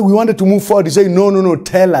 They say, we wanted to move forward. He say, no,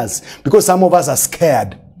 tell us. Because some of us are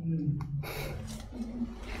scared.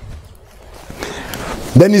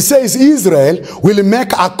 Then he says, Israel will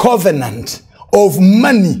make a covenant of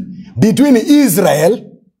money between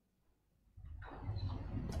Israel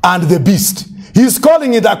and the beast. He's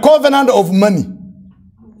calling it a covenant of money.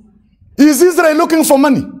 Is Israel looking for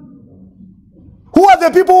money? Who are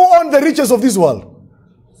the people who own the riches of this world?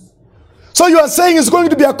 So you are saying it's going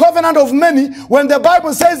to be a covenant of many when the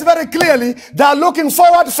Bible says very clearly they are looking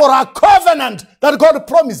forward for a covenant that God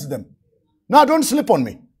promised them. Now don't sleep on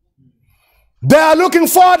me. They are looking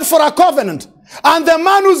forward for a covenant. And the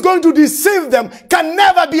man who's going to deceive them can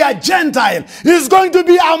never be a Gentile. He's going to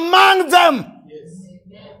be among them.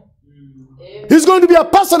 He's going to be a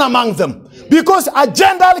person among them. Because a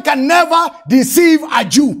Gentile can never deceive a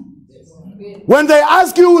Jew. When they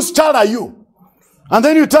ask you, whose child are you? And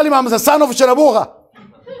then you tell him, I'm the son of Sherabuha.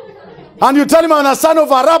 and you tell him I'm a son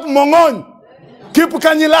of Arab Mongon,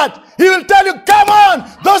 Kipukanyilat, he will tell you, come on,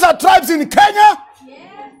 those are tribes in Kenya.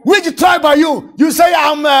 Which tribe are you? You say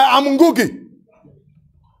I'm Ngugi,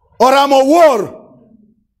 or I'm a War,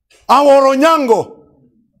 I'm Oronyango,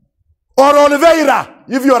 or Oliveira,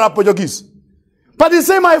 if you are a Portuguese. But he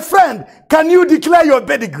say, my friend, can you declare your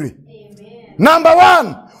pedigree? Amen. Number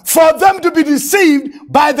one, for them to be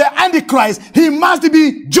deceived by the Antichrist, he must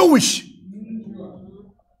be Jewish.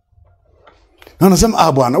 We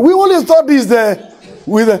always thought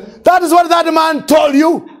that is what that man told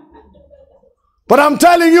you. But I'm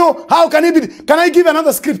telling you, how can he be? Can I give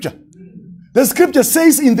another scripture? The scripture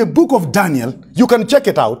says in the book of Daniel, you can check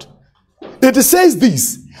it out. It says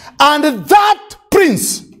this, and that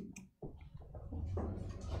prince,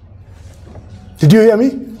 did you hear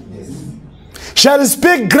me? Yes. Shall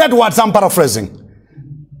speak great words, I'm paraphrasing,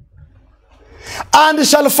 and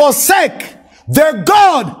shall forsake the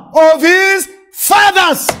God of his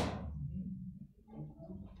fathers.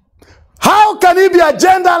 How can he be a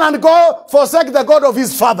Gentile and go forsake the God of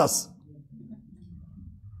his fathers?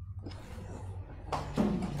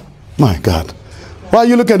 My God. Why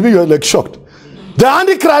you look at me, you're like shocked. The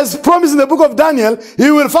Antichrist promised in the book of Daniel,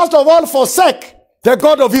 he will first of all forsake the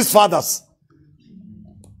God of his fathers.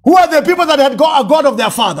 Who are the people that had got a God of their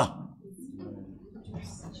father?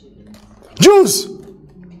 Jews.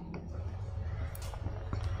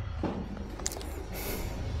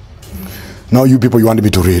 Now you people, you want me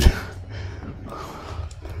to read.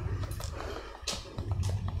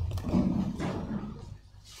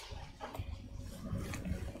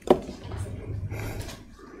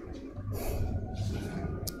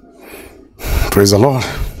 Praise the Lord.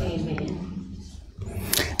 Amen.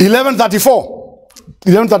 11:34,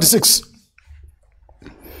 11:36.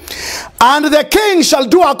 And the king shall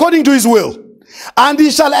do according to his will, and he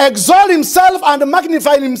shall exalt himself and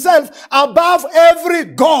magnify himself above every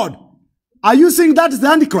god. Are you saying that is the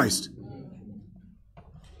Antichrist?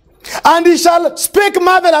 And he shall speak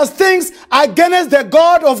marvelous things against the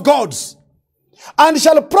God of gods, and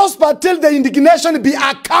shall prosper till the indignation be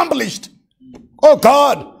accomplished. Oh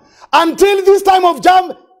God. Until this time of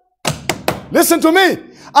jam, listen to me.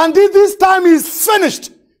 Until this time is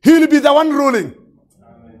finished, he will be the one ruling.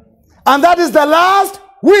 Amen. And that is the last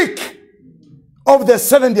week of the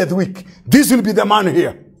 70th week. This will be the man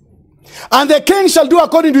here. And the king shall do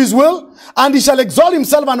according to his will, and he shall exalt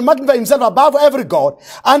himself and magnify himself above every god,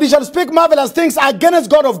 and he shall speak marvelous things against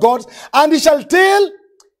God of gods, and he shall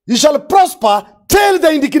prosper till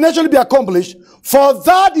the indignation be accomplished, for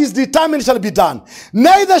that is determined shall be done.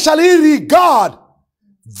 Neither shall he regard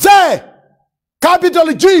the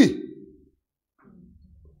capital G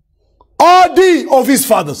or D of his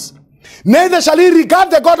fathers. Neither shall he regard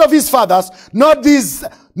the God of his fathers, nor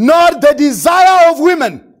the desire of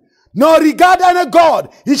women, nor regard any God.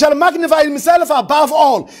 He shall magnify himself above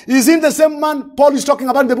all. Is in the same man Paul is talking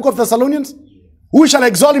about in the book of Thessalonians? Who shall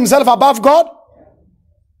exalt himself above God?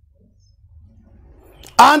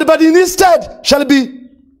 But in his stead shall he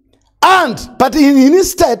honor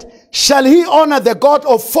the God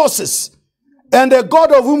of forces, and the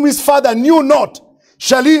God of whom his father knew not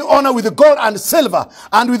shall he honor with gold and silver,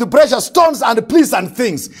 and with precious stones and pleasant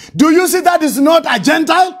things. Do you see that is not a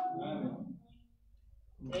Gentile?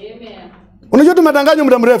 Amen. Unajua tumedanganywa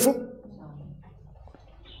muda mrefu.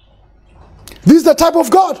 This is the type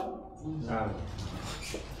of God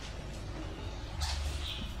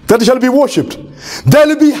that shall be worshipped. There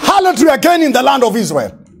will be harlotry again in the land of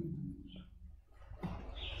Israel.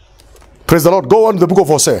 Praise the Lord. Go on to the book of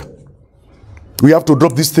Hosea. We have to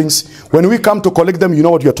drop these things. When we come to collect them, you know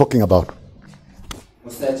what we are talking about.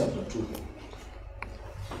 Hosea chapter 2.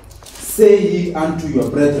 Say ye unto your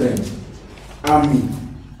brethren, Army,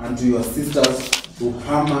 and to your sisters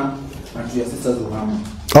Ruhama, and to your sisters Ruhama.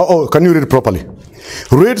 Oh, can you read it properly?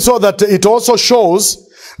 Read so that it also shows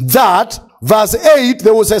that verse 8,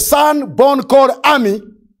 there was a son born called Ami.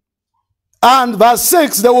 And verse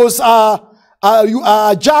 6, there was a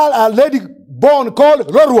lady born called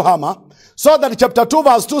Roruhama. So that chapter 2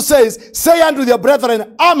 verse 2 says, say unto your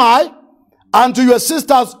brethren, Ami, and to your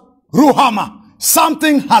sisters Ruhama.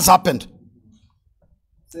 Something has happened.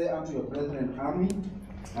 Say unto your brethren, Ami,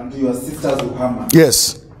 and to your sisters Ruhama.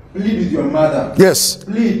 Yes. Plead with your mother. Yes.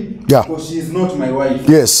 Plead. Yeah. For she is not my wife.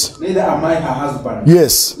 Yes. Neither am I her husband.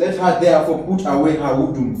 Yes. Let her therefore put away her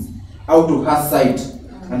wounds out of her sight,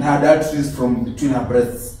 and her adulteries from between her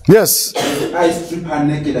breasts. Yes. And I strip her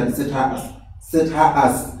naked and set her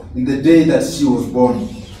as in the day that she was born,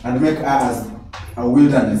 and make her as a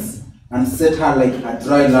wilderness, and set her like a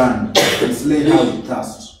dry land, and slay her with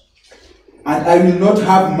thirst. And I will not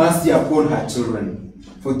have mercy upon her children,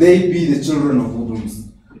 for they be the children of wombs.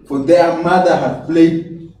 For their mother had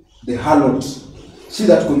played the harlot. She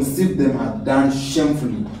that conceived them had done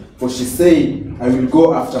shamefully. For she said, I will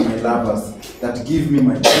go after my lovers, that give me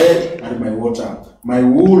my bread and my water, my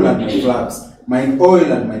wool and my flax, mine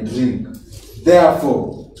oil and my drink.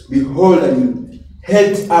 Therefore, behold, I will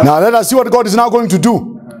hedge up. Now let us see what God is now going to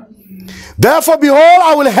do. Therefore, behold,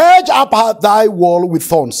 I will hedge up thy wall with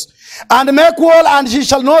thorns, and make wall, and she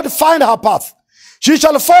shall not find her path. She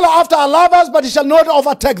shall follow after her lovers, but she shall not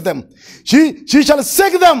overtake them. She shall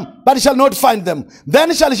seek them, but she shall not find them.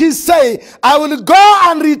 Then shall she say, I will go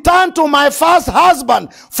and return to my first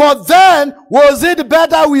husband, for then was it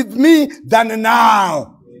better with me than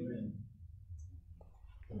now.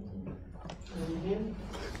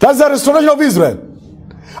 That's the restoration of Israel.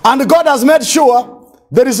 And God has made sure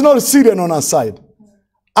there is no Syrian on her side.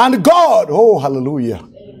 And God, oh hallelujah,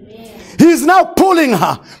 He is now pulling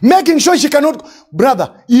her, making sure she cannot.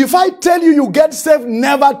 Brother, if I tell you you get saved,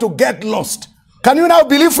 never to get lost. Can you now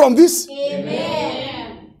believe from this?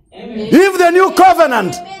 Amen. If the new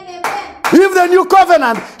covenant, if the new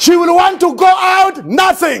covenant, she will want to go out,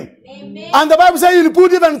 nothing. Amen. And the Bible says you'll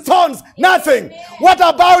put even thorns, nothing. Amen. What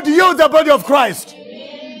about you, the body of Christ?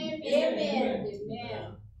 Amen.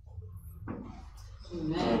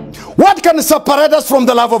 Amen. What can separate us from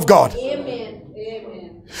the love of God? Amen.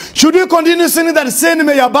 Amen. Should we continue sinning that sin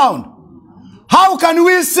may abound? How can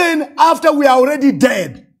we sin after we are already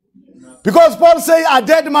dead? Because Paul says a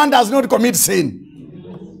dead man does not commit sin.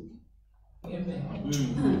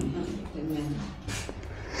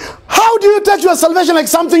 How do you take your salvation like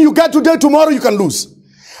something you get today, tomorrow you can lose?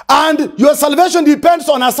 And your salvation depends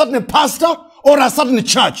on a certain pastor or a certain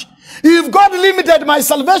church. If God limited my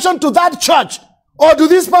salvation to that church or to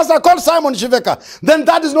this pastor called Simon Shiveka, then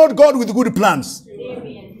that is not God with good plans.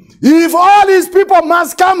 Amen. If all these people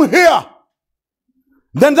must come here,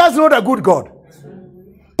 then that's not a good God.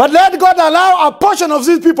 But let God allow a portion of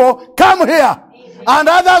these people come here and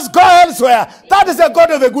others go elsewhere. That is a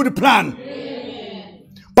God of a good plan.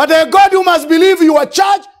 But a God who must believe your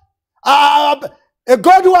church, a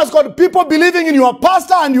God who has got people believing in your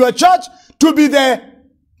pastor and your church to be the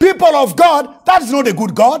people of God, that is not a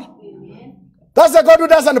good God. That's a God who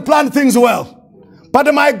doesn't plan things well.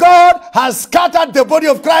 But my God has scattered the body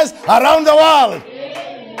of Christ around the world. Amen.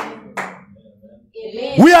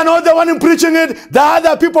 We are not the one preaching it. The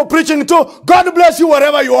other people preaching too. God bless you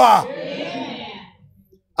wherever you are.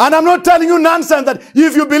 And I'm not telling you nonsense that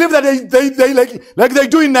if you believe that they like they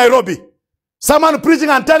do in Nairobi. Someone preaching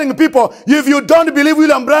and telling people, if you don't believe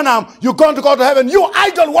William Branham, you can't go to heaven. You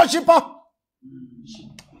idol worshiper.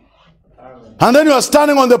 And then you are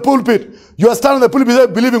standing on the pulpit. You are standing on the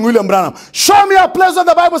pulpit believing William Branham. Show me a place where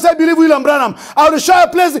the Bible says believe William Branham. I will show a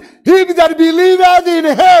place. He that believeth in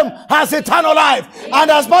him has eternal life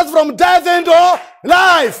and has passed from death into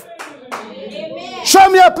life. Amen. Show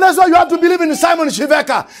me a place where you have to believe in Simon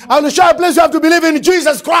Shiveka. I will show a place you have to believe in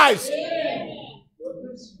Jesus Christ. Amen.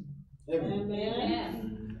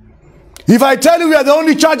 If I tell you we are the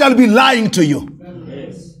only church, I'll be lying to you.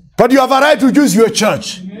 But you have a right to choose your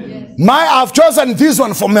church. I've chosen this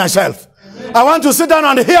one for myself. I want to sit down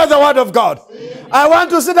and hear the word of God. I want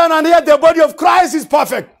to sit down and hear the body of Christ is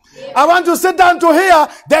perfect. I want to sit down to hear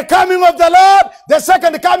the coming of the Lord, the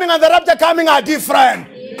second coming and the rapture coming are different.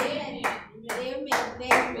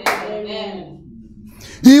 Amen.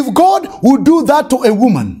 If God would do that to a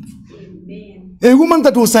woman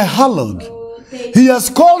that was a harlot, he has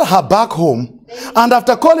called her back home, and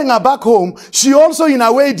after calling her back home, she also in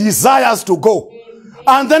a way desires to go.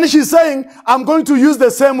 And then she's saying, I'm going to use the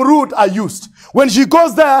same route I used. When she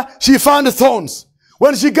goes there, she found thorns.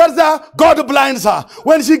 When she gets there, God blinds her.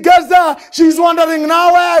 When she gets there, she's wondering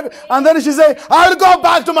now where. And then she says, I'll go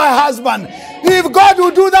back to my husband. If God will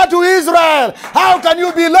do that to Israel, how can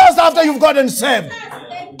you be lost after you've gotten saved?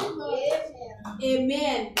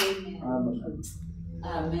 Amen.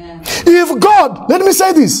 Amen. If God, let me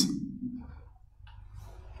say this.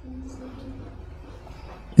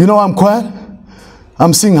 You know, I'm quiet.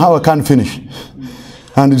 I'm seeing how I can't finish.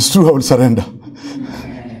 And it's true, I will surrender.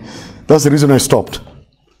 That's the reason I stopped.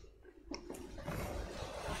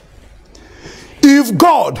 If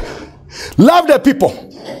God loved the people,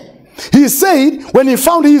 he said when he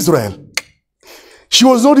found Israel, she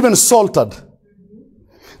was not even salted.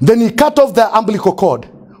 Then he cut off the umbilical cord,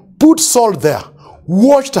 put salt there,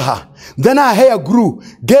 washed her. Then her hair grew,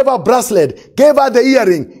 gave her bracelet, gave her the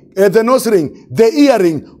earring, the nose ring, the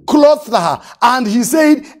earring, clothed her. And he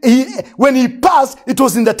said, when he passed, it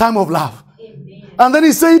was in the time of love. And then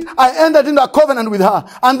he said, I entered into a covenant with her.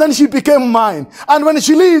 And then she became mine. And when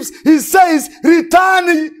she leaves, he says,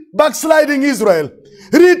 return backsliding Israel.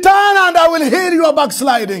 Return and I will heal your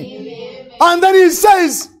backsliding. Amen. And then he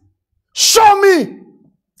says, show me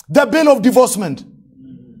the bill of divorcement.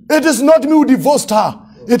 It is not me who divorced her.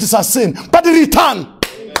 It is her sin. But return.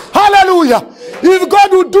 Hallelujah. If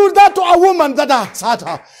God would do that to a woman that has hurt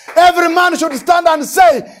her, every man should stand and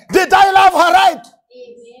say, did I love her right?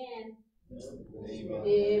 Amen.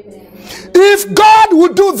 Amen. If God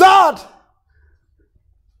would do that,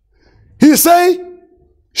 he say,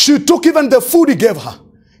 she took even the food he gave her,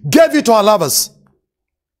 gave it to her lovers.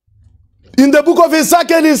 In the book of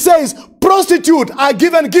Ezekiel, he says, prostitute are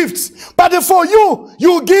given gifts, but for you,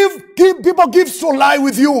 you give people gifts to lie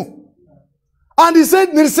with you. And he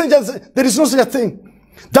said, there is no such a thing.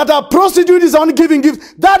 That a prostitute is only giving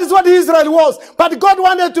gifts. That is what Israel was. But God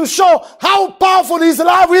wanted to show how powerful his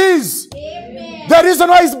love is. Amen. The reason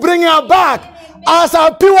why he's bringing her back as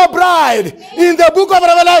a pure bride in the book of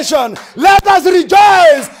Revelation. Let us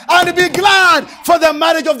rejoice and be glad, for the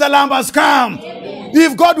marriage of the Lamb has come. Amen.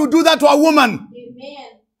 If God would do that to a woman,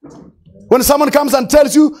 Amen. when someone comes and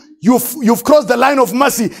tells you, you've crossed the line of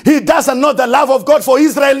mercy, he doesn't know the love of God for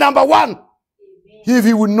Israel, number one. If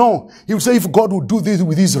he would know, he would say, if God would do this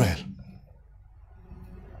with Israel.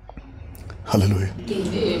 Hallelujah.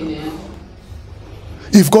 Amen.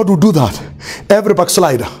 If God would do that, every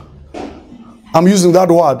backslider, I'm using that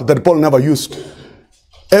word that Paul never used,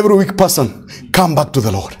 every weak person, come back to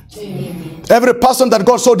the Lord. Amen. Every person that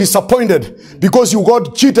got so disappointed because you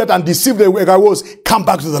got cheated and deceived the way I was, come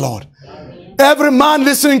back to the Lord. Amen. Every man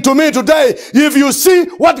listening to me today, if you see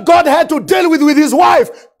what God had to deal with his wife,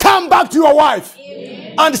 come back to your wife.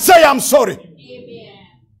 Amen. And say, I'm sorry. Amen.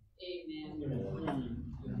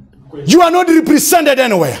 Amen. You are not represented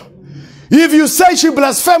anywhere. If you say she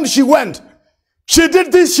blasphemed, she went. She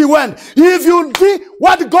did this, she went. If you did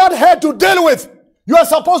what God had to deal with, you are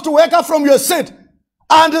supposed to wake up from your seat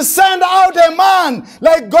and send out a man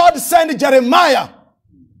like God sent Jeremiah.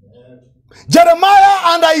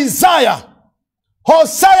 Jeremiah and Isaiah,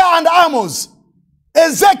 Hosea and Amos,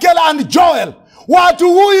 Ezekiel and Joel, were to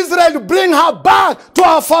who Israel bring her back to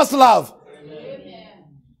her first love. Amen.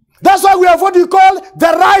 That's why we have what we call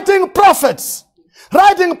the writing prophets.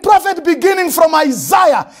 Writing prophet beginning from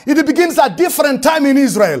Isaiah. It begins at different time in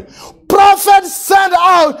Israel. Prophets sent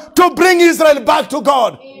out to bring Israel back to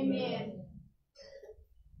God. Amen.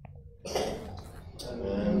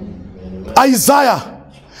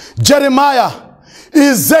 Isaiah, Jeremiah,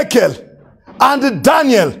 Ezekiel, and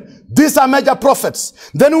Daniel. These are major prophets.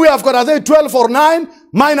 Then we have got, are they 12 or 9?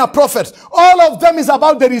 Minor prophets. All of them is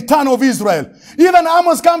about the return of Israel. Even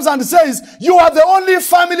Amos comes and says, you are the only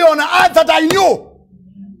family on earth that I knew.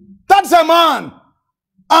 That's a man.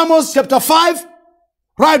 Amos chapter 5,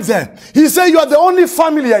 right there. He said, you are the only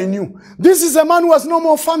family I knew. This is a man who has no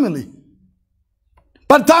more family.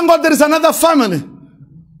 But thank God there is another family.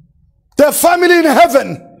 The family in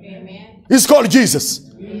heaven. Amen. is called Jesus.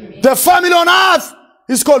 Amen. The family on earth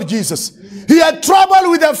is called Jesus. He had trouble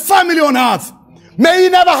with the family on earth. May he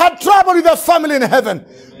never have trouble with the family in heaven.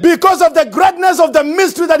 Because of the greatness of the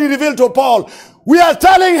mystery that he revealed to Paul. We are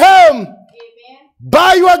telling him, Amen.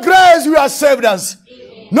 by your grace you have saved us.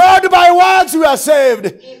 Amen. Not by works we are saved.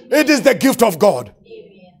 Amen. It is the gift of God.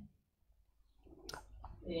 Amen.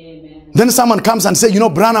 Amen. Then someone comes and says, you know,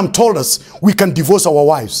 Branham told us we can divorce our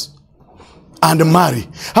wives and marry.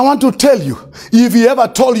 I want to tell you, if he ever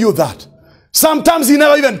told you that, sometimes he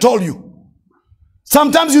never even told you.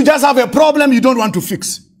 Sometimes you just have a problem you don't want to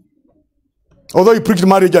fix. Although he preached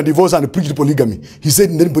marriage and divorce and he preached polygamy, he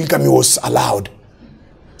said then polygamy was allowed.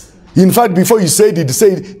 In fact, before he said it, he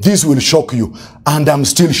said, this will shock you. And I'm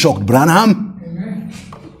still shocked, Branham. Amen.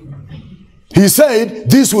 He said,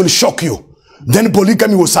 this will shock you. Then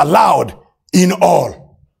polygamy was allowed in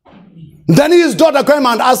all. Then his daughter came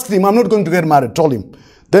and asked him, I'm not going to get married, told him.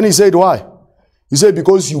 Then he said, why? He said,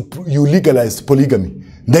 because you legalized polygamy.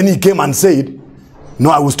 Then he came and said, no,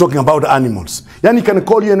 I was talking about animals. Then he can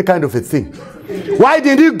call you any kind of a thing. Why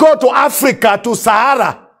did he go to Africa, to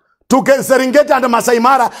Sahara, to Serengeti and Masai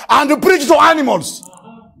Mara and preach to animals?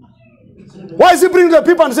 Why is he bringing the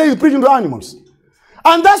people and say he's preaching to animals?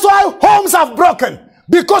 And that's why homes have broken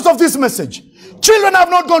because of this message. Children have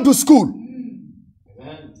not gone to school.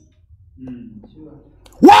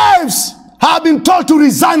 Wives have been told to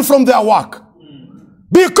resign from their work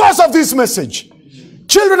because of this message.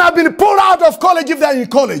 Children have been pulled out of college if they're in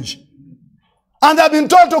college. And they've been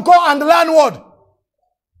told to go and learn what?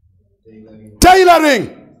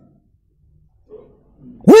 Tailoring.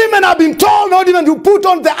 Women have been told not even to put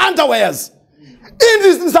on the underwears. In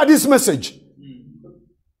this message.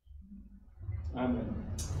 Amen.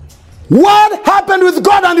 What happened with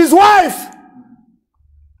God and his wife?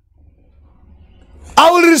 I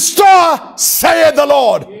will restore, saith the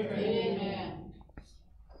Lord. Amen.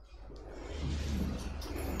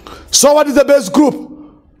 So what is the best group?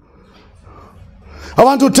 I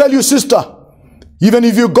want to tell you, sister, even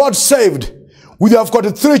if you got saved, we have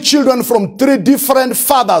got 3 children from 3 different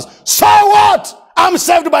fathers. So what? I'm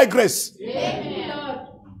saved by grace. Amen.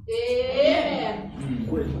 Amen.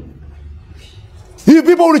 If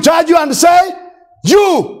people will charge you and say,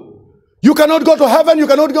 you cannot go to heaven, you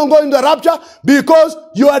cannot go in the rapture because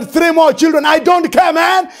you had 3 more children. I don't care,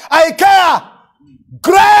 man. I care.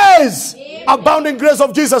 Grace. Amen. Abounding grace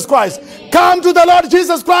of Jesus Christ. Amen. Come to the Lord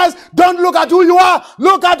Jesus Christ. Don't look at who you are.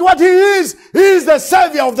 Look at what he is. He is the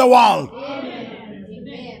Savior of the world. Amen.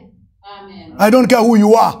 Amen. Amen. I don't care who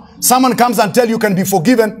you are. Someone comes and tell you can be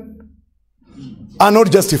forgiven and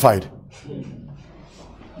not justified.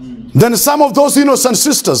 Then some of those innocent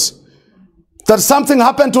sisters, that something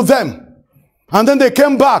happened to them, and then they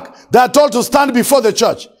came back, they are told to stand before the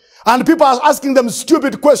church, and people are asking them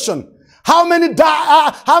stupid question. How many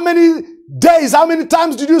days, how many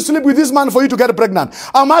times did you sleep with this man for you to get pregnant?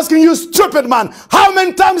 I'm asking you, stupid man, how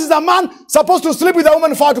many times is a man supposed to sleep with a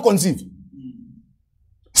woman for her to conceive?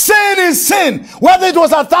 Sin is sin. Whether it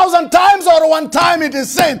was 1,000 times or 1 time, it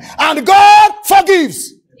is sin. And God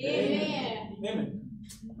forgives. Amen. Amen.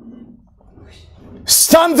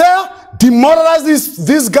 Stand there, demoralize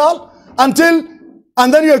this girl and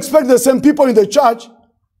then you expect the same people in the church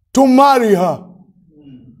to marry her.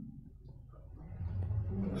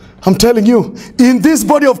 I'm telling you, in this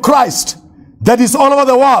body of Christ that is all over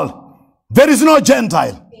the world, there is no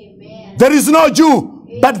Gentile. Amen. There is no Jew,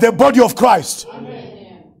 but the body of Christ.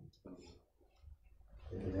 Amen.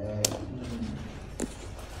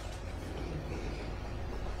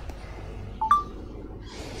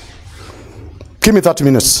 Give me 30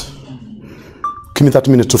 minutes. Give me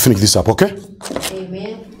 30 minutes to finish this up, okay?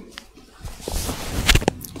 Amen.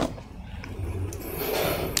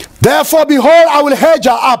 Therefore, behold, I will hedge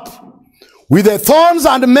her up with the thorns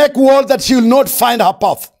and make wall that she will not find her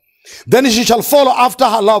path. Then she shall follow after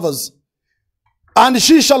her lovers. And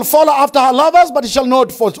she shall follow after her lovers, but she shall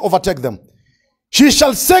not overtake them. She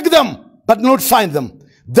shall seek them, but not find them.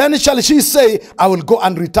 Then shall she say, I will go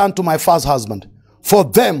and return to my first husband. For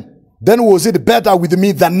them, then was it better with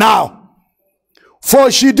me than now.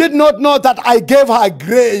 For she did not know that I gave her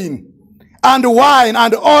grain and wine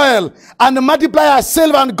and oil and multiply her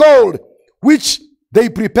silver and gold, which they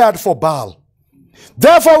prepared for Baal.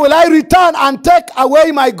 Therefore will I return and take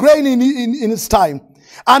away my grain in its time,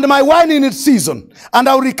 and my wine in its season, and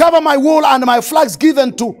I will recover my wool and my flax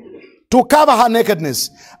given to cover her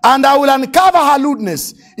nakedness, and I will uncover her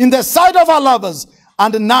lewdness in the sight of her lovers,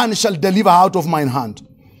 and none shall deliver her out of mine hand.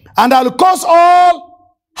 And I will cause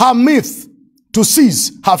all her myth to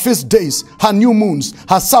cease, her feast days, her new moons,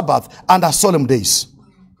 her Sabbath, and her solemn days.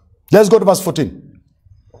 Let's go to verse 14.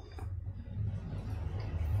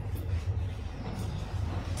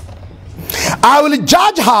 I will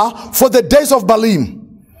judge her for the days of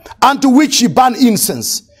Baalim, unto which she burned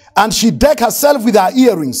incense, and she decked herself with her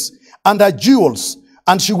earrings and her jewels,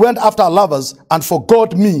 and she went after her lovers and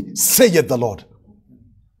forgot me, saith the Lord.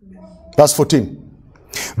 Verse 14.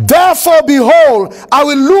 Therefore, behold, I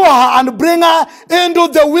will lure her and bring her into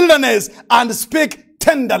the wilderness and speak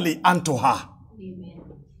tenderly unto her. Amen.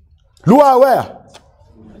 Lure her where?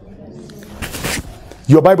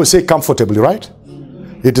 Your Bible says comfortably, right?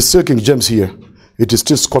 It is still King James here. It is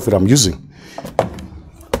still Scofield I'm using.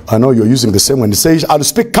 I know you're using the same one. It says, I will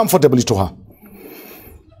speak comfortably to her.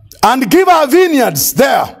 And give her vineyards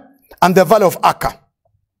there and the valley of Acca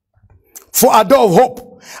for a door of hope.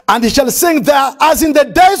 And he shall sing there as in the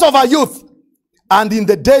days of her youth, and in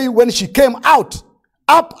the day when she came up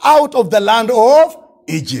out of the land of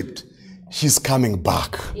Egypt. She's coming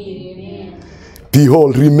back. Amen.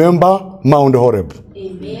 Behold, remember Mount Horeb.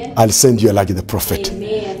 Amen. I'll send you Elijah the prophet,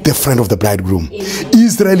 Amen. the friend of the bridegroom. Amen.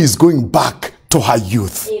 Israel is going back to her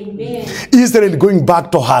youth. Amen. Israel is going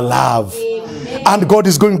back to her love. Amen. And God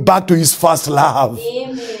is going back to his first love.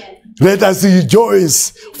 Amen. Let us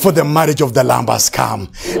rejoice, for the marriage of the Lamb has come.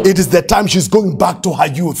 It is the time she's going back to her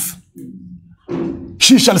youth.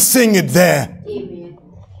 She shall sing it there. Amen.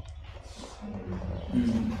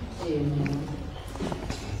 Amen.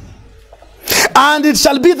 And it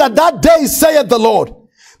shall be that day, saith the Lord,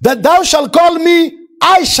 that thou shalt call me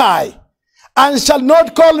Ishai, and shalt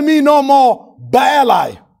not call me no more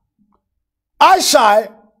Baali.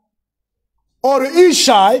 Ishai or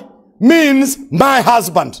Ishai means my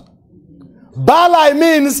husband. Baali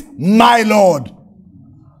means my Lord.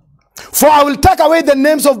 For I will take away the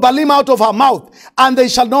names of Baalim out of her mouth, and they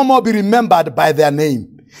shall no more be remembered by their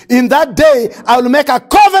name. In that day I will make a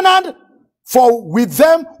covenant For with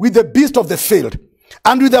them, with the beast of the field,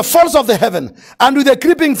 and with the fowls of the heaven, and with the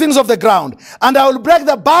creeping things of the ground, and I will break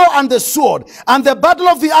the bow and the sword, and the battle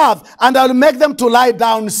of the earth, and I will make them to lie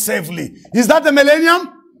down safely. Is that the millennium?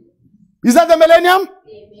 Is that the millennium?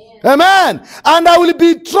 Amen. Amen. And I will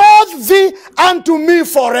betroth thee unto me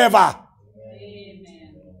forever.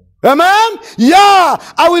 Amen. Yeah,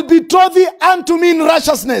 I will betroth thee unto me in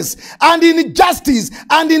righteousness, and in justice,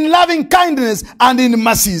 and in loving kindness, and in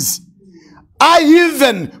mercies. I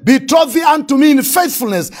even betroth thee unto me in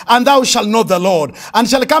faithfulness, and thou shalt know the Lord. And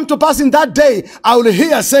shall come to pass in that day, I will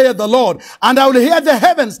hear, saith the Lord, and I will hear the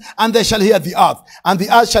heavens, and they shall hear the earth, and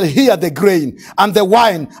the earth shall hear the grain, and the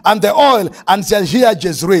wine, and the oil, and shall hear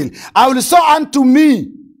Jezreel. I will sow unto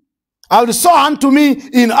me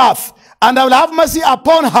in earth, and I will have mercy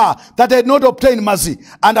upon her that had not obtained mercy.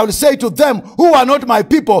 And I will say to them who are not my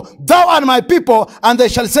people, thou art my people, and they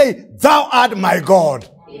shall say, thou art my God.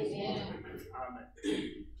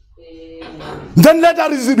 Then let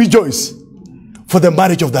us rejoice, for the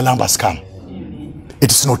marriage of the Lamb has come.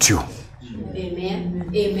 It is not you. Amen.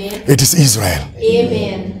 Amen. It is Israel.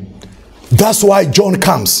 Amen. That's why John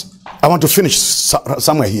comes. I want to finish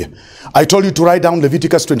somewhere here. I told you to write down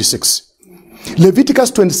Leviticus 26.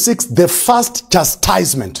 Leviticus 26, the first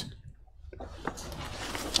chastisement.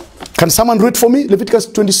 Can someone read for me? Leviticus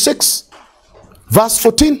 26, verse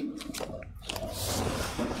 14.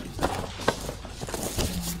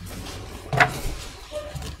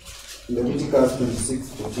 Leviticus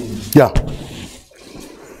 26:14. Yeah.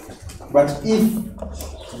 But if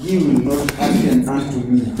ye will not hearken unto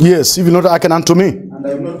me, Yes, if you not hearken unto me, and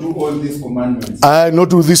I will not do all these commandments, I not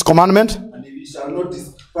do this commandment. and if ye shall not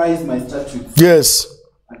despise my statutes, Yes.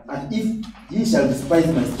 and if ye shall despise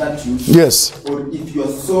my statutes, Yes. or if your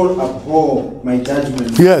soul abhor my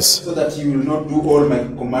judgments, Yes. so that you will not do all my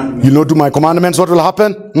commandments, You not do my commandments, what will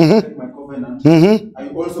happen? keep my covenant, I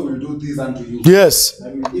also will do this unto you. Yes. I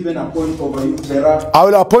will even appoint over you terror, I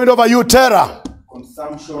will appoint over you terror,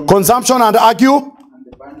 consumption and ague, and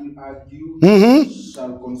the burning ague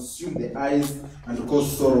shall consume the eyes and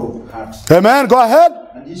cause sorrow of heart. Amen. Go ahead.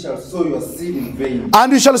 And ye shall sow your seed in vain,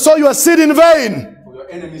 And you shall sow your seed in vain, for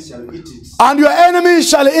your enemies shall eat it. and your enemies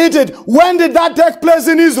shall eat it. When did that take place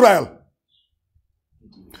in Israel?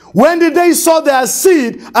 When did they sow their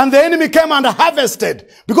seed and the enemy came and harvested?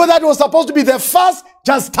 Because that was supposed to be the first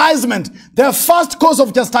chastisement, the first cause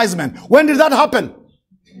of chastisement. When did that happen?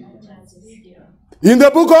 In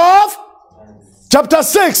the book of chapter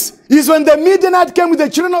 6 is when the Midianite came with the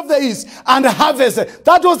children of the east and harvested.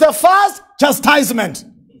 That was the first chastisement.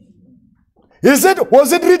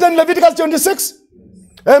 Was it written in Leviticus 26?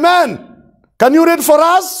 Amen. Can you read for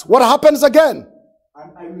us what happens again?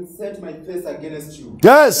 And I will set my face against you.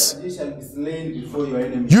 Yes. And ye shall be slain before your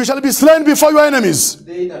enemies. You shall be slain before your enemies.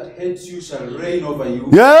 They that hate you shall reign over you.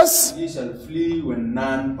 Yes. Ye shall flee when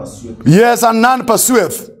none pursueth you. Yes, and none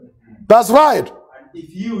pursueth. That's right. And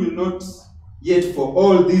if you will not yet for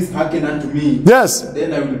all these hearken unto me, Yes.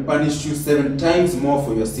 then I will punish you 7 times more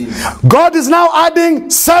for your sins. God is now adding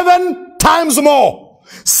 7 times more.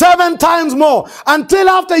 7 times more. Until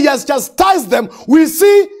after he has chastised them, we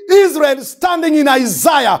see Israel standing in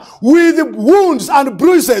Isaiah with wounds and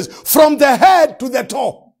bruises from the head to the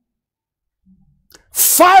toe.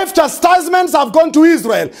 5 chastisements have gone to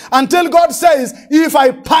Israel until God says, if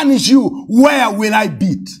I punish you, where will I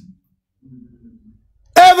beat?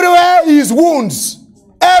 Everywhere is wounds.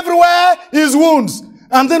 Everywhere is wounds.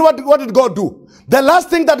 And then what did God do? The last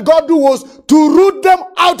thing that God do was to root them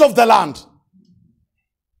out of the land.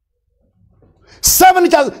 7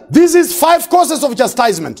 this is 5 causes of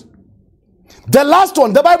chastisement. The last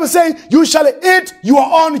one, the Bible says, you shall eat your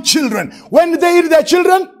own children. When did they eat their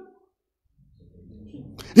children?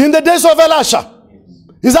 In the days of Elisha.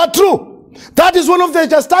 Is that true? That is one of the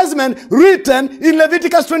chastisements written in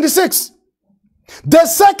Leviticus 26. The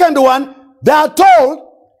second one, they are told,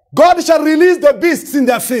 God shall release the beasts in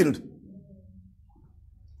their field.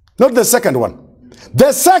 Not the second one.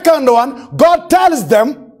 The second one, God tells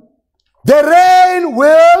them, the rain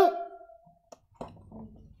will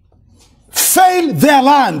fail their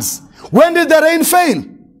lands. When did the rain fail?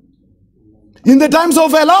 In the times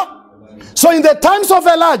of Elijah. So in the times of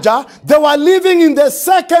Elijah, they were living in the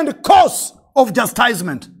second cause of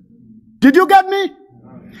chastisement. Did you get me?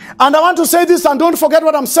 And I want to say this, and don't forget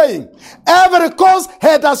what I'm saying. Every cause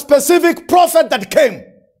had a specific prophet that came.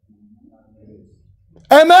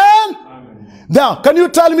 Amen? Now, can you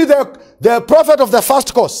tell me the prophet of the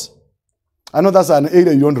first cause? I know that's an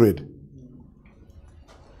area you don't read.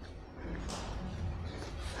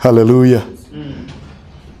 Hallelujah.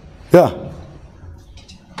 Yeah.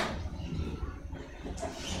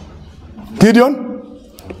 Gideon?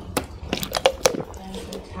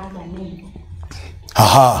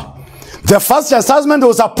 Aha. The first chastisement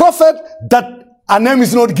was a prophet that a name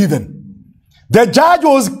is not given. The judge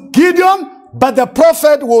was Gideon, but the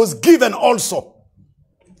prophet was given also.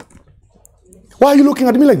 Why are you looking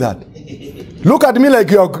at me like that? Look at me like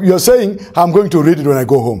you're saying, I'm going to read it when I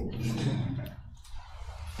go home.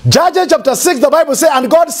 Judges chapter 6, the Bible says, and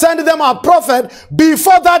God sent them a prophet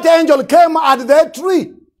before that angel came at the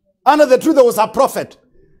tree. Under the tree there was a prophet.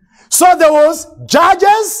 So there was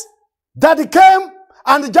judges that came,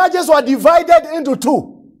 and the judges were divided into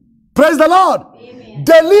two. Praise the Lord. Amen.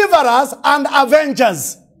 Deliverers and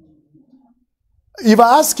avengers. If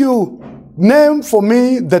I ask you, name for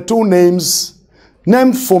me the two names,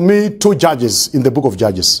 name for me two judges in the book of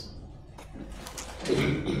Judges.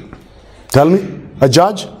 Tell me, a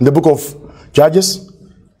judge in the book of Judges?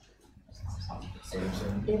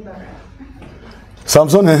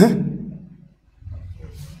 Samson,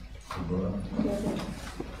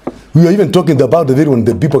 We are even talking about the very one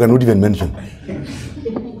that people cannot even mention.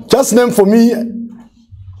 Just name for me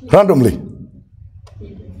randomly.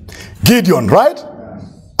 Gideon, right?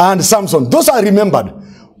 And Samson. Those are remembered.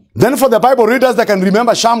 Then for the Bible readers, they can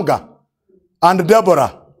remember Shamgar and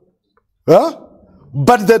Deborah.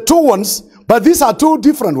 But the two ones, but these are two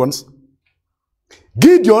different ones.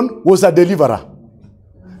 Gideon was a deliverer.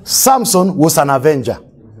 Samson was an avenger.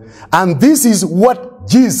 And this is what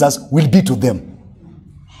Jesus will be to them.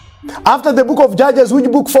 After the book of Judges, which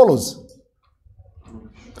book follows?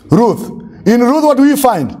 Ruth. In Ruth, what do we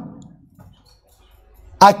find?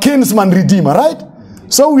 A kinsman redeemer, right?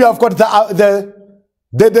 So we have got the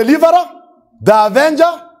deliverer, the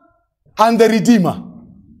avenger, and the redeemer.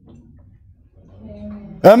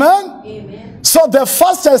 Amen? Amen. So the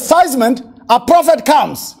first chastisement, a prophet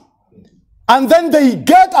comes. And then they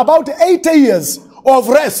get about 80 years of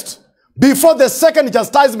rest. Before the second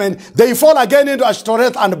chastisement, they fall again into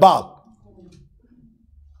Ashtoreth and Baal.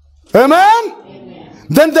 Amen? Amen.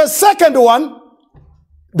 Then the second one,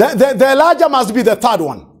 the Elijah must be the third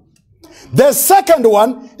one. The second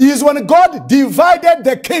one is when God divided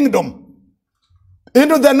the kingdom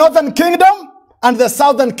into the northern kingdom and the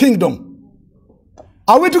southern kingdom.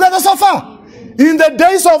 Are we together so far? In the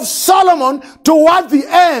days of Solomon, toward the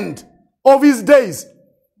end of his days,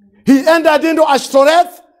 he entered into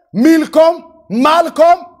Ashtoreth, Milcom,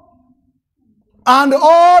 Malcolm, and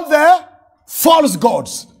all the false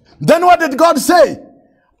gods. Then what did God say?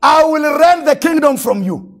 I will rend the kingdom from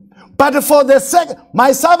you. But for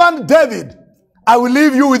my servant David, I will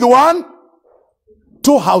leave you with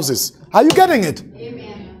two houses. Are you getting it?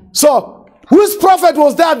 Amen. So, whose prophet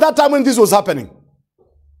was there at that time when this was happening?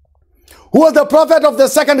 Who was the prophet of the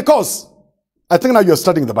second course? I think now you're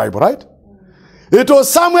studying the Bible, right? It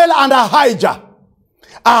was Samuel and Ahijah.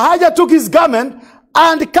 Ahijah took his garment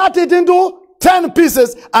and cut it into 10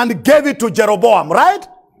 pieces and gave it to Jeroboam, right?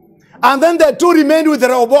 And then the two remained with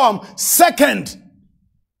Jeroboam second.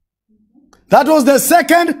 That was the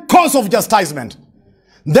second cause of chastisement.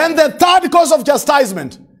 Then the third cause of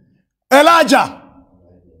chastisement, Elijah.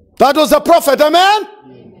 That was the prophet, amen?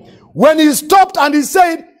 When he stopped and he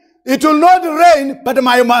said, it will not rain but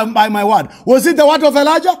by my word. Was it the word of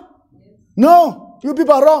Elijah? No, you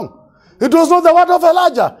people are wrong. It was not the word of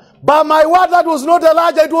Elijah. By my word, that was not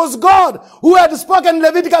Elijah. It was God who had spoken in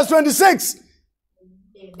Leviticus 26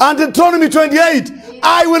 and Deuteronomy 28.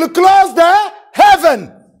 I will close the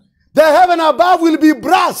heaven. The heaven above will be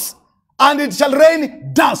brass and it shall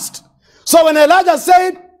rain dust. So when Elijah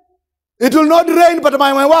said, it will not rain but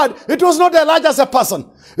by my word, it was not Elijah as a person.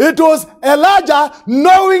 It was Elijah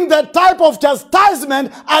knowing the type of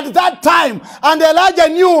chastisement at that time. And Elijah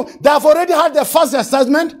knew they have already had the first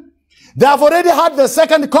chastisement. They have already had the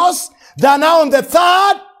second course. They are now on the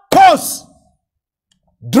third course.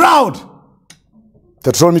 Drought.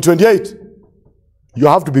 Deuteronomy 28. You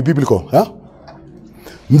have to be biblical. Huh?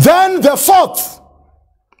 Then the fourth.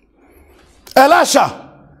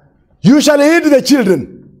 Elisha. You shall eat the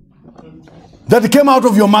children that came out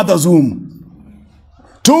of your mother's womb.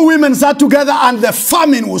 Two women sat together and the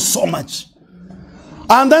famine was so much.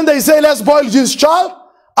 And then they say, let's boil this child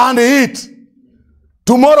and eat.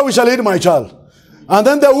 Tomorrow we shall eat my child. And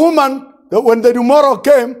then the woman, when the tomorrow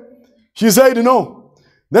came, she said no.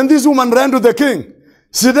 Then this woman ran to the king.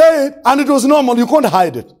 She said, and it was normal, you can't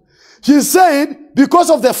hide it. She said, because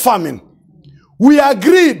of the famine, we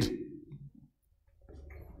agreed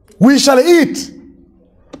we shall eat.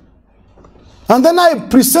 And then I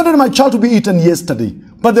presented my child to be eaten yesterday.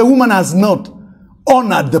 But the woman has not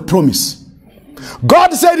honored the promise.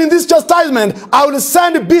 God said in this chastisement, I will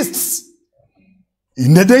send beasts.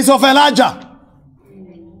 In the days of Elijah,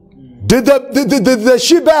 Did the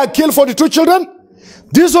she-bear kill 42 children?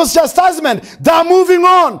 This was chastisement. They are moving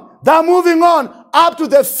on. They are moving on up to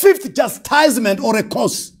the 5th chastisement, or a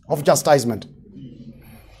course of chastisement.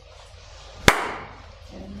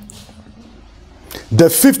 The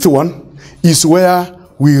 5th one is where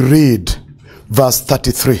we read verse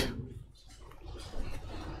 33.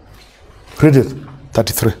 Read it.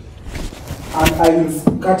 33. And I will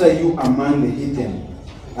scatter you among the heathen.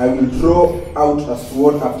 I will draw out a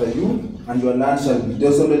sword after you, and your land shall be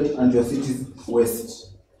desolate, and your cities waste.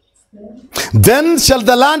 Then shall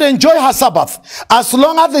the land enjoy her Sabbath, as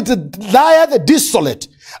long as it lieth desolate,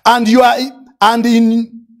 and you are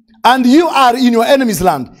in your enemy's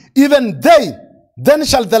land. Even then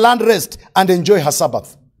shall the land rest and enjoy her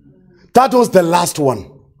Sabbath. That was the last one.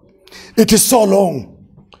 It is so long.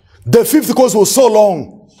 The 5th course was so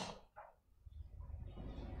long.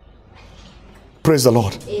 Praise the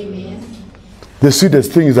Lord. Amen. The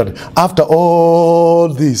sweetest thing is that after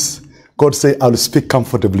all this, God say, I will speak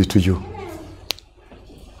comfortably to you.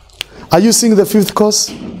 Are you seeing the 5th course?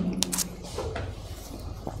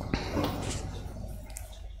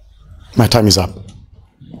 My time is up.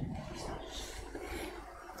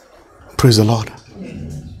 Praise the Lord.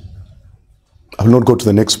 I will not go to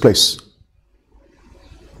the next place.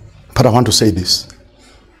 But I want to say this.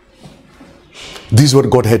 This is what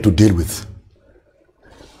God had to deal with.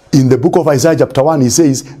 In the book of Isaiah chapter 1, he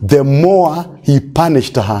says, the more he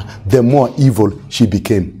punished her, the more evil she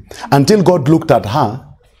became. Until God looked at her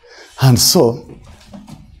and saw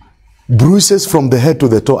bruises from the head to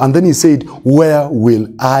the toe. And then he said, where will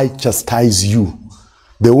I chastise you?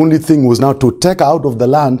 The only thing was now to take her out of the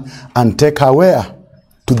land and take her where?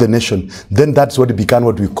 To the nation. Then that's what began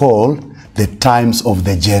what we call the times of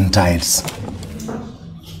the Gentiles.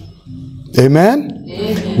 Amen?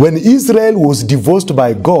 Amen. When Israel was divorced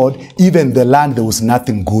by God, even the land, there was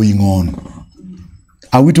nothing going on.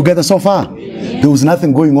 Are we together so far? Amen. There was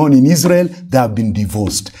nothing going on in Israel. They have been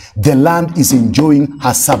divorced. The land is enjoying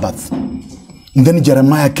her Sabbath. And then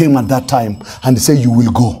Jeremiah came at that time and said, you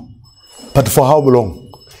will go. But for how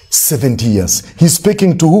long? 70 years. He's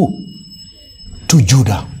speaking to who? To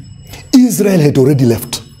Judah. Israel had already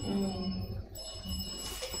left.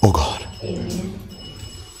 Oh God. Amen.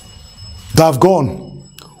 They have gone,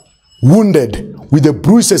 wounded with the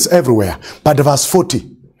bruises everywhere. But verse 40.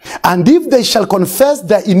 And if they shall confess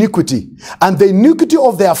their iniquity and the iniquity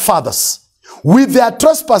of their fathers with their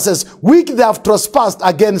trespasses which they have trespassed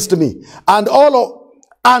against me, and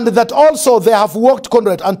that also they have walked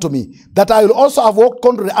contrary unto me, that I will also have walked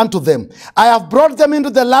contrary unto them. I have brought them into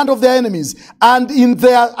the land of their enemies, and in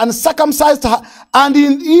their uncircumcised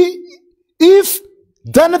if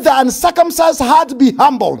then the uncircumcised heart be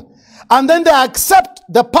humbled, and then they accept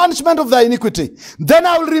the punishment of their iniquity, then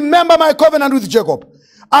I will remember my covenant with Jacob,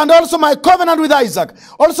 and also my covenant with Isaac,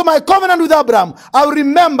 also my covenant with Abraham. I will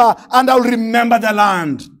remember, and I will remember the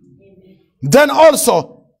land. Then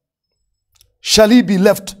also shall he be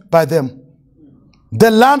left by them.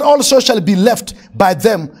 The land also shall be left by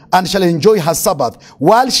them, and shall enjoy her Sabbath,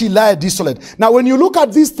 while she lieth desolate. Now when you look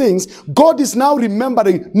at these things, God is now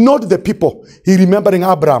remembering not the people. He remembering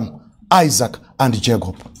Abraham, Isaac, and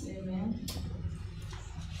Jacob. Amen.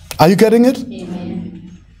 Are you getting it?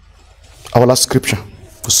 Amen. Our last scripture,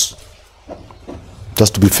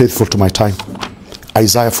 just to be faithful to my time.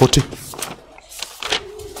 Isaiah 40.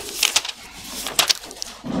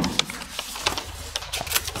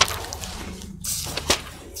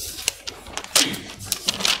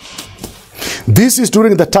 This is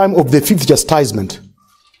during the time of the 5th chastisement.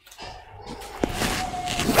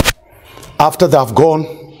 After they have gone,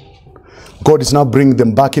 God is now bringing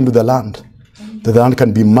them back into the land, that the land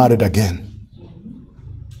can be married again.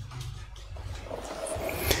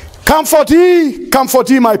 Comfort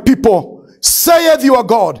ye, my people, saith your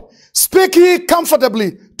God. Speak ye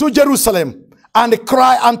comfortably to Jerusalem, and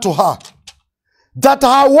cry unto her, that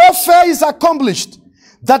her warfare is accomplished,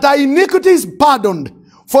 that her iniquity is pardoned,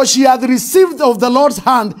 for she hath received of the Lord's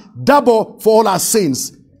hand double for all her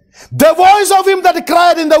sins. The voice of him that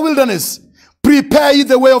cried in the wilderness, prepare ye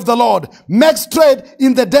the way of the Lord, make straight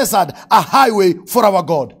in the desert a highway for our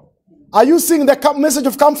God. Are you seeing the message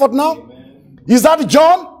of comfort now? Amen. Is that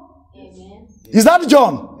John? Amen. Is that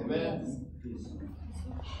John? Amen.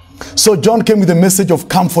 So John came with a message of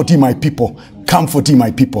comfort ye my people. Comfort ye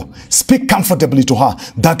my people. Speak comfortably to her.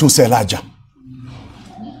 That was Elijah.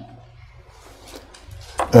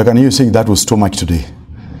 Can you sing? That was too much today.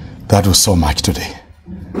 That was so much today.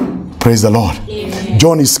 Praise the Lord. Amen.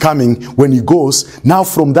 John is coming. When he goes, now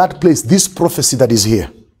from that place, this prophecy that is here,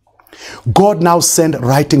 God now sent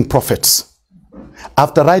writing prophets.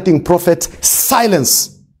 After writing prophets,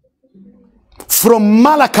 silence. From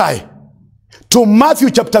Malachi to Matthew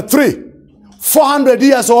chapter 3, 400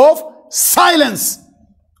 years of silence.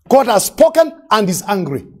 God has spoken and is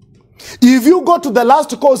angry. If you go to the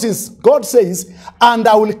last causes, God says, and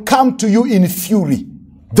I will come to you in fury.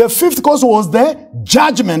 The fifth cause was the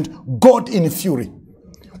judgment, God in fury,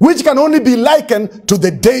 which can only be likened to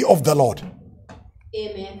the day of the Lord.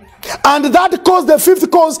 Amen. And that cause, the fifth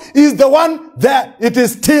cause, is the one that it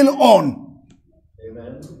is still on.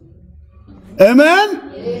 Amen.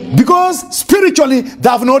 Amen? Amen. Because spiritually, they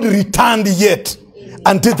have not returned yet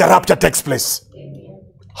until the rapture takes place. Amen.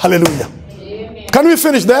 Hallelujah. Amen. Can we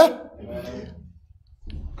finish there? Amen.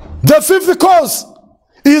 The fifth cause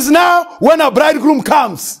is now when a bridegroom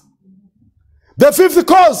comes. The fifth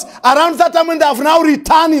cause, around that time when they have now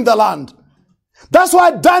returned in the land. That's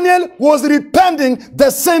why Daniel was repenting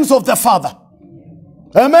the sins of the father.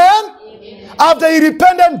 Amen? Amen. After he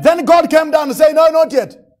repented, then God came down and said, no, not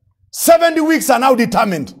yet. 70 weeks are now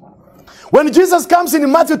determined. When Jesus comes in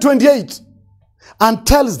Matthew 28 and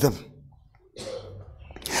tells them,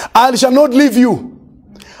 I shall not leave you.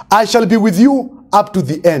 I shall be with you up to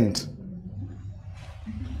the end.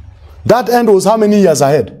 That end was how many years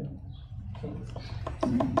ahead?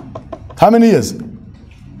 How many years?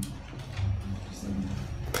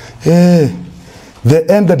 The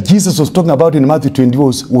end that Jesus was talking about in Matthew 20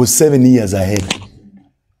 was 7 years ahead.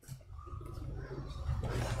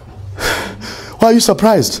 Why are you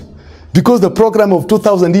surprised? Because the program of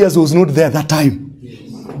 2,000 years was not there that time.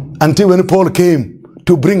 Until when Paul came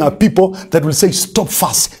to bring a people that will say, stop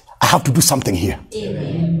fast. I have to do something here.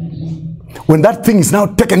 Amen. When that thing is now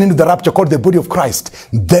taken into the rapture called the body of Christ,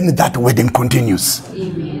 then that wedding continues.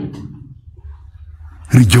 Amen.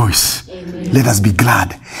 Rejoice. Amen. Let us be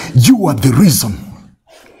glad. You are the reason.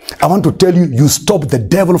 I want to tell you, you stop the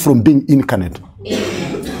devil from being incarnate. Amen.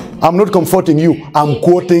 I'm not comforting you. I'm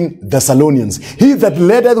quoting Thessalonians. He that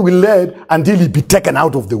leadeth will lead until he be taken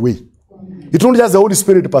out of the way. It's not just the Holy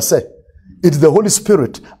Spirit per se. It's the Holy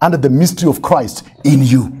Spirit under the mystery of Christ in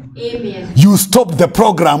you. Amen. You stop the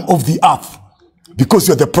program of the earth because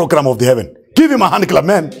you're the program of the heaven. Give him a hand clap,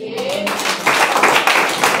 man.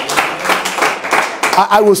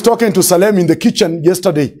 I was talking to Salem in the kitchen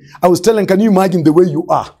yesterday. I was telling, can you imagine the way you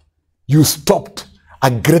are? You stopped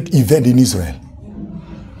a great event in Israel.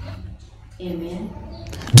 Amen.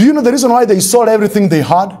 Do you know the reason why they sold everything they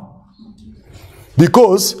had?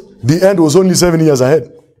 Because the end was only 7 years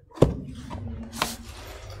ahead.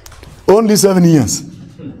 Only 7 years.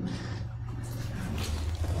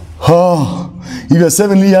 Oh, if you're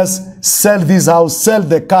 7 years, sell this house, sell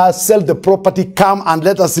the car, sell the property, come and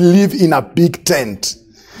let us live in a big tent.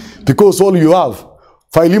 Because all you have,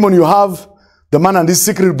 Philemon you have, the man and his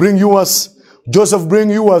secret bring you us, Joseph bring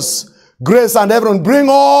you us, Grace and everyone bring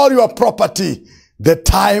all your property. The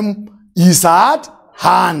time is at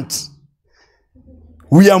hand.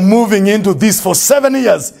 We are moving into this for 7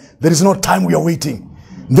 years. There is no time, we are waiting.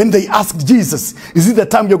 Then they asked Jesus, is it the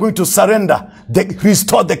time you're going to surrender,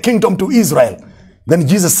 restore the kingdom to Israel? Then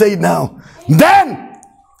Jesus said now, then,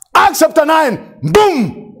 Acts chapter 9,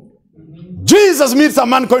 boom! Jesus meets a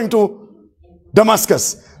man going to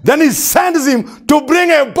Damascus. Then he sends him to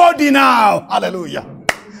bring a body now. Hallelujah.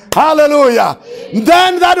 Hallelujah.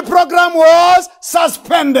 Then that program was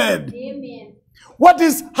suspended. Amen.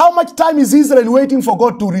 How much time is Israel waiting for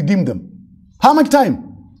God to redeem them? How much time?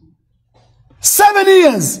 7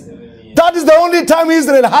 years. That is the only time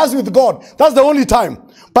Israel has with God. That's the only time.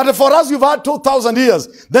 But for us, you've had 2,000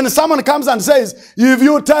 years. Then someone comes and says, if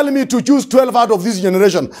you tell me to choose 12 out of this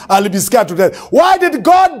generation, I'll be scared to death. Why did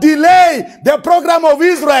God delay the program of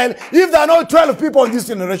Israel if there are not 12 people in this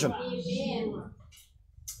generation? Amen.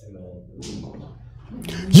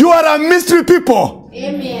 You are a mystery people.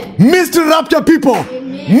 Amen. Mystery rapture people.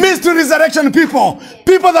 Amen. Mystery resurrection people. Amen.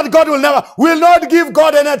 People that God will not give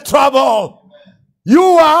God any trouble. You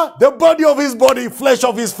are the body of his body, flesh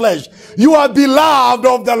of his flesh. You are beloved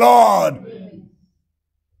of the Lord. Amen.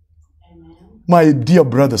 My dear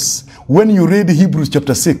brothers, when you read Hebrews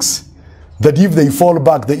chapter 6, that if they fall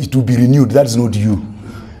back, that it will be renewed. That is not you.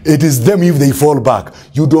 It is them if they fall back.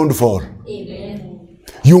 You don't fall. Amen.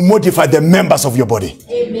 You modify the members of your body.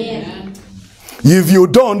 Amen. If you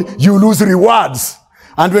don't, you lose rewards.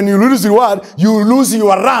 And when you lose reward, you lose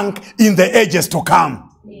your rank in the ages to come.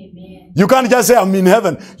 You can't just say, I'm in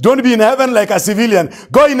heaven. Don't be in heaven like a civilian.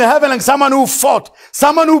 Go in heaven like someone who fought.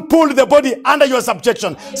 Someone who pulled the body under your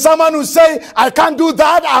subjection. Someone who say, I can't do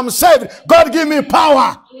that, I'm saved. God give me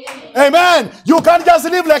power. Amen. You can't just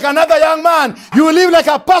live like another young man. You live like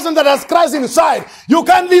a person that has Christ inside. You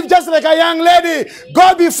can't live just like a young lady.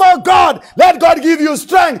 Go before God. Let God give you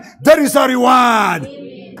strength. There is a reward.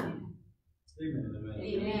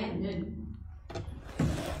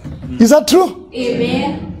 Is that true?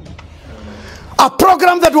 Amen. A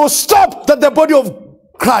program that will stop that the body of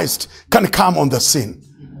Christ can come on the scene.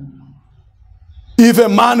 If a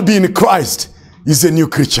man be in Christ, is a new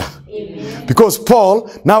creature. Amen. Because Paul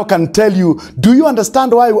now can tell you, do you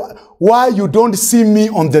understand why you don't see me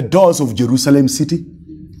on the doors of Jerusalem city?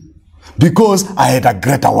 Because I had a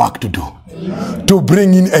greater work to do. Amen. To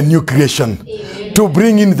bring in a new creation. Amen. To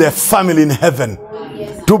bring in the family in heaven.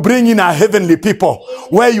 Yes. To bring in our heavenly people.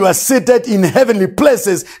 Where you are seated in heavenly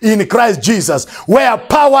places in Christ Jesus. Where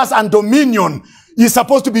powers and dominion is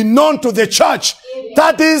supposed to be known to the church.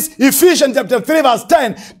 That is, Ephesians chapter 3 verse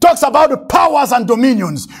 10 talks about powers and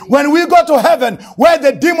dominions. When we go to heaven, where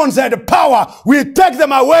the demons had power, we take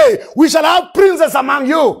them away. We shall have princes among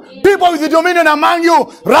you, people with the dominion among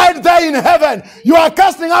you, right there in heaven. You are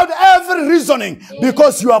casting out every reasoning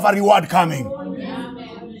because you have a reward coming.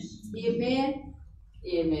 Amen.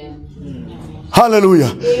 Amen.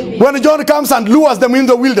 Hallelujah. Amen. When John comes and lures them in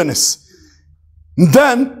the wilderness,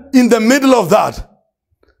 then in the middle of that,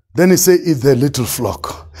 then he says, it's the little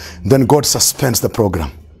flock. Then God suspends the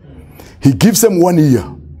program. He gives them 1 year.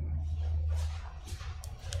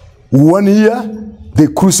 1 year, they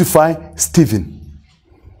crucify Stephen.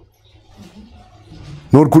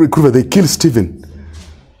 Not crucify, they kill Stephen.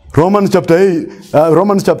 Acts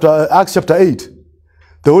chapter 8,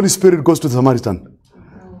 the Holy Spirit goes to the Samaritan.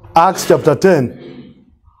 Acts chapter 10,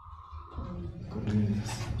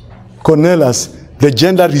 Cornelius, the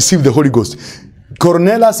jailer, received the Holy Ghost.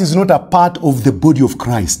 Cornelius is not a part of the body of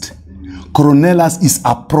Christ. Cornelius is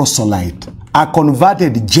a proselyte, a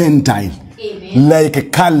converted Gentile. Amen.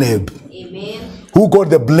 Like Caleb. Amen. Who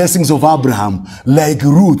got the blessings of Abraham, like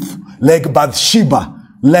Ruth, like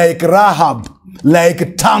Bathsheba, like Rahab,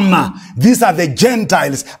 like Tamar. These are the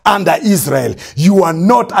Gentiles under Israel. You are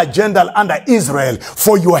not a Gentile under Israel,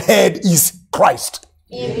 for your head is Christ.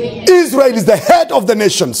 Amen. Israel is the head of the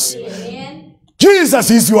nations. Amen.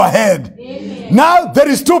 Jesus is your head. Amen. Now there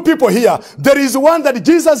is two people here. There is one that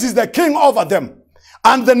Jesus is the king over them,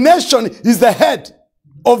 and the nation is the head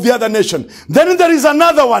of the other nation. Then there is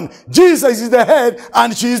another one. Jesus is the head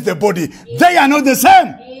and she is the body. Amen. They are not the same.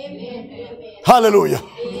 Amen. Hallelujah.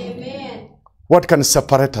 Amen. What can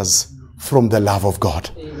separate us from the love of God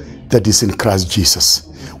that is in Christ Jesus?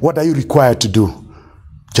 What are you required to do?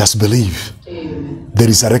 Just believe the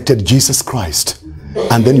resurrected Jesus Christ,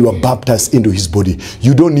 and then you are baptized into his body.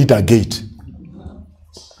 You don't need a gate.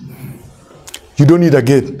 You don't need a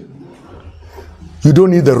gate. You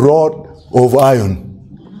don't need the rod of iron.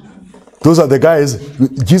 Those are the guys.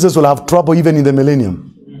 Jesus will have trouble even in the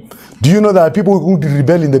millennium. Do you know that people are going to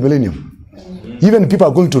rebel in the millennium? Even people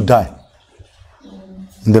are going to die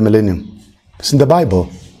in the millennium. It's in the Bible.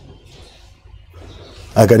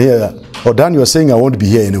 I can hear that. Oh, Dan, you are saying I won't be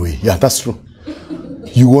here anyway. Yeah, that's true.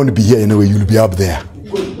 You won't be here anyway. You'll be up there.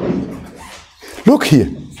 Look here.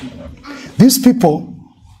 These people,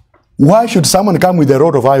 why should someone come with a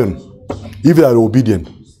rod of iron if they are obedient?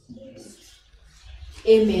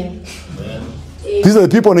 Amen. These are the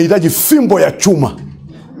people wanahitaji fimbo ya chuma.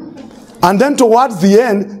 And then towards the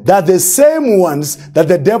end, they're the same ones that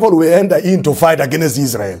the devil will enter in to fight against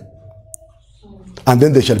Israel. And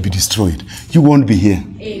then they shall be destroyed. You won't be here.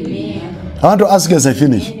 Amen. I want to ask you as I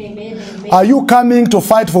finish. Amen. Are you coming to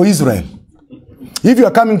fight for Israel? If you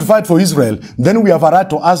are coming to fight for Israel, then we have a right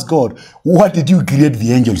to ask God, what did you create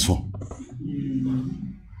the angels for?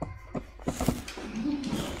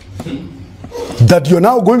 That you're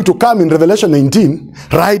now going to come in Revelation 19,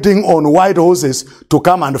 riding on white horses to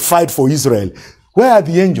come and fight for Israel. Where are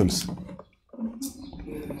the angels?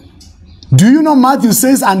 Do you know Matthew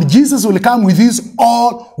says, and Jesus will come with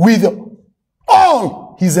all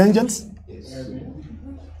his angels?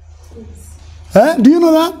 Do you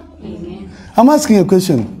know that? Amen. I'm asking a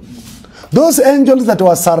question. Those angels that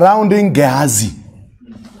were surrounding Gehazi,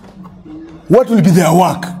 what will be their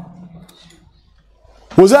work?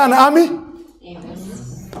 Was there an army?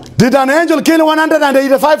 Did an angel kill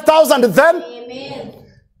 185,000 then? Amen.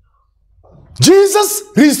 Jesus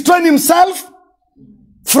restrained himself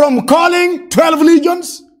from calling 12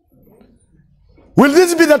 legions. Will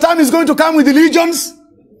this be the time he's going to come with the legions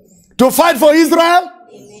to fight for Israel?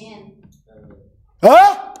 Amen.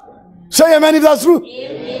 Huh? Say amen if that's true.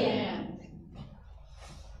 Amen.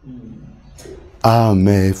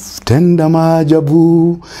 Ametenda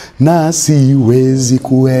maajabu na siwezi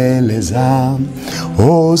kueleza.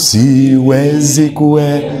 Oh, siwezi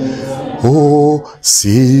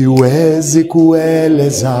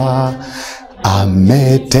kueleza.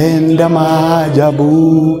 Ametenda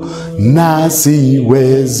maajabu na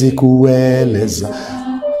siwezi kueleza.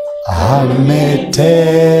 Ametenda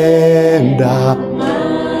maajabu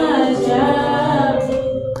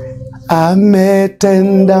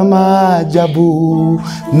ametenda maajabu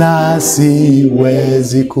na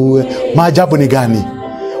siwezi kue. Maajabu ni gani?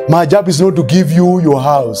 Maajabu is not to give you your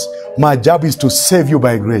house. Maajabu is to save you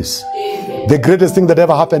by grace. The greatest thing that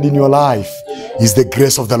ever happened in your life is the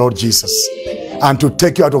grace of the Lord Jesus, and to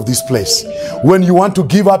take you out of this place. When you want to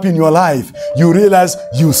give up in your life, you realize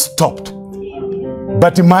you stopped.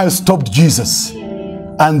 Bartimaeus stopped Jesus,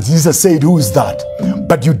 and Jesus said, who is that?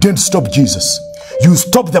 But you didn't stop Jesus. You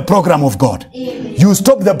stopped the program of God. You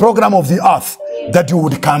stopped the program of the earth that you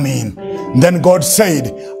would come in. Then God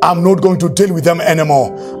said, I'm not going to deal with them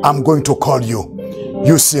anymore. I'm going to call you,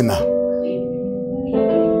 you sinner.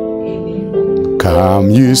 Come,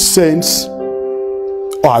 you saints.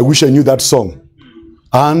 Oh, I wish I knew that song.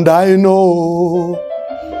 And I know,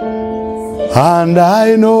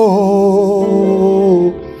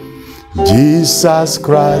 Jesus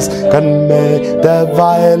Christ can make the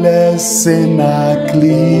vilest sinner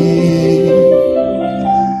clean.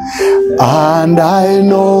 And I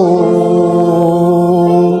know,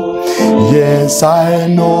 yes I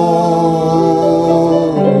know,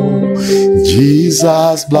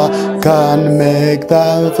 Jesus' blood can make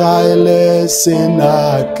the vilest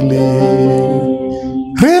sinner clean.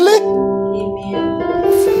 Really?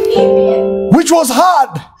 Which was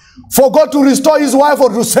hard for God to restore his wife or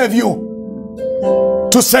to save you?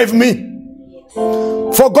 To save me.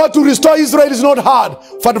 For God to restore Israel is not hard,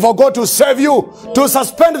 but for God to save you, to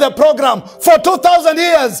suspend the program for 2,000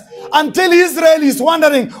 years until Israel is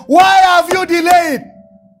wondering, why have you delayed?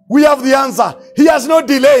 We have the answer. He has not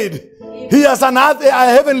delayed. He has a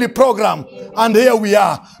heavenly program, and here we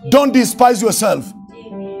are. Don't despise yourself.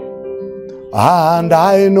 And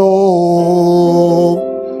I know,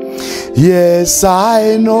 yes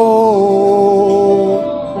I know,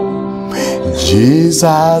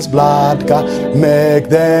 Jesus' blood can make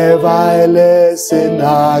the vilest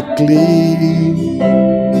sinner clean.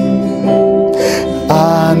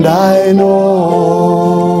 And I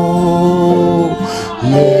know,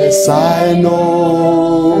 yes I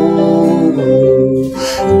know,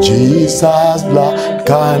 Jesus' blood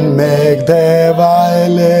can make the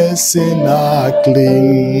vilest sinner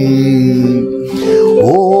clean.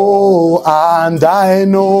 Oh, and I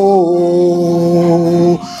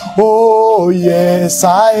know, oh yes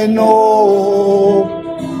I know,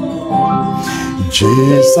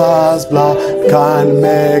 Jesus' blood can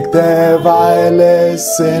make the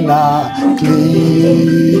vilest sinner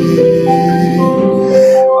clean.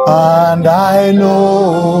 And I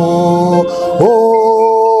know,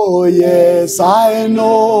 oh yes I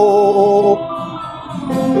know,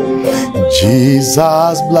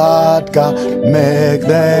 Jesus' blood can make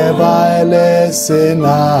the vilest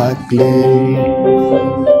sinner clean.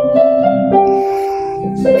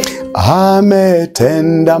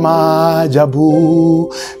 Ametenda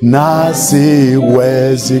maajabu na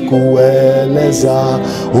siwezi kueleza.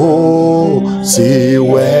 Oh,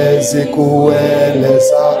 siwezi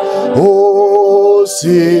kueleza. Oh,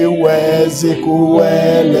 siwezi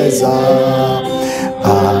kueleza.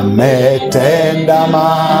 Ametenda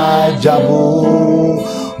maajabu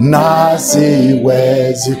na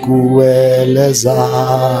siwezi kueleza.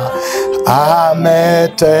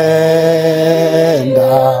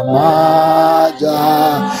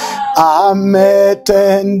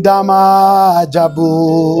 Ametenda maajabu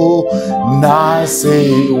na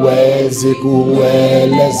siwezi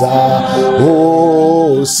kueleza.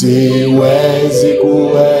 Oh, siwezi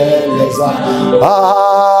kueleza.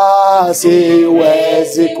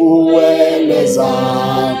 Siwezi kueleza.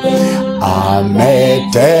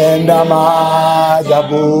 Ametenda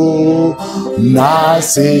maajabu na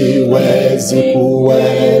siwezi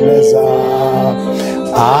kueleza.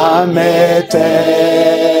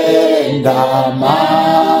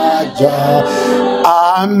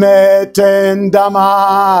 Ametenda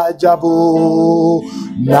maajabu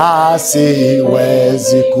na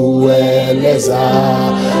siwezi kueleza.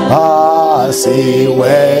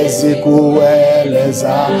 Siwezi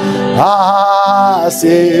kueleza.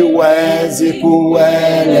 Siwezi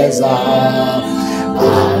kueleza.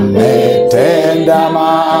 Ametenda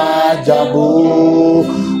maajabu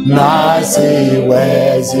na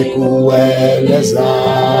siwezi kueleza.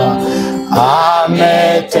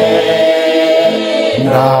 Ametenda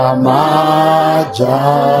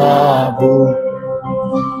maajabu.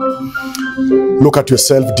 Look at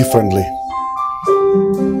yourself differently.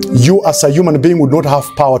 You as a human being would not have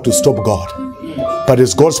power to stop God, but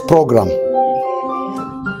it's God's program.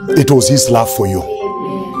 It was his love for you.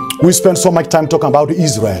 We spend so much time talking about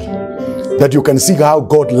Israel that you can see how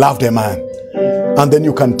God loved a man, and then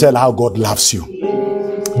you can tell how God loves you.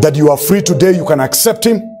 That you are free today, you can accept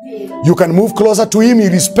him, You can move closer to him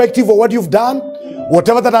irrespective of what you've done.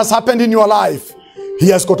 Whatever that has happened in your life, he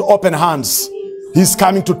has got open hands. He's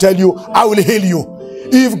coming to tell you, I will heal you.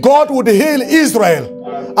 If God would heal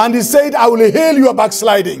Israel, and he said, I will heal your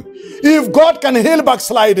backsliding. If God can heal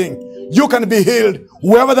backsliding, you can be healed.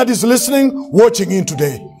 Whoever that is listening, watching in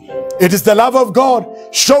today. It is the love of God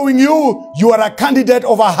showing you you are a candidate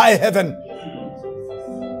of a high heaven.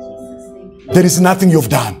 There is nothing you've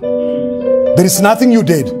done. There is nothing you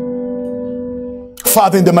did.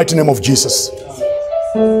 Father, in the mighty name of Jesus.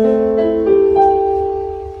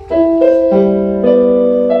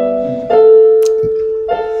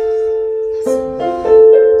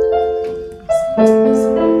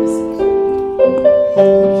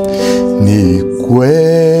 Ni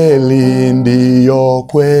kweli ndiyo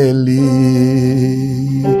kweli,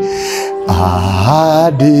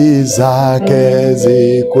 ahadi zake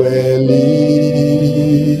zi kweli,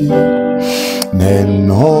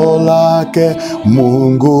 neno lake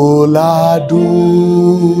Mungu ladu,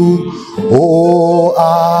 o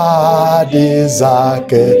ahadi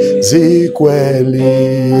zake zi kweli.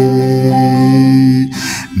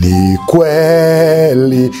 Ni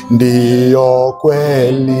kweli ndiyo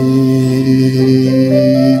kweli,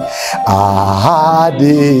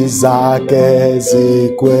 ahadi zake zi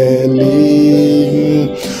kweli,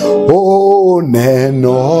 o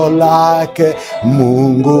neno lake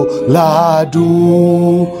Mungu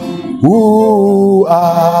ladu,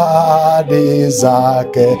 ahadi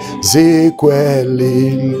zake zi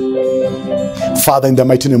kweli. Father, in the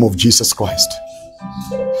mighty name of Jesus Christ,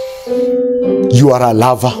 you are a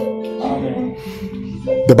lover. Amen.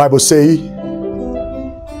 The Bible says,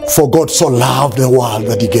 for God so loved the world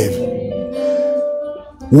that he gave.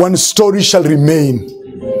 One story shall remain,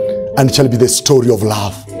 and it shall be the story of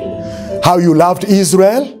love. How you loved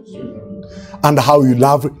Israel, and how you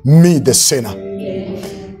loved me, the sinner.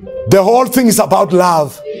 The whole thing is about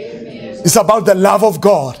love. It's about the love of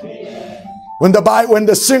God. When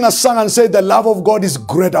the singer sang and said the love of God is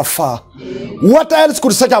greater far, what else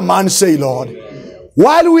could such a man say, Lord?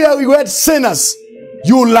 While we were sinners,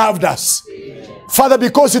 you loved us. Father,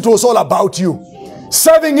 because it was all about you.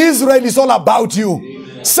 Serving Israel is all about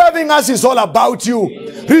you. Serving us is all about you.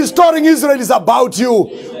 Restoring Israel is about you.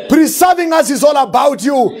 Preserving us is all about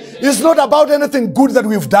you. It's not about anything good that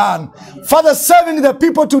we've done. Father, serving the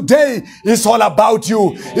people today is all about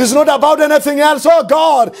you. It's not about anything else. Oh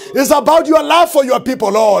God, it's about your love for your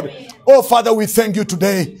people, Lord. Oh Father, we thank you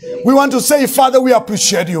today. We want to say, Father, we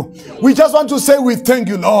appreciate you. We just want to say we thank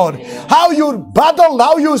you, Lord. How you battled,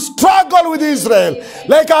 how you struggle with Israel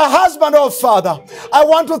like a husband, oh Father. I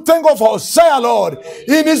want to think of Hosea, Lord,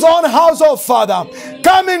 in his own house, oh Father,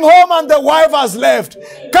 coming home and the wife has left.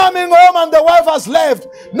 Coming home and the wife has left.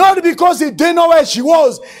 Not because he didn't know where she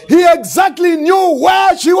was. He exactly knew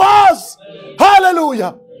where she was.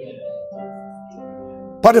 Hallelujah.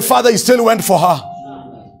 But the Father, he still went for her.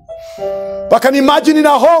 But can you imagine in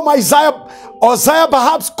a home, Isaiah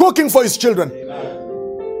perhaps cooking for his children.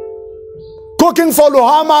 Cooking for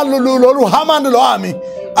Luhama and Loami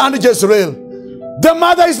and Jezreel. The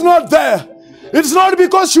mother is not there. It's not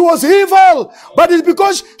because she was evil, but it's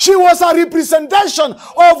because she was a representation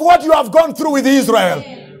of what you have gone through with Israel.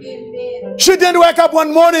 She didn't wake up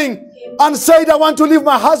one morning and said, I want to leave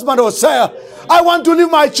my husband, Hosea. I want to leave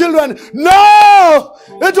my children. No!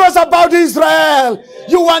 It was about Israel.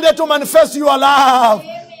 You wanted to manifest your love.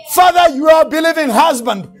 Father, you are a believing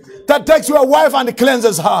husband that takes your wife and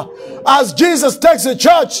cleanses her. As Jesus takes the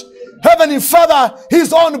church, Heavenly Father,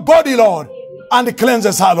 his own body, Lord, and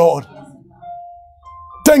cleanses her, Lord.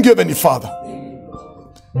 Thank you, Heavenly Father.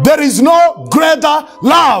 There is no greater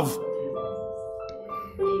love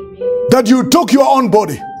that you took your own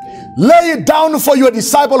body, lay it down for your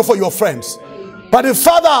disciple, for your friends. But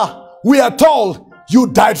Father, we are told you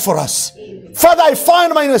died for us. Father, I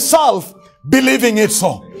find myself believing it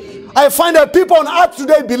so. I find that people on earth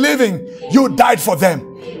today believing you died for them.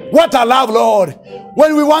 What a love, Lord.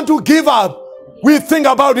 When we want to give up, we think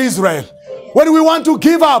about Israel. When we want to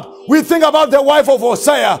give up, we think about the wife of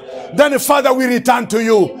Hosea. Then, Father, we return to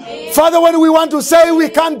you. Father, when we want to say we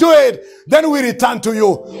can't do it, then we return to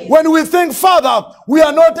you. When we think, Father, we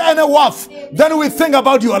are not any worth, then we think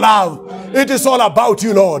about your love. It is all about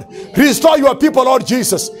you, Lord. Restore your people, Lord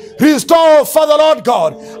Jesus. Restore, Father, Lord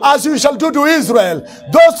God, as you shall do to Israel.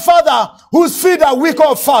 Those, Father, whose feet are weak,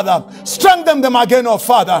 oh Father, strengthen them again, oh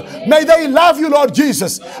Father. May they love you, Lord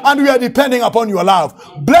Jesus, and we are depending upon your love.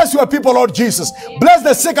 Bless your people, Lord Jesus. Bless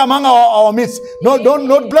the sick among our midst. No,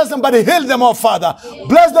 don't bless them, but heal them, oh Father.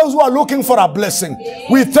 Bless those who are looking for a blessing.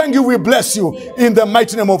 We thank you, we bless you, in the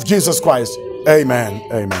mighty name of Jesus Christ. Amen.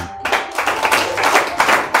 Amen.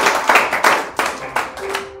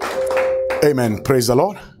 Amen. Praise the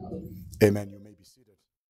Lord. Amen.